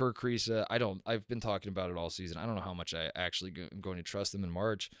him and Kirk Kriisa, I've been talking about it all season. I don't know how much I actually am going to trust them in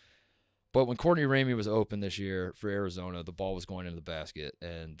March. But when Courtney Ramey was open this year for Arizona, the ball was going into the basket.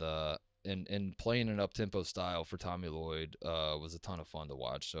 And playing an up-tempo style for Tommy Lloyd was a ton of fun to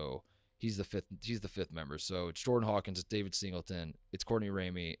watch. So He's the fifth member. So it's Jordan Hawkins, it's David Singleton, it's Courtney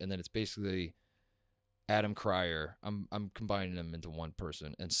Ramey, and then it's basically Adam Cryer. I'm combining them into one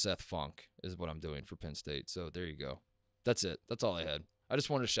person, and Seth Funk is what I'm doing for Penn State. So there you go. That's it. That's all I had. I just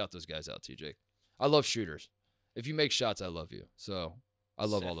wanted to shout those guys out, TJ. I love shooters. If you make shots, I love you. So I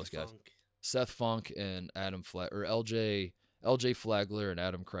love all those guys. Seth Funk and Adam or LJ Flagler and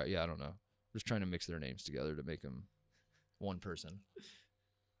Adam Cryer. Yeah, I don't know. I'm just trying to mix their names together to make them one person.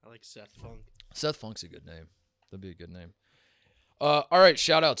 I like Seth Funk. Seth Funk's a good name. That'd be a good name. All right,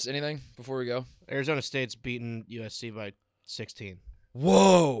 shout-outs. Anything before we go? Arizona State's beaten USC by 16.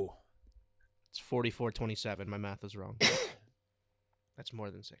 Whoa. It's 44-27. My math is wrong. That's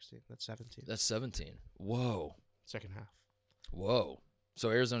more than 16. That's 17. That's 17. Whoa. Second half. Whoa. So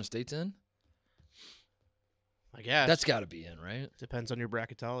Arizona State's in? I guess. That's got to be in, right? Depends on your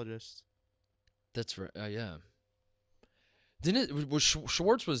bracketologist. That's right. Yeah. Didn't it? Was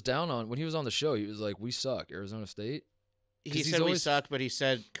Schwartz was down on when he was on the show? He was like, "We suck, Arizona State." He said we suck, but he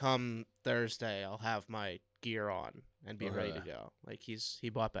said, "Come Thursday, I'll have my gear on and be ready to go." Like he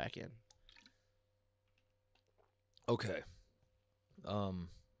bought back in. Okay.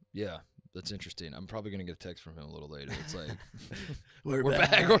 Yeah, that's interesting. I'm probably gonna get a text from him a little later. It's like, we're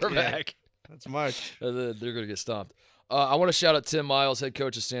back. We're back. That's March. They're gonna get stomped. I want to shout out Tim Miles, head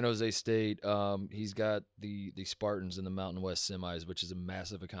coach of San Jose State. He's got the Spartans in the Mountain West semis, which is a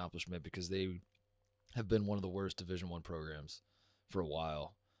massive accomplishment because they have been one of the worst Division I programs for a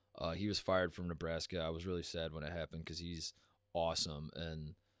while. He was fired from Nebraska. I was really sad when it happened because he's awesome,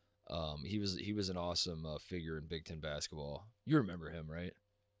 and he was an awesome figure in Big Ten basketball. You remember him, right?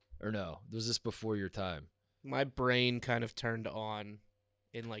 Or no? Was this before your time? My brain kind of turned on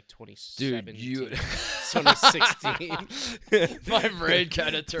in like 2017. Dude, you 2016. My brain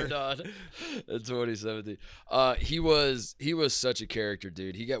kind of turned on in 2017. He was such a character,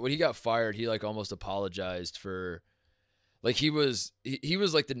 dude. When he got fired, he like almost apologized for, like he was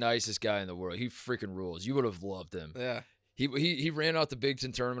like the nicest guy in the world. He freaking rules. You would have loved him. Yeah. He ran out the Big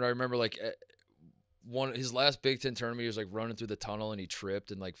Ten tournament. I remember like his last Big Ten tournament, he was like running through the tunnel and he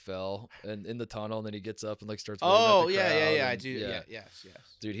tripped and like fell and in the tunnel, and then he gets up and like starts. Oh at the yeah, crowd yeah. I and, do. Yeah. Yes.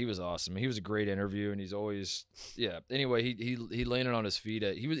 Dude, he was awesome. He was a great interview, and he's always Anyway, he landed on his feet.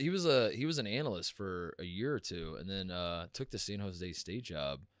 He was an analyst for a year or two, and then took the San Jose State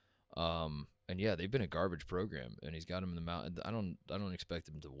job. And yeah, they've been a garbage program, and he's got him in the mountain. I don't expect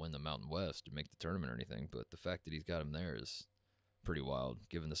him to win the Mountain West or make the tournament or anything, but the fact that he's got him there is pretty wild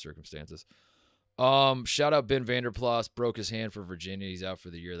given the circumstances. Shout out Ben Vanderplas, broke his hand for Virginia. He's out for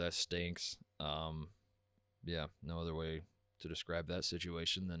the year. That stinks. Yeah, no other way to describe that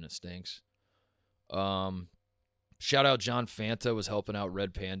situation than it stinks. Shout out John Fanta was helping out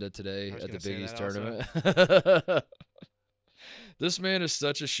Red Panda today at the Big East tournament. This man is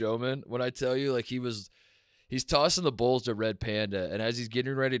such a showman. When I tell you, like he's tossing the bowls to Red Panda, and as he's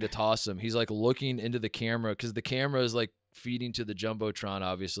getting ready to toss them, he's like looking into the camera because the camera is like feeding to the Jumbotron,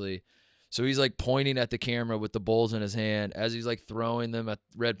 obviously. So he's like pointing at the camera with the bowls in his hand as he's like throwing them at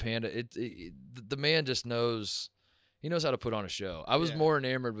Red Panda. The man just knows. He knows how to put on a show. I was more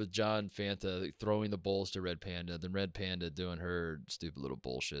enamored with John Fanta throwing the bowls to Red Panda than Red Panda doing her stupid little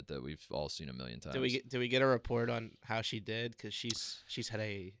bullshit that we've all seen a million times. Did we get a report on how she did? Because she's had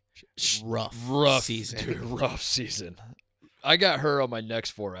a rough season. Dude, rough season. I got her on my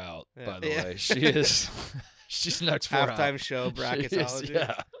next 4 out. By the way, she is. She's next 4 out. Halftime show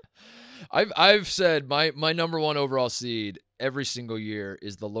bracketology. I've said my number one overall seed every single year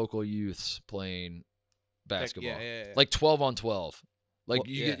is the local youths playing basketball. Like 12 on 12. Like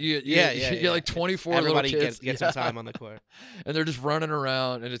you get like 24 Everybody little kids. Gets some time on the court. And they're just running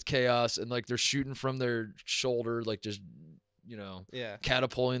around and it's chaos, and like they're shooting from their shoulder, like just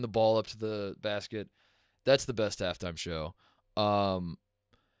catapulting the ball up to the basket. That's the best halftime show.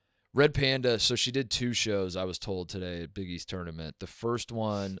 Red Panda, so she did 2 shows, I was told today at Big East Tournament. The first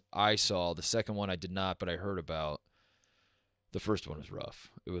one I saw, the second one I did not, but I heard about. The first one was rough.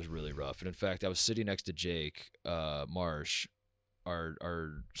 It was really rough. And in fact, I was sitting next to Jake Marsh,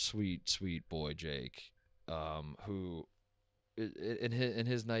 our sweet, sweet boy Jake, who in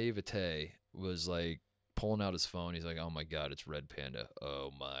his naivete was like pulling out his phone. He's like, "Oh my God, it's Red Panda.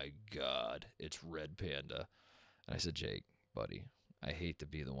 Oh my God, it's Red Panda." And I said, "Jake, buddy, I hate to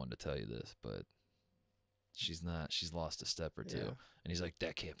be the one to tell you this, but she's not. She's lost a step or two." Yeah. And he's like,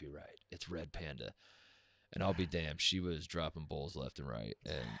 "That can't be right. It's Red Panda." And I'll be damned, she was dropping bowls left and right.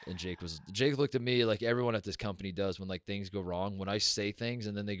 And Jake looked at me like everyone at this company does when like things go wrong. When I say things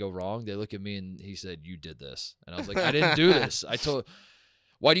and then they go wrong, they look at me and he said, "You did this." And I was like, "I didn't do this."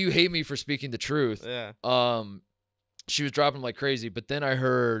 Why do you hate me for speaking the truth? Yeah. she was dropping like crazy. But then I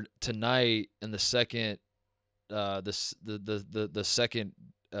heard tonight in the second, the second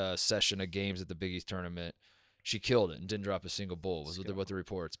session of games at the Big East tournament, she killed it and didn't drop a single bull. Was what the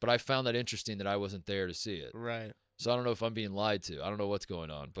reports. But I found that interesting that I wasn't there to see it. Right. So I don't know if I'm being lied to. I don't know what's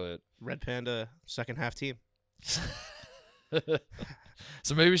going on, but Red Panda second half team.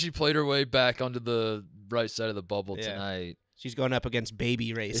 So maybe she played her way back onto the right side of the bubble tonight. She's going up against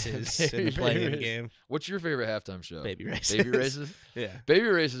baby races in the play-in game. What's your favorite halftime show? Baby races. Baby races? Yeah. Baby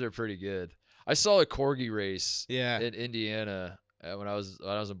races are pretty good. I saw a corgi race in Indiana when I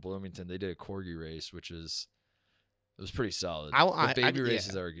was in Bloomington. They did a corgi race, which was pretty solid. Baby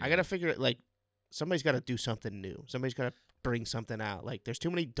races are good. I gotta figure it. Like somebody's got to do something new. Somebody's got to bring something out. Like there's too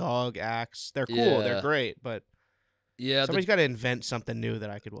many dog acts. They're cool. Yeah. They're great, but somebody's got to invent something new that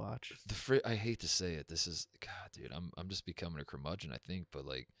I could watch. I hate to say it. This is God, dude. I'm just becoming a curmudgeon, I think. But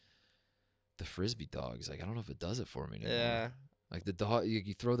like the frisbee dogs, like I don't know if it does it for me anymore. Yeah. Like the dog,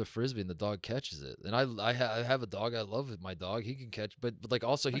 you throw the frisbee and the dog catches it. And I have a dog. I love it. My dog, he can catch, but like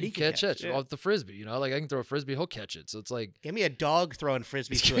also he can catch it off the frisbee. You know, like I can throw a frisbee, he'll catch it. So it's like give me a dog throwing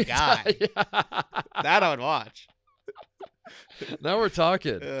frisbees to a guy. That I would watch. Now we're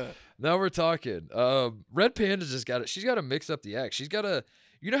talking. Now we're talking. Red Panda just got it. She's got to mix up the act. She's got to.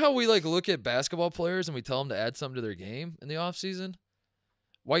 You know how we like look at basketball players and we tell them to add something to their game in the off season?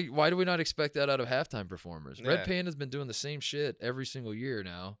 Why do we not expect that out of halftime performers? Yeah. Red Panda's been doing the same shit every single year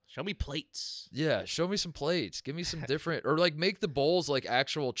now. Show me plates. Yeah, show me some plates. Give me some different, or like make the bowls like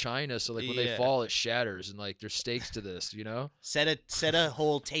actual china, so like when they fall, it shatters, and like there's stakes to this, you know? Set a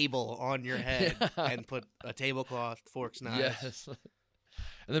whole table on your head and put a tablecloth, forks, knives. Yes.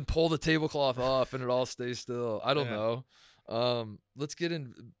 And then pull the tablecloth off, and it all stays still. I don't know. Let's get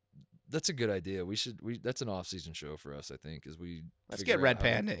in. That's a good idea. That's an off-season show for us, I think, Let's get Red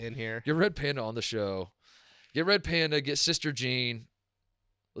Panda in here. Get Red Panda on the show. Get Red Panda, get Sister Jean.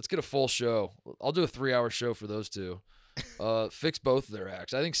 Let's get a full show. I'll do a 3-hour show for those two. Fix both of their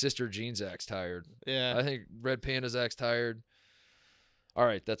acts. I think Sister Jean's act's tired. Yeah. I think Red Panda's act's tired. All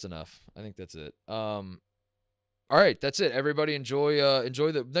right, that's enough. I think that's it. All right, that's it. Everybody enjoy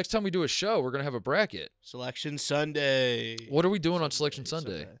the next time we do a show, we're going to have a bracket. Selection Sunday. What are we doing on Selection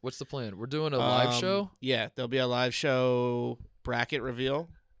Sunday? What's the plan? We're doing a live show? Yeah, there'll be a live show bracket reveal.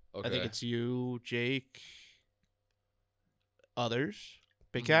 Okay. I think it's you, Jake, others.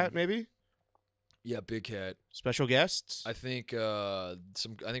 Big Cat, maybe? Yeah, Big Cat. Special guests? I think I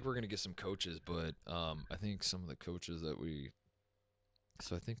think we're going to get some coaches, but I think some of the coaches that we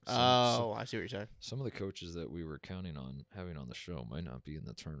I think I see what you're saying. Some of the coaches that we were counting on having on the show might not be in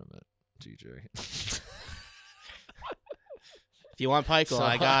the tournament, TJ. If you want Pikel,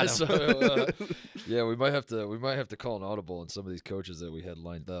 I got him. So, yeah, we might have to call an audible on some of these coaches that we had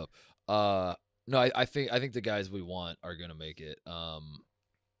lined up. No, I think the guys we want are gonna make it.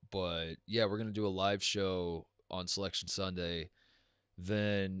 But yeah, we're gonna do a live show on Selection Sunday.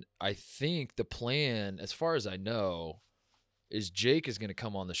 Then I think the plan, as far as I know, is Jake is going to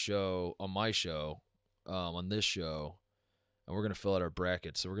come on the show, on my show, on this show, and we're going to fill out our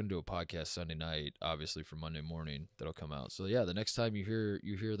brackets. So we're going to do a podcast Sunday night, obviously for Monday morning that'll come out. So yeah, the next time you hear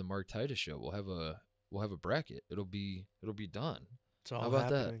the Mark Titus Show, we'll have a bracket. It'll be done. It's all How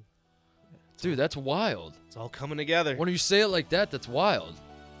about happening. that? Dude, that's wild. It's all coming together. When you say it like that, that's wild.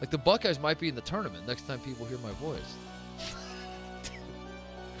 Like the Buckeyes might be in the tournament next time people hear my voice.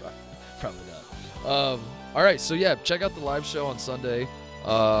 Probably not. All right, so yeah, check out the live show on Sunday.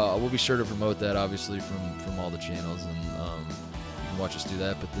 We'll be sure to promote that, obviously, from all the channels, and you can watch us do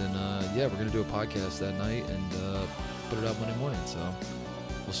that. But then, yeah, we're gonna do a podcast that night and put it out Monday morning. So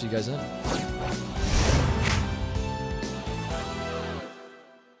we'll see you guys then.